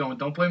grandfather was going,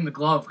 don't blame the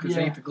glove because it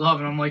ain't the glove.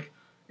 And I'm like,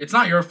 it's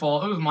not your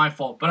fault. It was my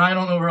fault. But I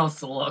don't know where else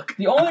to look.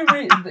 The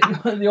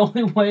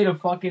only way to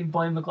fucking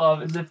blame the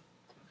glove is if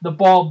the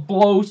ball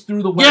blows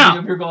through the webbing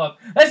of your glove.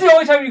 That's the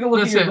only time you can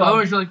look at your glove.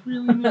 Otherwise, you're like,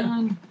 really,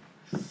 man?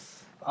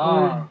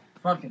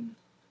 Fucking.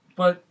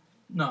 But,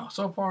 no,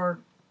 so far,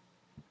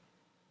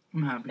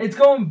 I'm happy. It's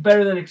going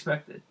better than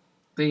expected.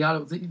 You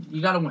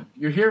gotta win.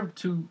 You're here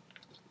to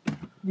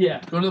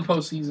go to the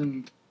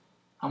postseason.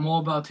 I'm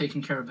all about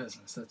taking care of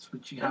business. That's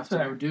what you have to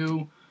go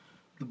do.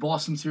 The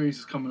Boston series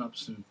is coming up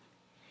soon.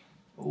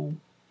 Oh.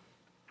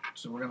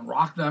 So we're going to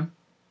rock them.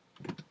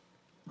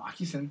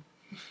 Rocky's in.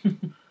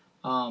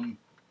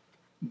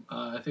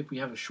 I think we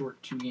have a short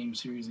 2-game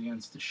series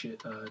against the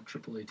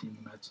AAA team,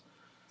 the Mets.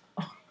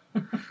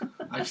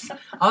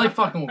 I like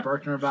fucking with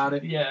Berkner about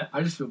it. Yeah.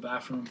 I just feel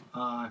bad for him.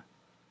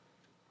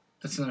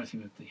 That's another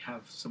thing that they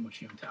have so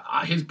much young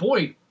talent. His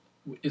boy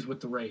is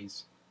with the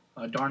Rays,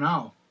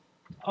 Darnell.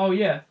 Oh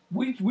yeah,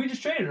 we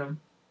just traded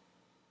him.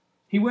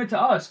 He went to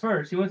us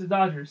first. He went to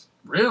Dodgers.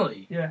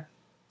 Really? Yeah.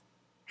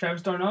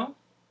 Travis Darnell?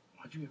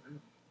 Why'd you get rid of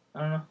him? I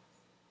don't know.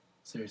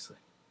 Seriously.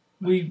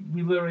 We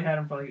literally had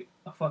him for like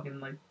a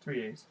fucking 3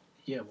 days.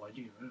 Yeah, why'd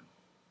you get rid of him?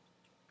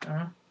 I don't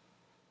know.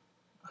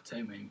 I'll tell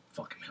you, man, he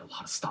fucking made a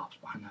lot of stops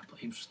behind that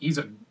play. He's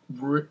a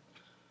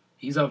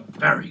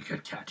very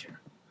good catcher.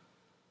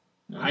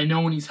 Yeah. I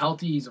know when he's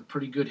healthy, he's a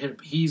pretty good hitter,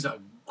 but he's a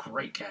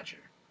great catcher.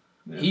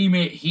 Yeah.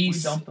 We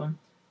dumped him.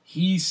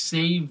 He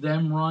saved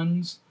them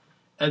runs,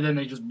 and then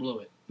they just blew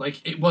it.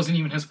 Like, it wasn't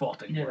even his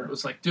fault anymore. Yeah. It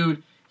was like,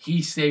 dude,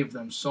 he saved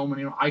them so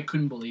many. I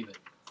couldn't believe it.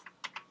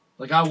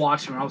 Like, I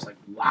watched him, and I was like,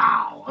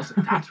 wow. I was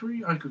like, that's where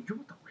I go, you're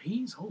with the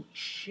Rays? Holy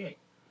shit.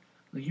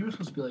 Like, you were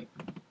supposed to be, like,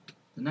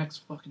 the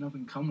next fucking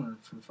up-and-comer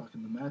for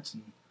fucking the Mets,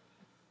 and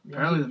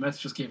apparently the Mets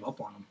just gave up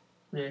on him.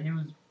 Yeah, he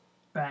was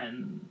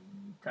batting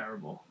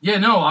terrible. Yeah,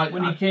 no,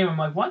 when he came, I'm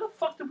like, why the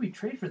fuck did we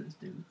trade for this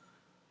dude?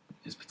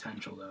 His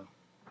potential, though.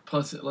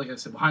 Plus, like I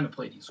said, behind the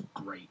plate, he's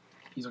great.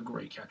 He's a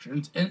great catcher.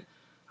 And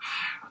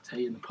I'll tell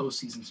you, in the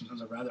postseason,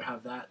 sometimes I'd rather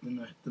have that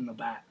than the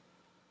bat.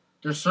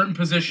 There's certain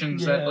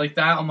positions that, like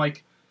that, I'm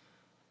like,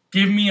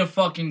 give me a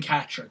fucking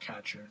catcher.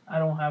 I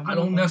don't have one. I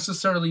don't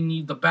necessarily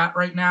need the bat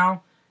right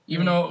now.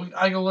 Even though,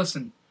 I go,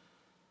 listen,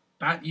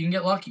 bat, you can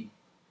get lucky.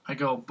 I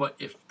go, but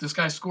if this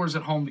guy scores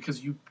at home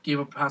because you gave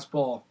up a pass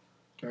ball,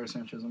 Gary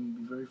Sanchez, I'm going to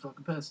be very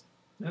fucking pissed.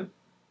 Yep.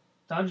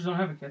 Dodgers don't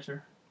have a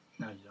catcher.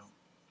 No, you don't.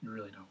 You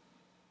really don't.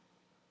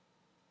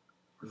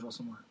 Where's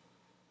Russell Martin?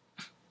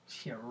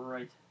 Yeah,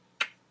 right.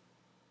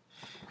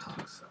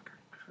 Cocksucker.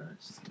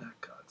 Christ. That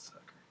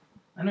cocksucker.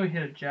 I know he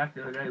hit a jack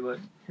the other day, but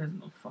he has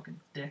no fucking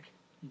dick.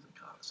 He's a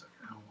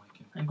cocksucker. I don't like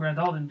him. And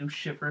Grandal didn't do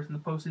shit for us in the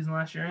postseason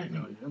last year, ain't he?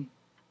 No, he didn't.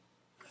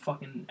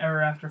 Fucking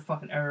error after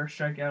fucking error,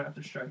 strikeout after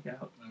strikeout.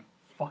 Yeah.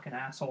 Fucking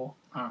asshole.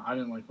 I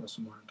didn't like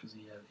Russell Martin because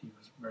he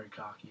was very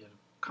cocky. He had a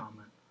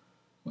comment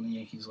when the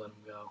Yankees let him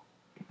go.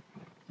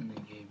 And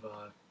they gave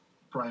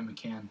Brian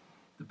McCann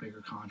the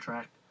bigger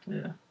contract.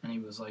 Yeah. And he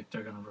was like,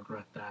 they're going to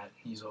regret that.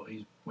 He's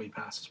way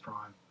past his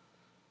prime.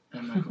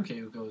 And Michael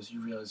Kay goes,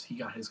 you realize he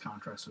got his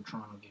contract, so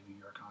Toronto gave you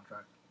your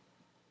contract.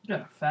 You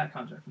got a fat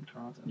contract from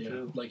Toronto,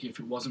 too. Like, if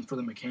it wasn't for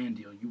the McCann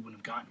deal, you wouldn't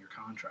have gotten your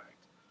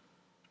contract.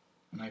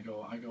 And I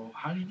go,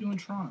 how did you do in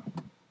Toronto?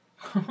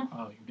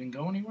 Oh, you didn't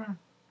go anywhere?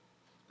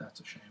 That's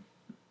a shame.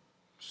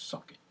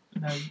 Suck it.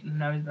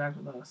 Now he's back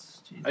with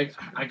us.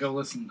 I go,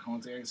 listen, the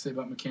only thing I can say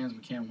about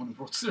McCann won the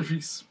World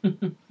Series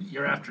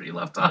year after he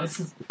left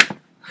us.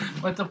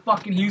 Went to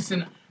fucking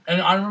Houston.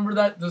 And I remember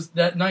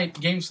that night,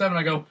 Game 7,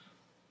 I go,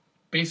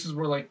 bases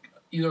were like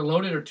either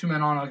loaded or 2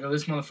 men on. I go,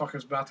 this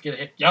motherfucker's about to get a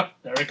hit. Yep,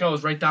 there it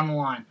goes, right down the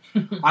line.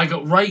 I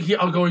go, right here.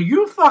 I go, are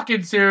you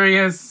fucking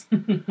serious?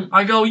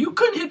 I go, you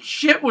couldn't hit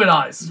shit with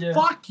us. Yeah.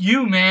 Fuck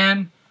you,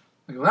 man.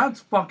 I go,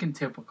 that's fucking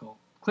typical.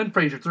 Clint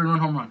Frazier, 3-run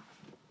home run.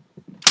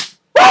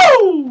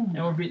 Woo!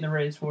 And we're beating the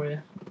Rays for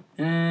you.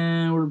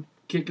 And we're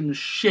kicking the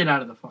shit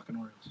out of the fucking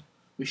Orioles.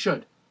 We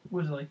should.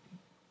 What was it, like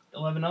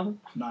 11-0?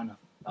 9-0.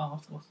 Oh,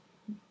 that's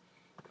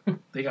close.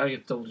 They gotta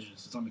get double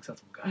digits. It's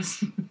unacceptable,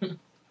 guys.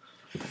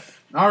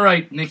 All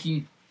right,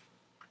 Nikki.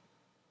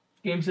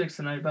 Game 6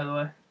 tonight, by the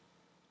way.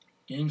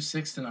 Game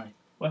 6 tonight.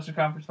 Western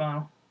Conference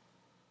Final.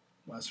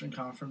 Western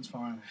Conference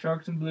Final.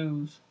 Sharks and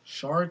Blues.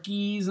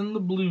 Sharkies and the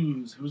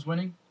Blues. Who's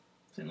winning?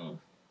 St. Louis.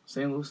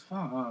 St. Louis.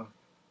 I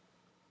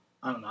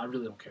don't know. I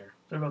really don't care.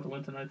 They're about to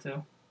win tonight,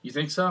 too. You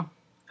think so?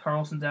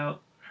 Carlson's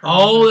out.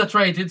 Oh, that's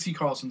right. I did see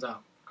Carlson's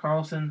out.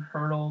 Carlson,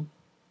 Hurdle,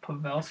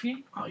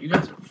 Pavelski. Oh, you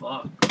guys are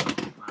fucked.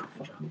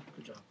 Wow,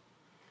 good job.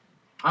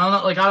 I don't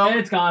know. Like, I don't.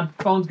 It's gone.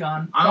 Phone's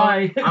gone.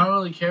 I Bye. don't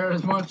really care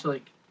as much.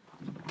 Like,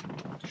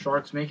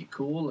 Sharks make it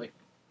cool. Like,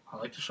 I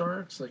like the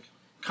Sharks. Like,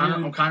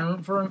 I'm kind of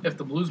rooting for them. If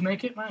the Blues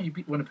make it, man, you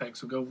beat Winnipeg,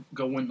 so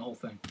go win the whole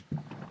thing.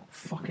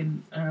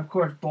 Fucking, and of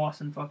course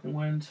Boston fucking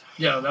wins.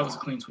 Yeah, that was a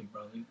clean sweep,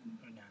 bro. They're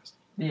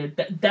nasty.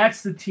 Yeah,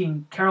 that's the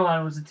team.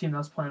 Carolina was the team that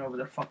was playing over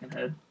their fucking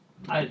head.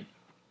 I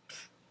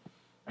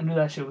knew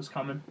that shit was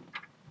coming.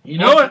 You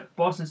know what?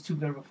 Boston's too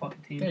good of a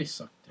fucking team. They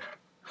suck.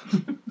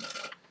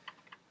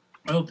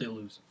 I hope they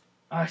lose.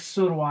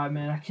 So do I,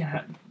 man.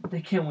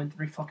 They can't win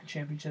 3 fucking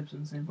championships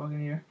in the same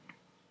fucking year.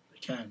 They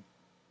can.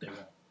 They won't.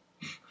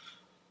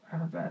 I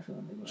have a bad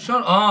feeling they will.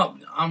 Shut up.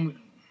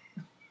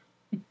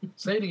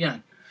 Say it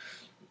again.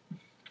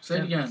 Say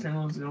it again. St.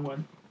 Louis is gonna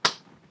win.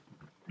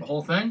 The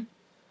whole thing?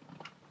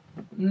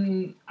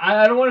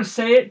 I don't want to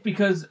say it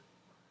because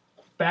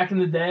back in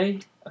the day,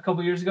 a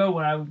couple years ago,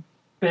 when I would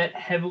bet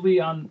heavily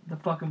on the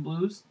fucking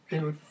Blues, they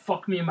would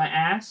fuck me in my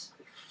ass.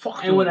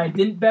 And when I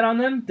didn't bet on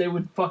them, they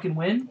would fucking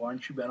win. Why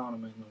didn't you bet on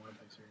them in the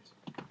Winnipeg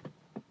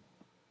series?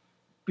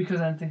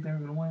 Because I didn't think they were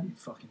gonna win. You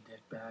fucking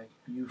dickbag.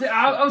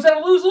 I was at a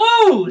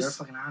lose-lose. You're a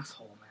fucking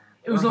asshole, man.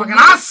 It was a fucking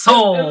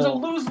asshole. It was a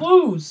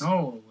lose-lose.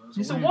 No,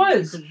 Yes, it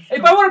was.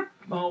 If I would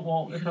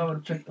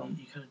have picked them,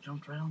 you could have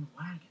jumped right on the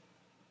wagon.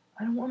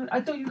 I don't want to.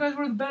 I thought you guys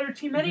were the better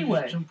team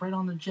anyway. Jump right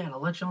on the jet. I'll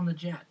let you on the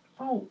jet.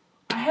 Bro,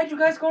 I had you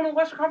guys going to the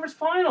Western Conference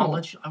Final.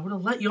 I would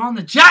have let you on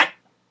the jet.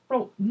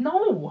 Bro,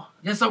 no.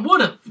 Yes, I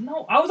would have.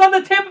 No, I was on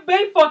the Tampa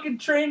Bay fucking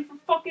train for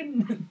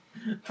fucking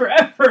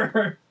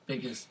forever.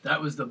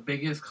 That was the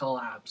biggest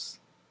collapse.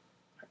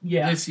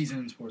 Yeah. This season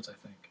in sports, I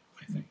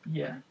think.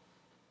 Yeah.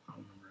 I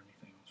don't remember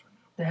anything else right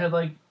now. They had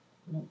like.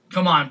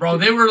 Come on, bro.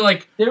 They were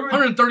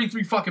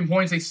 133 fucking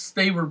points.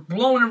 They were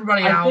blowing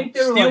everybody out,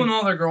 stealing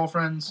all their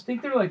girlfriends. I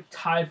think they were like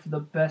tied for the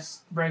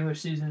best regular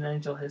season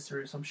in NHL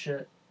history or some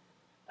shit.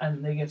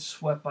 And they get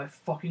swept by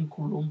fucking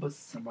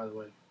Columbus. And by the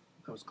way,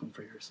 that was Clint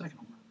Fraser's second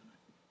home run tonight.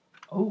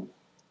 Oh.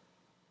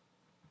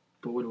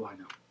 But what do I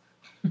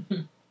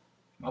know?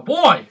 My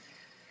boy!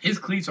 His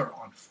cleats are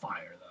on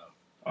fire,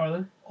 though. Are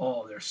they?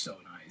 Oh, they're so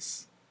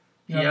nice.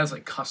 He has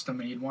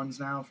custom-made ones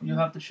now. You'll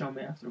have to show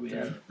me after we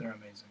end. They're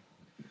amazing.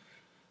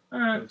 All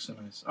right. They look so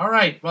nice. All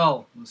right,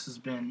 well, this has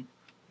been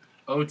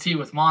OT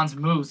with Mons and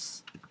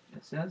Moose.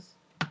 Yes.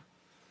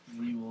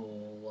 We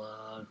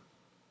will,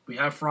 we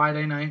have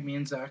Friday night. Me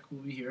and Zach will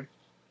be here.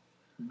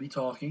 We'll be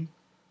talking.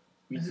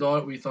 We thought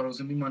it was going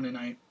to be Monday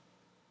night.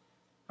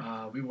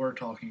 We were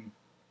talking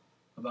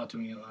about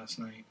doing it last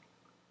night.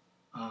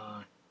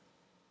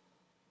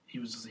 He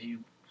was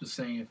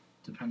saying if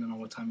depending on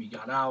what time he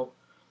got out.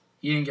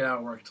 He didn't get out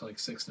of work until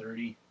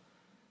 6:30.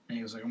 And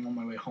he was like, I'm on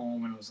my way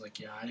home. And I was like,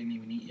 yeah, I didn't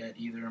even eat yet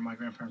either. My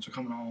grandparents were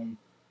coming home.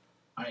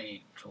 I didn't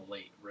eat until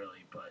late,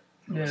 really. But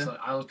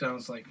I looked down and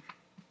was like,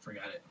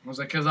 forget it. I was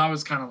like, because I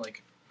was kind of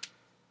like,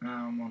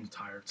 I'm on the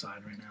tired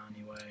side right now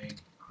anyway.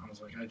 I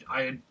was like,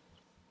 I had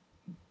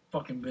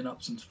fucking been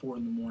up since 4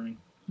 in the morning.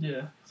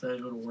 Yeah. So I had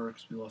to go to work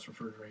because we lost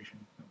refrigeration.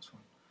 That was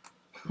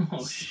fun.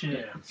 Oh, shit.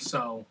 Yeah.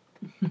 So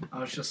I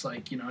was just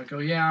like, I go,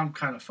 yeah, I'm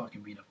kind of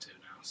fucking beat up too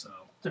now. So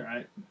it's all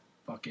right.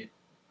 Fuck it.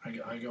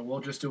 I go,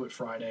 we'll just do it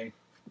Friday.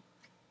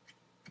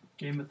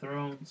 Game of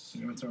Thrones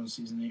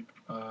Season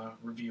 8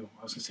 review.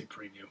 I was going to say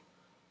preview.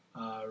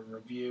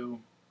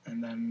 Review.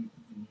 And then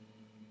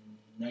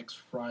next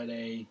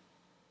Friday.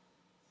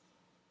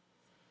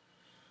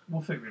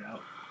 We'll figure it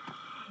out.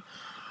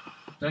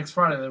 Next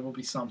Friday there will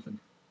be something.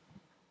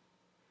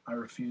 I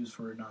refuse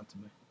for it not to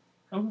be.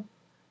 Okay.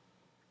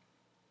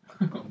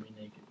 I'll be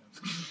naked.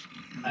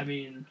 I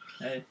mean,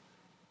 hey.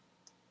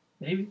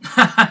 Maybe.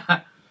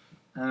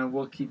 And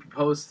we'll keep you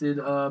posted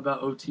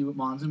about OT with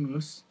Mons and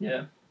Moose.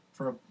 Yeah.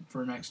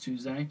 For next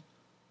Tuesday,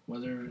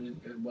 whether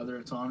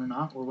it's on or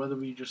not, or whether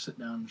we just sit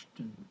down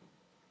and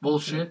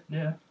bullshit.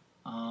 Yeah.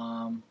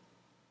 I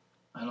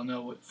don't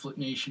know what Flip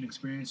Nation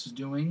Experience is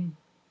doing.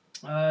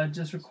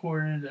 Just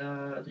recorded.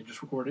 They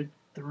just recorded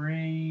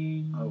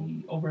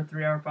over a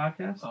 3-hour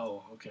podcast.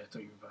 Oh, okay. I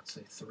thought you were about to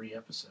say 3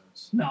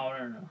 episodes. No.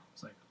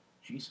 It's like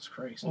Jesus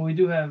Christ. Well, we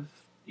do have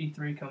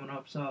E3 coming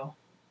up, so.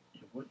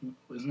 Yeah,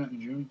 isn't that in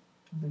June?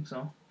 I think so.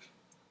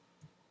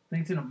 I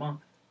think it's in a month.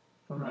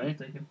 If I'm not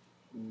mistaken.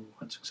 Ooh,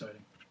 that's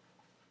exciting.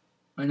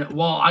 I know.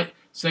 Well, I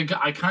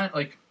kind of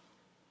like.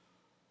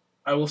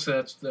 I will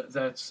say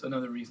that's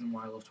another reason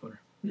why I love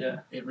Twitter. Yeah.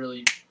 It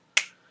really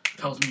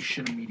tells me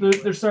shit immediately.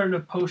 They're starting to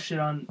post shit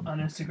on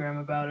Instagram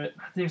about it.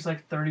 I think it's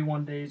like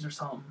 31 days or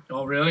something.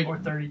 Oh, really? Or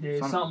 30 days,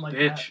 something like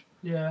bitch. that.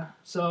 Yeah.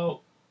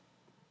 So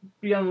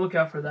be on the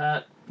lookout for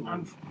that.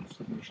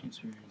 Flip Nation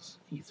Experience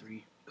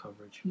E3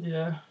 coverage.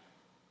 Yeah.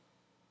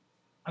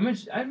 I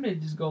may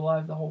just go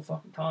live the whole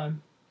fucking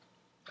time.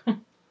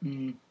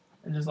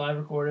 And just live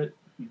record it.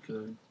 You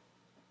could.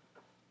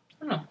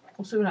 I don't know.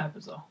 We'll see what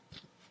happens, though.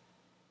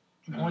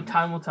 Only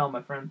time will tell,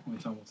 my friend. Only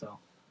time will tell.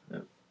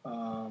 Yep.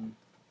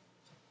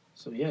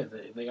 So, yeah,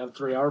 they got a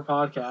 3-hour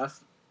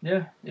podcast.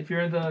 Yeah, if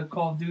you're into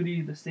Call of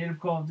Duty, the state of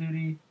Call of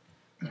Duty.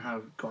 And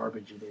how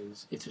garbage it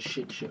is. It's a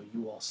shit show.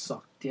 You all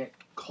suck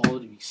dick. Call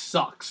of Duty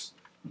sucks.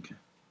 Okay.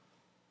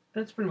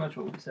 That's pretty much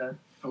what we said.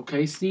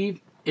 Okay,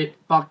 Steve? It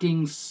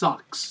fucking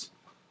sucks.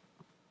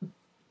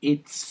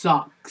 It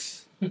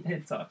sucks.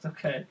 It sucks,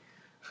 okay.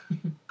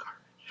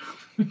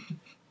 Garbage.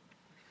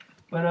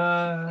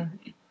 But,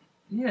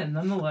 yeah,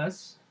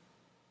 nonetheless,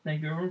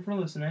 thank you everyone for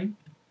listening.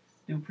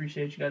 Do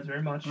appreciate you guys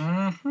very much.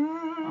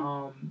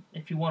 Mm-hmm.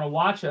 If you want to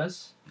watch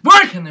us...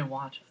 Where can they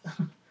watch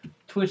us?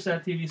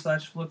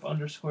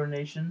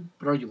 Twitch.tv/flip_nation.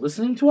 But are you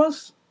listening to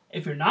us?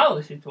 If you're not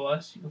listening to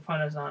us, you can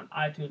find us on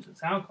iTunes and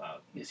SoundCloud.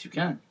 Yes, you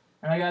can.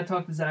 And I gotta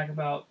talk to Zach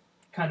about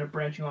kind of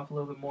branching off a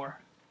little bit more.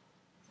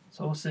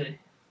 So we'll see.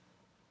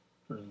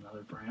 There's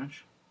another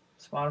branch.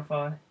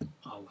 Spotify.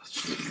 Oh,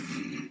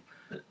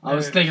 I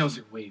was thinking,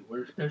 wait,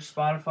 where? There's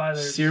Spotify.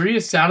 There's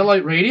Sirius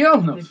Satellite Radio?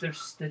 I No. think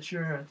there's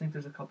Stitcher. I think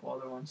there's a couple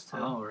other ones too.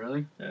 Oh,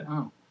 really? Yeah.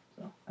 Oh.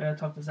 So I gotta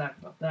talk to Zach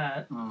about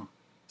that. Oh.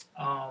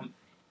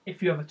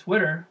 If you have a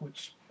Twitter,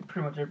 which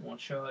pretty much everyone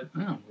should.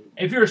 Oh.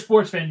 If you're a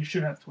sports fan, you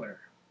should have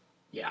Twitter.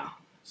 Yeah.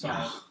 So,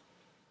 Yeah.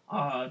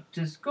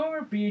 just go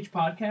over BH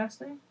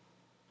Podcasting.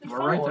 Just We're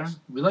right follow there. us.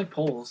 We like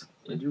polls.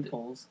 We do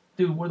polls.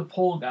 Dude, we're the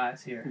poll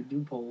guys We here.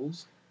 do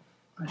polls.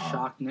 I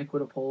shocked Nick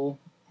with a poll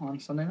on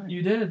Sunday night.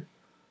 You did.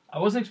 I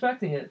wasn't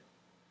expecting it.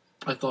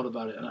 I thought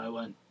about it and I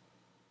went.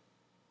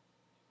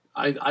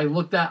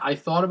 I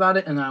thought about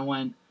it and I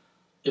went,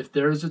 if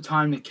there's a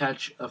time to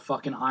catch a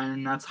fucking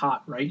iron that's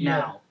hot right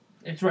now,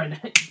 It's right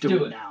now.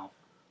 do it now.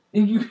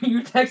 And you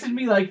texted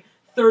me like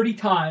 30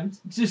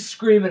 times just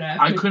screaming at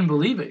me. I couldn't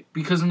believe it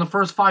because in the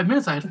first 5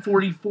 minutes I had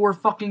 44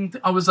 fucking.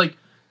 I was like,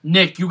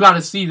 Nick, you got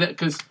to see that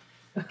because,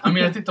 I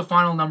mean, I think the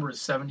final number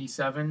is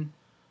 77.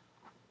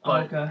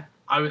 But okay.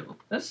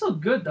 That's still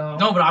good though.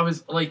 No, but I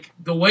was like,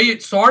 the way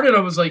it started, I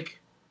was like,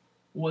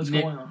 What's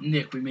Nick, going on?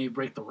 Nick, we may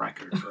break the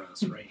record for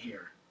us right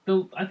here.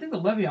 I think the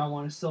Le'Veon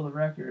one is still the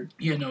record.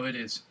 Yeah, no, it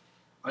is.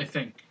 I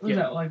think. Was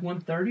that like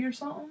 130 or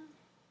something?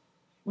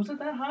 Was it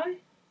that high?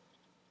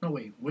 No,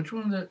 wait. Which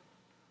one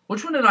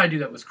did I do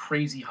that was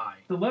crazy high?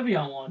 The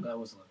Le'Veon one. That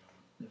was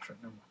Le'Veon. That's right.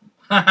 Never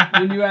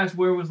mind. When you asked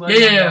where was Le'Veon.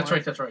 Yeah,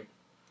 that's right.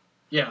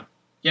 Yeah,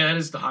 that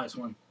is the highest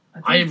one.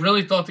 I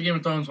really thought the Game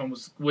of Thrones one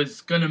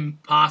was gonna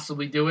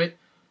possibly do it,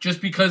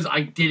 just because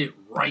I did it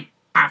right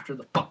after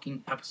the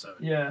fucking episode.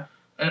 Yeah.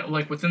 And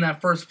like within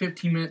that first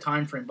 15-minute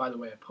time frame. By the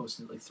way, I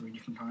posted it like 3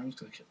 different times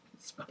because I kept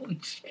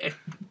spelling shit.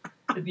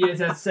 Yeah,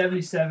 it's at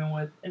 77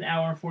 with an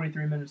hour and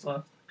 43 minutes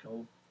left.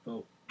 Go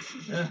vote.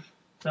 Yeah.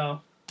 So.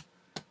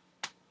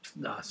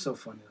 Nah, it's so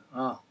funny.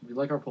 Oh, we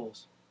like our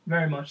polls.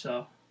 Very much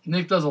so.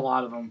 Nick does a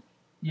lot of them.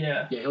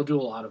 Yeah. Yeah, he'll do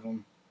a lot of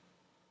them.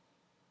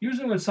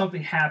 Usually when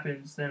something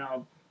happens, then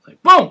I'll...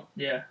 Like, boom!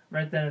 Yeah,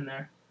 right then and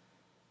there.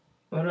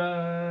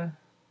 But,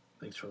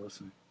 Thanks for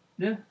listening.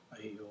 Yeah. I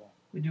hate you all.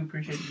 We do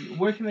appreciate you.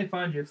 Where can they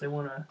find you if they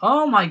want to...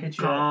 Oh my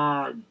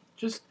god.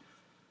 Just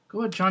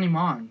go at Johnny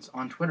Mons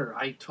on Twitter.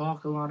 I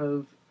talk a lot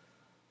of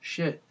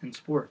shit in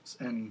sports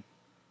and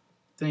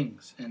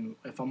things. And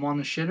if I'm on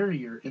the shitter,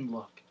 you're in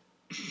luck.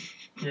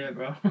 Yeah,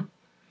 bro. You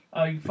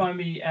can find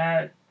me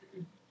at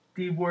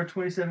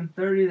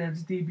DBOR2730.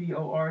 That's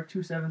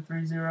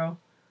DBOR2730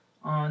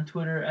 on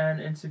Twitter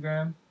and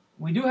Instagram.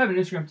 We do have an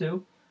Instagram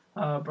too,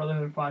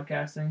 Brotherhood of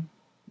Podcasting.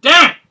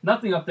 Damn it!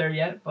 Nothing up there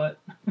yet, but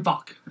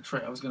fuck. That's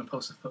right. I was gonna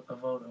post a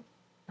photo,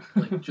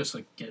 like just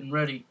like getting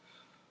ready,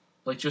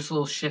 like just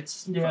little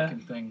shits,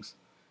 fucking things.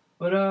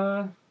 But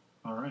all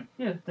right.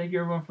 Yeah. Thank you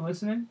everyone for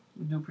listening.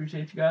 We do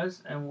appreciate you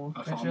guys, and we'll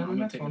catch you on the next one. I'm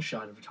gonna take a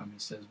shot every time he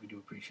says we do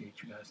appreciate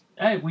you guys.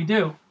 Hey, we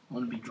do. I'm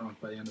gonna be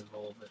drunk by the end of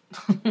all of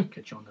it.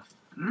 Catch you on the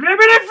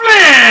Liberty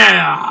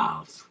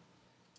Flares!